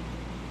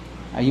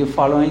 Are you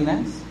following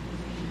this?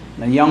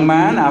 The young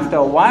man, after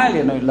a while,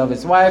 he love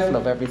his wife,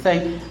 love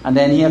everything. And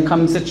then here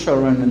comes the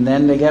children, and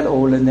then they get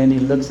old, and then he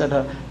looks at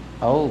her.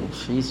 Oh,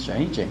 she's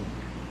changing.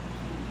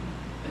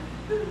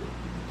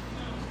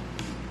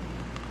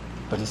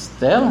 But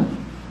still,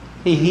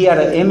 he had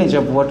an image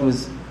of what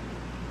was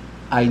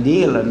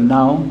ideal, and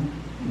now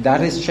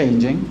that is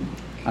changing,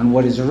 and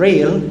what is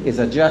real is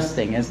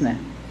adjusting, isn't it?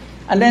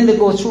 And then they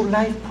go through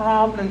life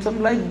problems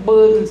and life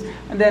burdens,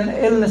 and then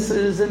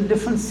illnesses and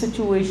different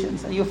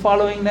situations. Are you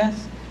following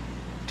this?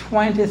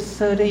 20,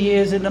 30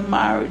 years in a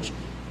marriage,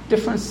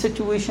 different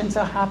situations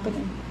are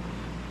happening.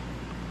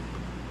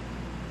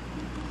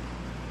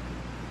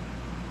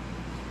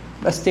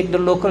 Let's take the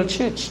local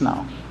church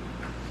now.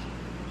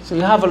 So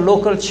you have a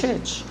local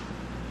church.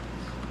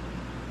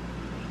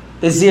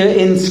 Is there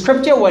in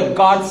Scripture what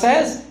God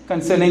says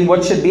concerning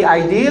what should be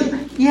ideal?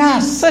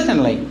 Yes,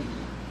 certainly.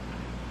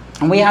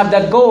 And we have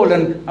that goal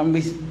and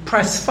we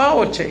press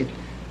forward to it.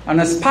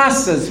 And as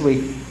pastors,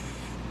 we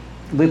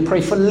pray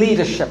for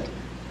leadership.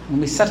 And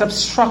we set up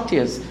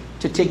structures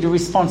to take the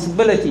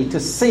responsibility to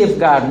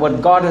safeguard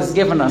what God has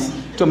given us,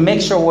 to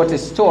make sure what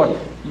is taught,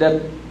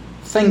 that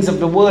things of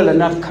the world are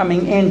not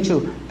coming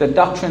into the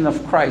doctrine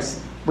of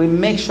Christ. We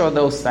make sure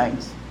those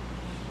things.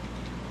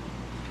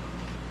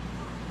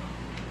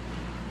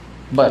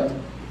 But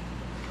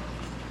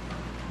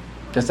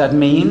does that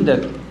mean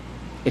that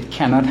it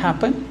cannot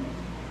happen?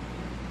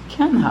 It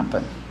can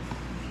happen.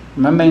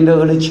 Remember in the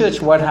early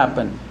church what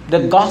happened?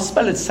 The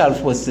gospel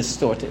itself was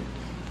distorted.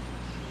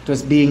 It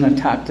was being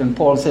attacked. And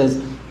Paul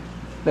says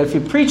that if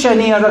you preach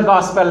any other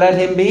gospel, let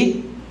him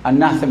be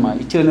anathema,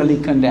 eternally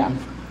condemned.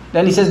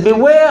 Then he says,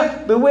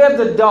 beware of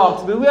the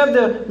dogs, beware of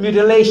the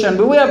mutilation,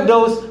 beware of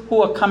those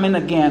who are coming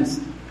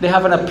against. They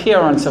have an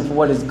appearance of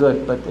what is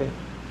good, but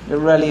they're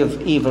really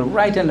of evil,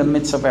 right in the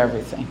midst of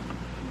everything.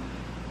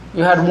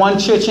 You had one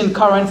church in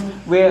Corinth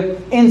where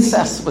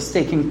incest was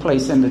taking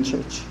place in the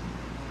church.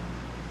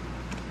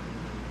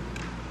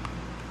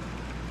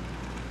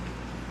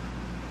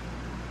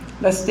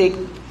 Let's take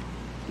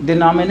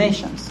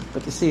denominations.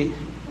 But you see,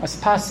 as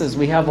pastors,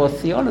 we have our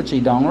theology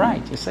down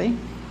right, you see.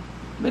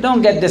 We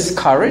don't get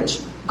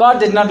discouraged. God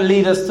did not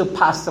lead us to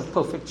pastor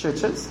perfect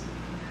churches.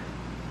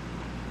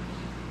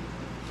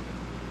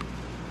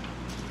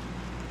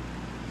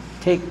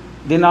 Take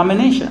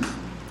denomination.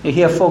 You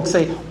hear folks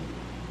say,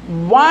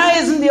 why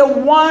isn't there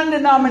one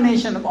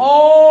denomination of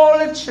all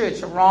the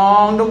church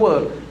around the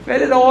world? Where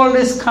did all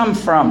this come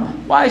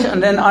from? Why?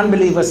 And then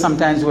unbelievers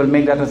sometimes will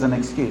make that as an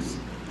excuse.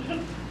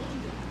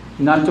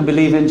 Not to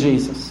believe in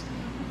Jesus.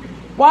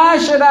 Why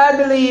should I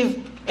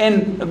believe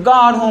in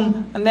God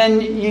whom, and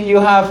then you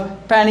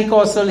have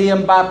Pentecostal here,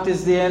 and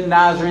Baptists there, and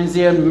Nazarenes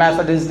there, and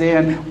Methodists there,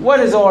 and what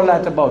is all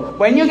that about?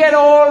 When you get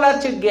all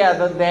that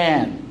together,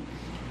 then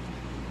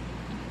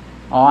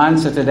our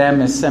answer to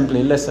them is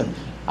simply, listen,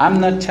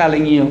 I'm not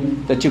telling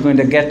you that you're going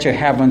to get to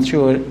heaven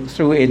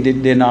through a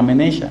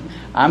denomination.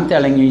 I'm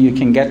telling you you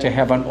can get to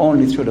heaven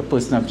only through the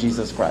person of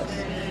Jesus Christ.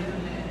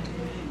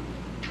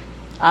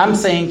 I'm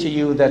saying to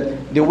you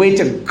that the way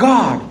to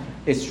God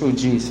is through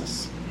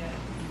Jesus.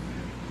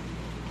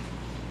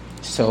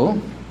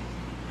 So,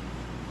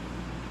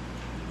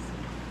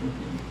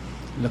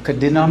 look at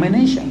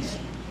denominations.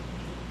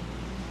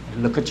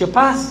 Look at your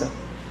pastor.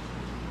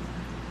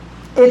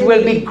 It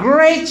will be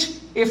great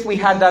if we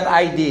had that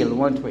ideal,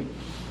 won't we?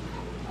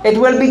 It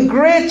will be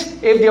great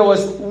if there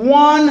was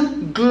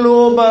one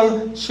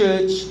global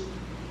church,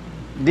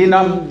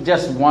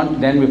 just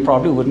one, then we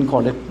probably wouldn't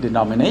call it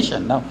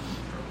denomination, no.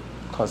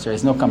 Because there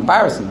is no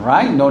comparison,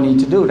 right? No need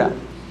to do that.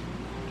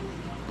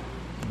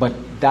 But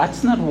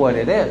that's not what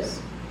it is.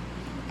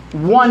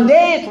 One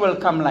day it will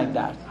come like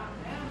that.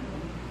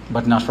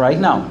 But not right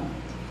now.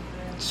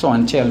 So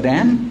until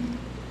then,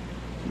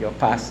 your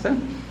pastor,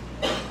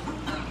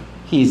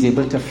 he is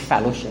able to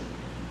fellowship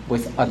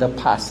with other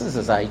pastors,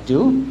 as I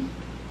do,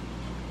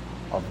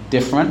 of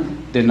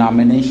different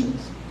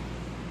denominations.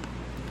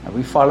 Are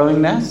we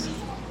following this?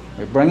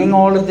 We're bringing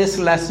all of this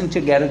lesson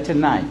together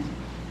tonight.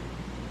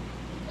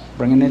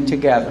 Bringing it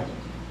together.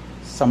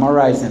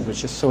 Summarizing,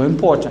 which is so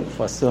important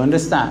for us to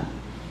understand.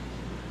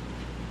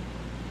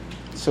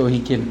 So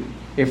he can,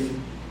 if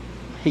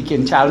he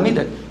can tell me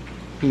that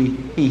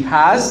he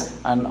has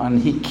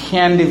and he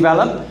can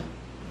develop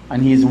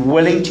and he's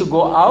willing to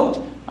go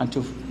out and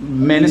to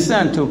minister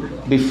and to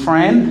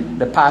befriend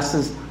the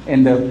pastors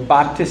in the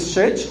Baptist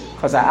church,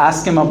 because I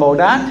asked him about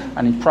that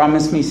and he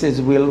promised me, he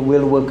says, we'll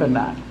work on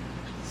that.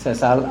 He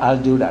says,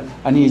 I'll do that.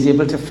 And he's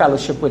able to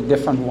fellowship with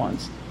different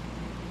ones.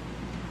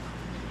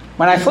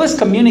 When I first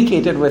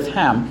communicated with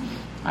him,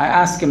 I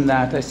asked him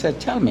that. I said,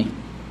 tell me,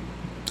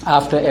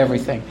 after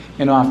everything,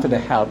 after the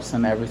helps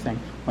and everything,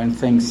 when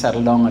things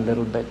settle down a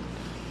little bit,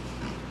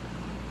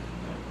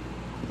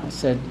 I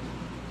said,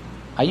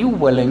 are you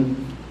willing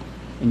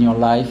in your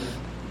life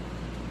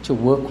to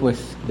work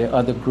with the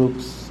other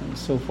groups and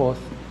so forth?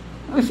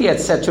 If he had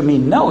said to me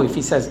no, if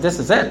he says, this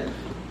is it,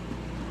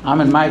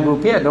 I'm in my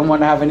group here, don't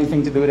want to have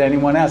anything to do with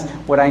anyone else,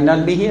 would I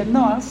not be here?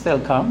 No, I'll still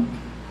come.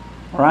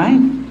 Right?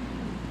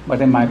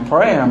 But in my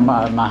prayer,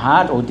 my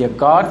heart, oh dear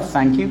God,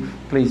 thank you.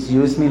 Please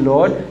use me,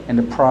 Lord, in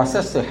the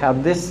process to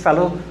help this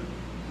fellow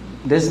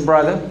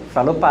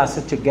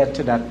pastor to get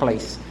to that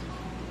place.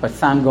 But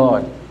thank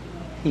God,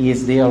 he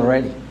is there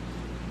already.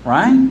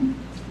 Right?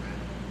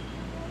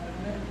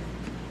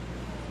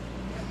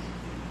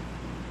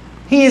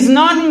 He is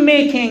not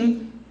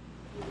making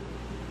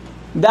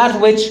that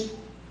which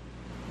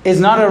is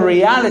not a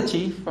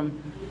reality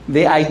from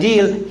the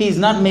ideal. He's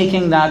not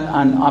making that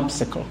an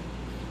obstacle.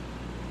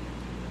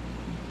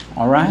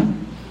 All right?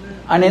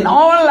 And in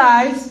our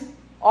lives,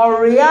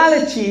 our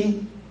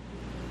reality,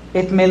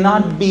 it may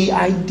not be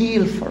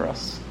ideal for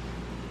us,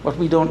 but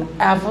we don't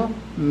ever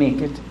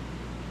make it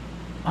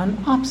an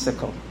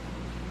obstacle.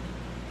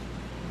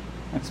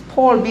 It's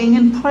Paul being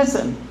in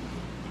prison.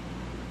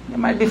 There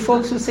might be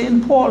folks who say,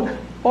 Paul,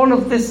 all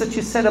of this that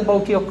you said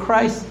about your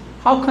Christ,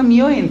 how come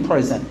you're in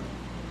prison?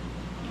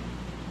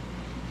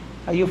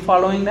 Are you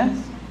following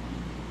this?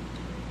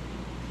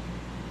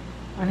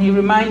 And he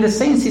reminds the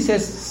saints, he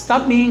says,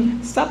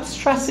 stop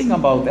stressing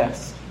about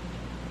this.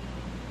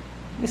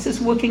 This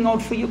is working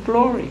out for your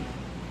glory.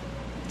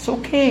 It's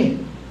okay.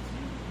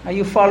 Are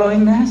you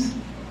following this?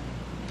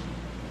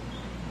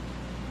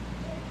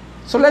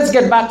 So let's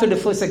get back to the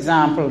first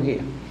example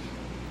here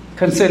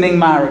concerning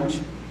marriage.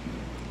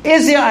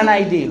 Is there an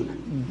ideal?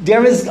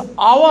 There is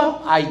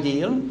our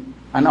ideal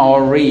and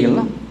our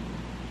real,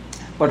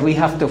 but we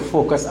have to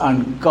focus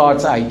on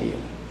God's ideal.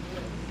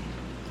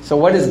 So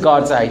what is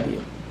God's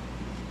ideal?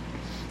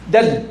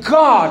 That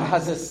God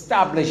has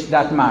established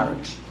that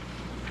marriage.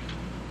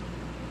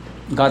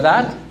 Got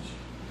that?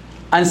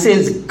 And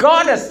since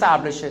God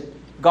established it,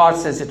 God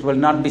says it will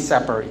not be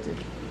separated.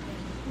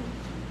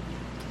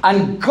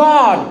 And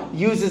God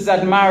uses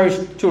that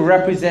marriage to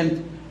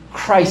represent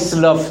Christ's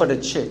love for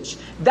the church.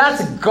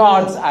 That's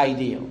God's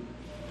ideal.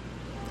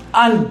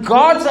 And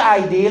God's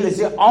ideal is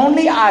the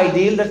only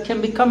ideal that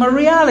can become a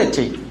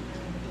reality.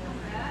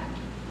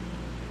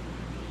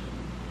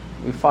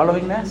 We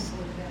following this?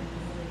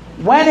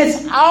 When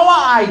it's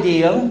our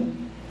ideal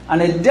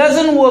and it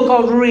doesn't work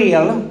out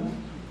real,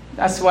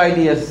 that's why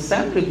the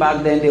assembly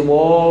back then, they were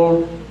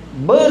all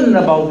burdened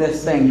about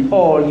this thing.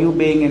 Paul, you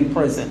being in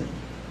prison.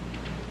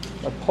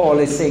 But Paul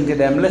is saying to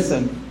them,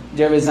 listen,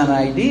 there is an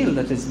ideal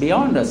that is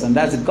beyond us, and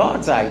that's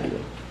God's ideal.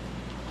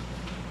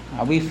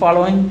 Are we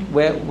following?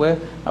 Where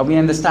are we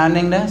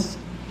understanding this?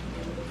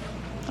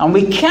 And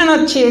we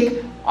cannot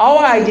take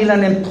our ideal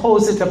and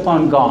impose it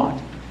upon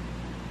God.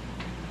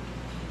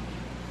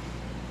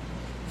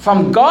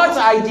 From God's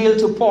ideal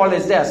to Paul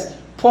is this: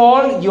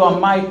 Paul, you are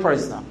my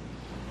prisoner.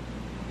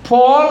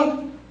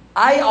 Paul,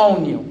 I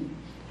own you.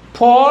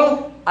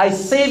 Paul, I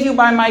save you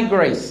by my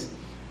grace.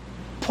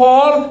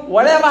 Paul,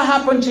 whatever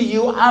happened to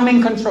you, I'm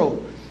in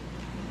control.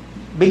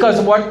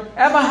 Because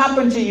whatever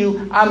happened to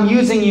you, I'm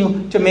using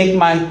you to make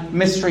my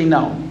mystery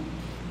known.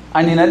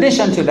 And in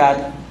addition to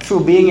that,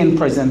 through being in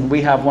prison,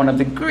 we have one of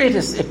the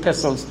greatest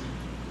epistles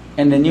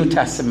in the New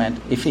Testament,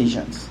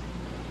 Ephesians.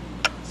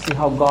 See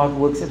how God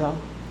works it out?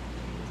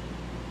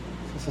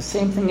 It's the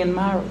same thing in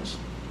marriage.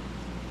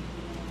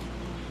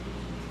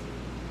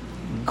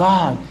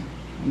 God.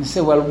 And you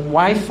say, well,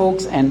 why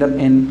folks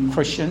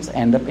Christians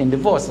end up in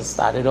divorce? It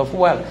started off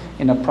well,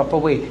 in a proper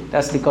way.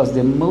 That's because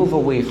they move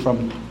away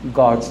from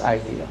God's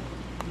ideal.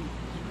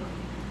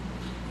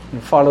 You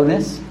follow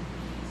this?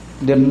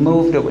 They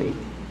moved away.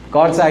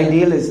 God's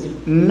ideal is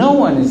no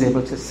one is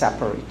able to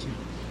separate you.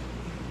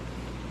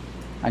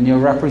 And you're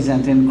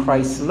representing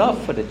Christ's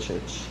love for the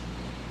church.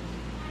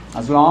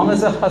 As long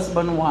as a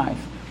husband and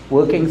wife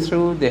working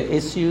through their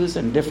issues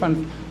and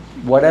different,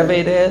 whatever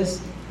it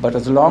is, but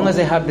as long as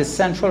they have this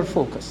central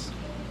focus,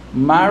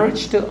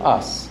 marriage to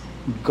us,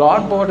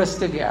 God brought us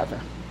together.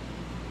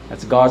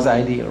 That's God's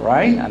ideal,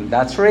 right? And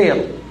that's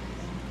real.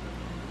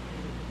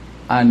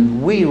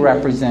 And we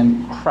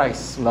represent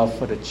Christ's love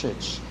for the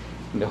church.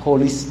 And the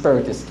Holy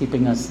Spirit is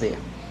keeping us there.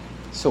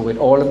 So with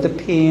all of the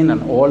pain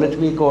and all that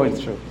we're going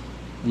through,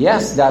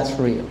 yes, that's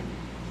real.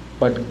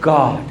 But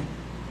God,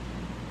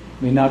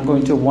 we're not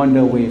going to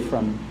wander away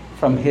from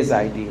His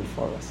ideal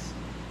for us.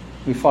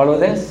 We follow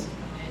this?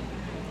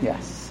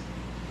 Yes.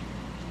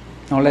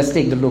 Now let's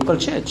take the local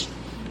church.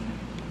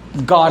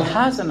 God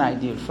has an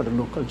ideal for the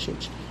local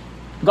church.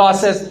 God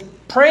says,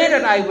 pray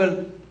that I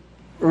will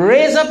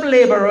raise up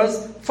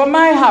laborers for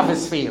my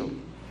harvest field.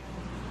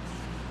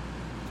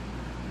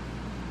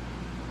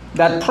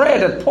 That prayer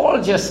that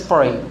Paul just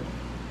prayed,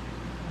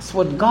 that's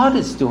what God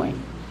is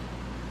doing.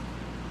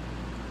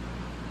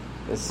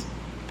 This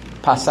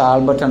Pastor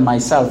Albert and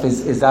myself,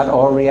 is that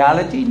our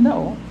reality?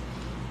 No.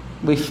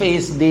 We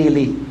face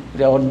daily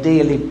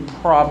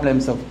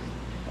problems of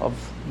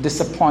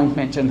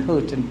disappointment and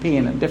hurt and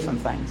pain and different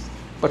things.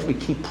 But we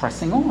keep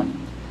pressing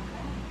on.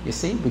 You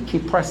see, we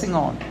keep pressing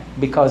on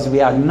because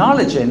we are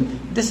acknowledging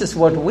this is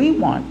what we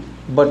want.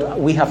 But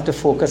we have to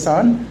focus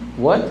on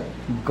what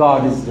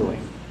God is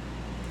doing.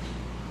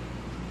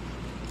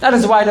 That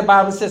is why the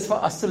Bible says for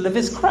us to live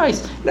is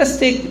Christ. Let's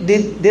take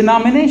the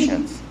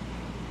denominations.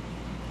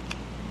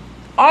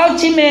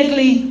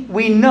 Ultimately,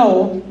 we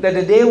know that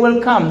the day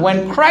will come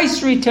when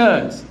Christ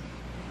returns.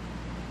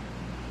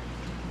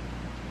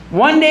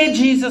 One day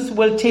Jesus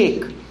will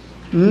take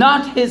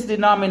not his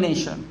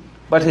denomination,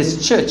 but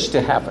his church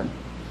to heaven.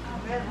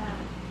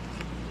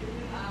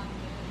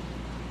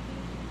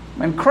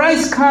 When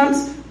Christ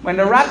comes, when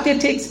the rapture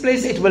takes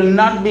place, it will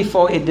not be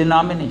for a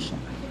denomination.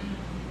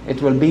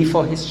 It will be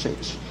for his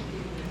church.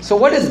 So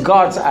what is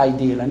God's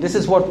ideal? And this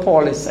is what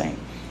Paul is saying.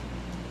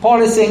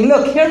 Paul is saying,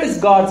 look, here is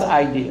God's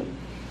ideal.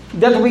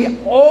 That we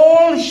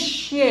all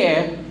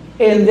share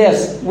in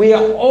this. We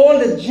are all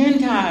the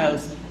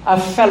Gentiles are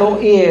fellow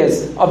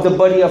heirs of the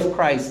body of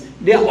Christ.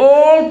 They're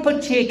all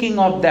partaking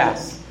of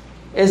this.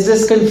 Is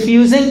this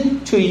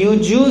confusing to you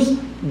Jews,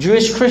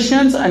 Jewish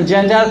Christians and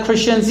Gentile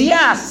Christians?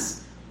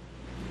 Yes.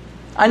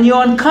 And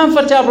you're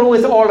uncomfortable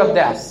with all of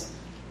this.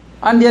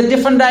 And there are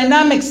different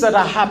dynamics that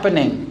are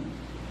happening.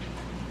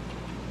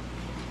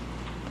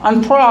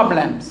 And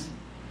problems.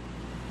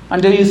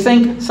 And do you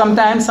think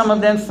sometimes some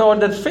of them thought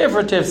that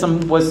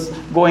favoritism was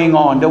going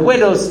on? The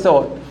widows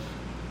thought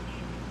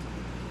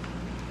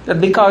that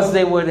because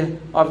they were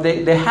of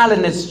the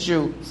Hellenist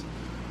Jews,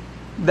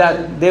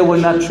 that they were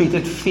not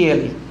treated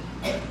fairly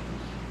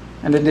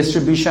in the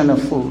distribution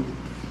of food.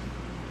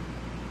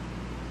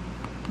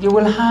 You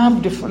will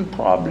have different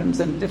problems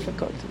and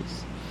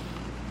difficulties.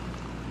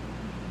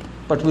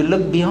 But we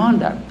look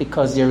beyond that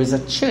because there is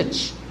a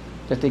church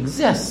that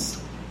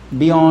exists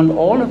beyond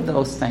all of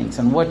those things.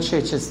 And what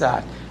church is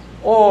that?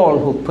 All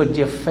who put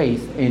their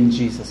faith in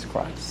Jesus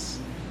Christ.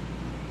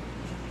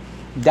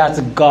 That's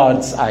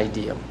God's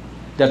ideal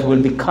that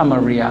will become a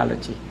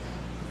reality.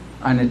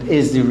 And it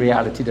is the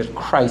reality that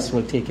Christ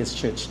will take his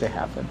church to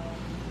heaven.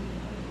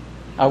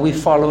 Are we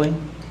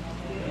following?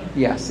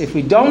 Yes. If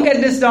we don't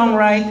get this down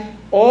right,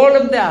 all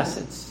of the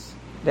assets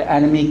the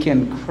enemy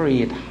can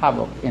create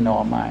havoc in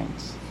our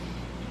minds.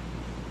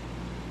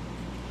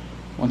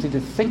 I want you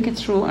to think it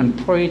through and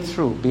pray it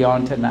through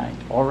beyond tonight,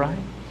 all right?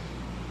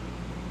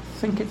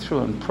 Think it through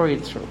and pray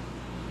it through.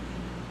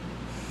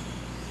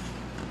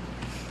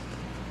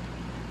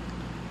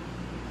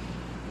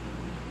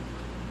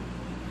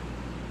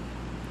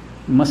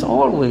 We must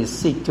always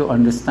seek to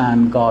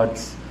understand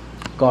God's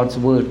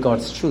word,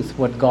 God's truth,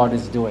 what God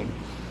is doing.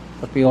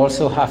 But we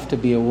also have to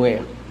be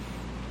aware.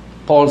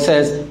 Paul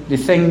says, the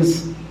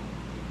things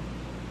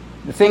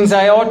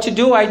I ought to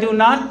do, I do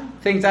not.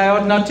 Things I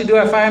ought not to do,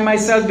 I find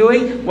myself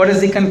doing. What is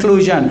the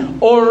conclusion?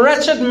 O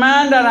wretched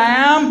man that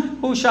I am,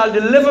 who shall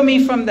deliver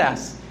me from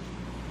this?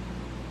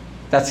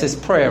 That's his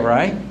prayer,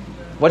 right?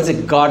 What is a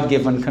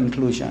God-given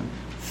conclusion?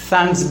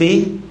 Thanks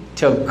be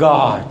to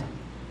God.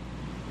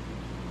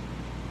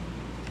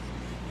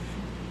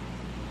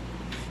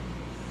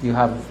 You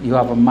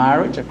have a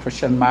marriage, a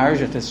Christian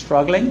marriage that is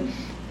struggling.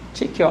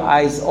 Take your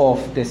eyes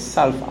off the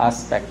self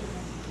aspect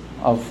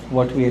of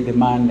what we are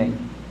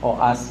demanding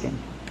or asking.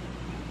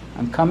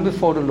 And come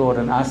before the Lord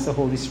and ask the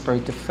Holy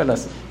Spirit to fill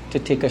us, to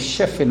take a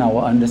shift in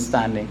our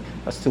understanding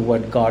as to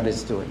what God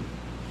is doing.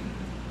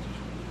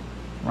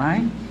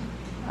 Right?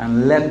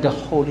 And let the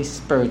Holy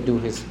Spirit do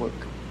His work.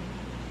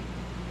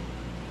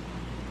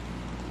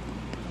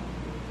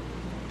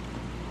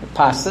 The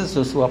pastors,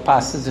 those who are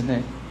pastors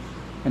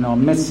in our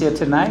midst here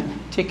tonight,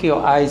 take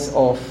your eyes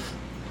off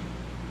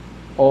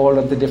all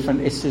of the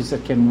different issues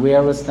that can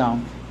wear us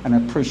down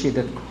and appreciate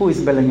that who is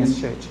building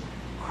His church?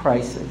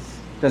 Christ is.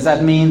 Does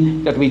that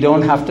mean that we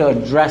don't have to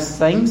address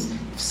things?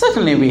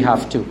 Certainly we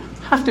have to.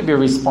 Have to be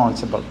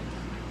responsible.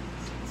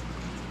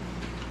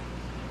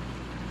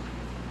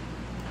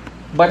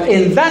 But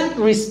in that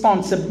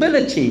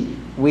responsibility,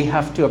 we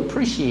have to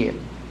appreciate.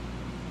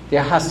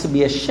 There has to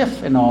be a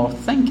shift in our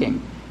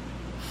thinking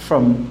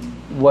from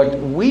what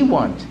we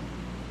want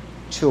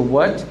to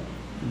what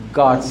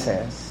God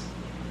says.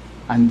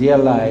 And there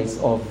lies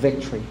our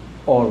victory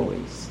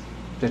always.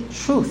 The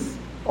truth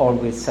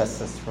always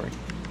sets us free.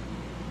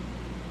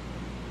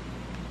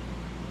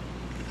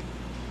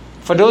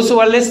 For those who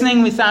are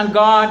listening, we thank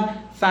God.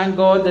 Thank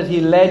God that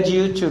He led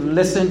you to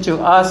listen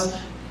to us.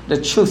 The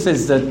truth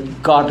is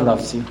that God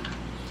loves you.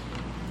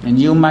 And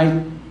you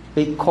might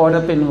be caught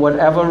up in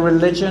whatever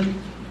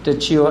religion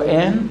that you're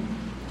in.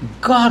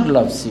 God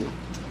loves you.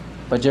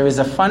 But there is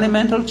a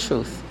fundamental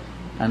truth,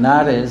 and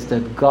that is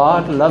that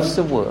God loves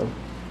the world.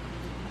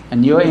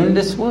 And you're in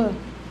this world.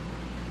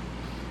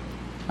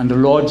 And the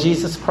Lord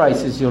Jesus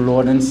Christ is your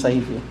Lord and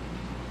Savior.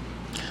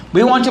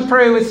 We want to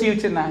pray with you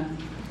tonight.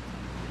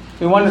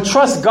 We want to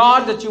trust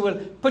God that you will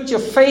put your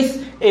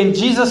faith in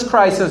Jesus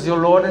Christ as your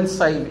Lord and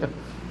Savior.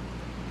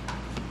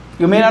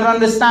 You may not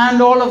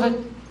understand all of it,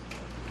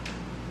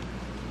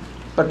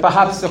 but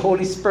perhaps the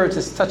Holy Spirit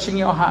is touching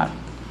your heart.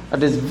 At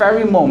this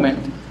very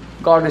moment,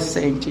 God is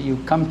saying to you,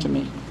 come to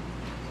me.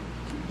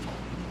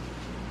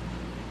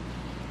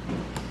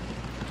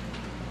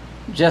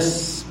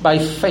 Just by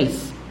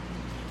faith,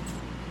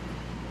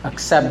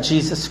 accept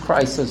Jesus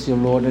Christ as your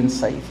Lord and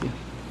Savior.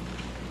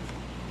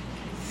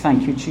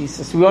 Thank you,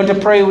 Jesus. We want to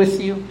pray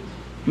with you.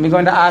 And we're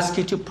going to ask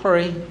you to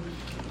pray.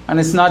 And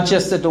it's not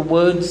just that the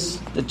words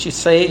that you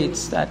say,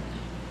 it's that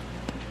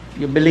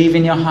you believe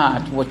in your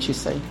heart what you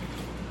say.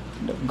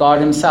 God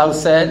Himself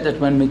said that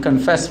when we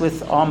confess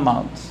with our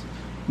mouths,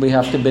 we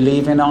have to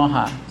believe in our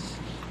hearts.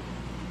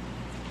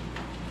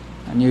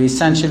 And you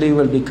essentially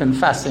will be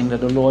confessing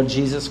that the Lord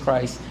Jesus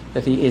Christ,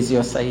 that He is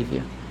your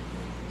Savior.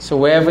 So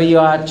wherever you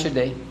are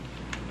today,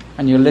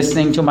 and you're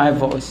listening to my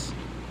voice,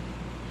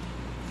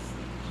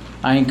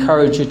 I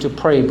encourage you to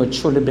pray, but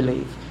truly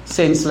believe.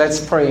 Saints,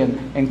 let's pray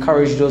and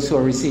encourage those who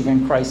are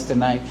receiving Christ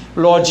tonight.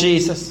 Lord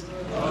Jesus,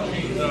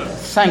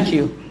 thank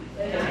you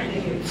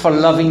for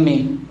loving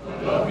me.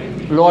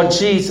 Lord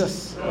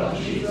Jesus,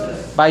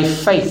 by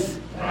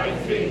faith,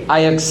 I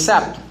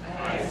accept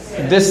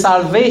this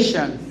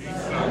salvation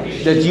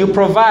that you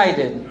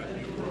provided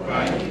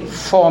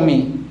for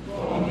me.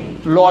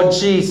 Lord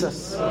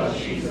Jesus,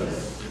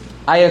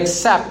 I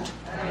accept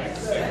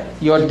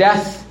your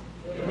death,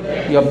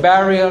 your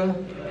burial,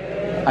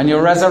 and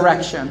your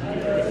resurrection.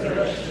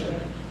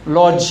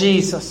 Lord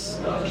Jesus,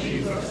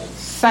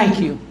 thank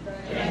you.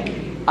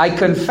 I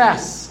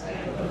confess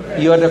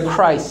you are the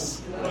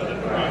Christ.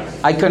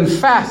 I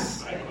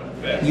confess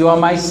you are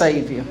my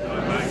Savior.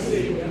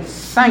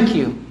 Thank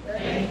you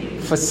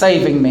for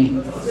saving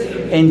me.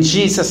 In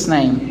Jesus'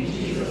 name,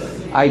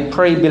 I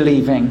pray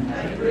believing.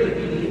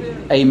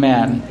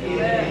 Amen.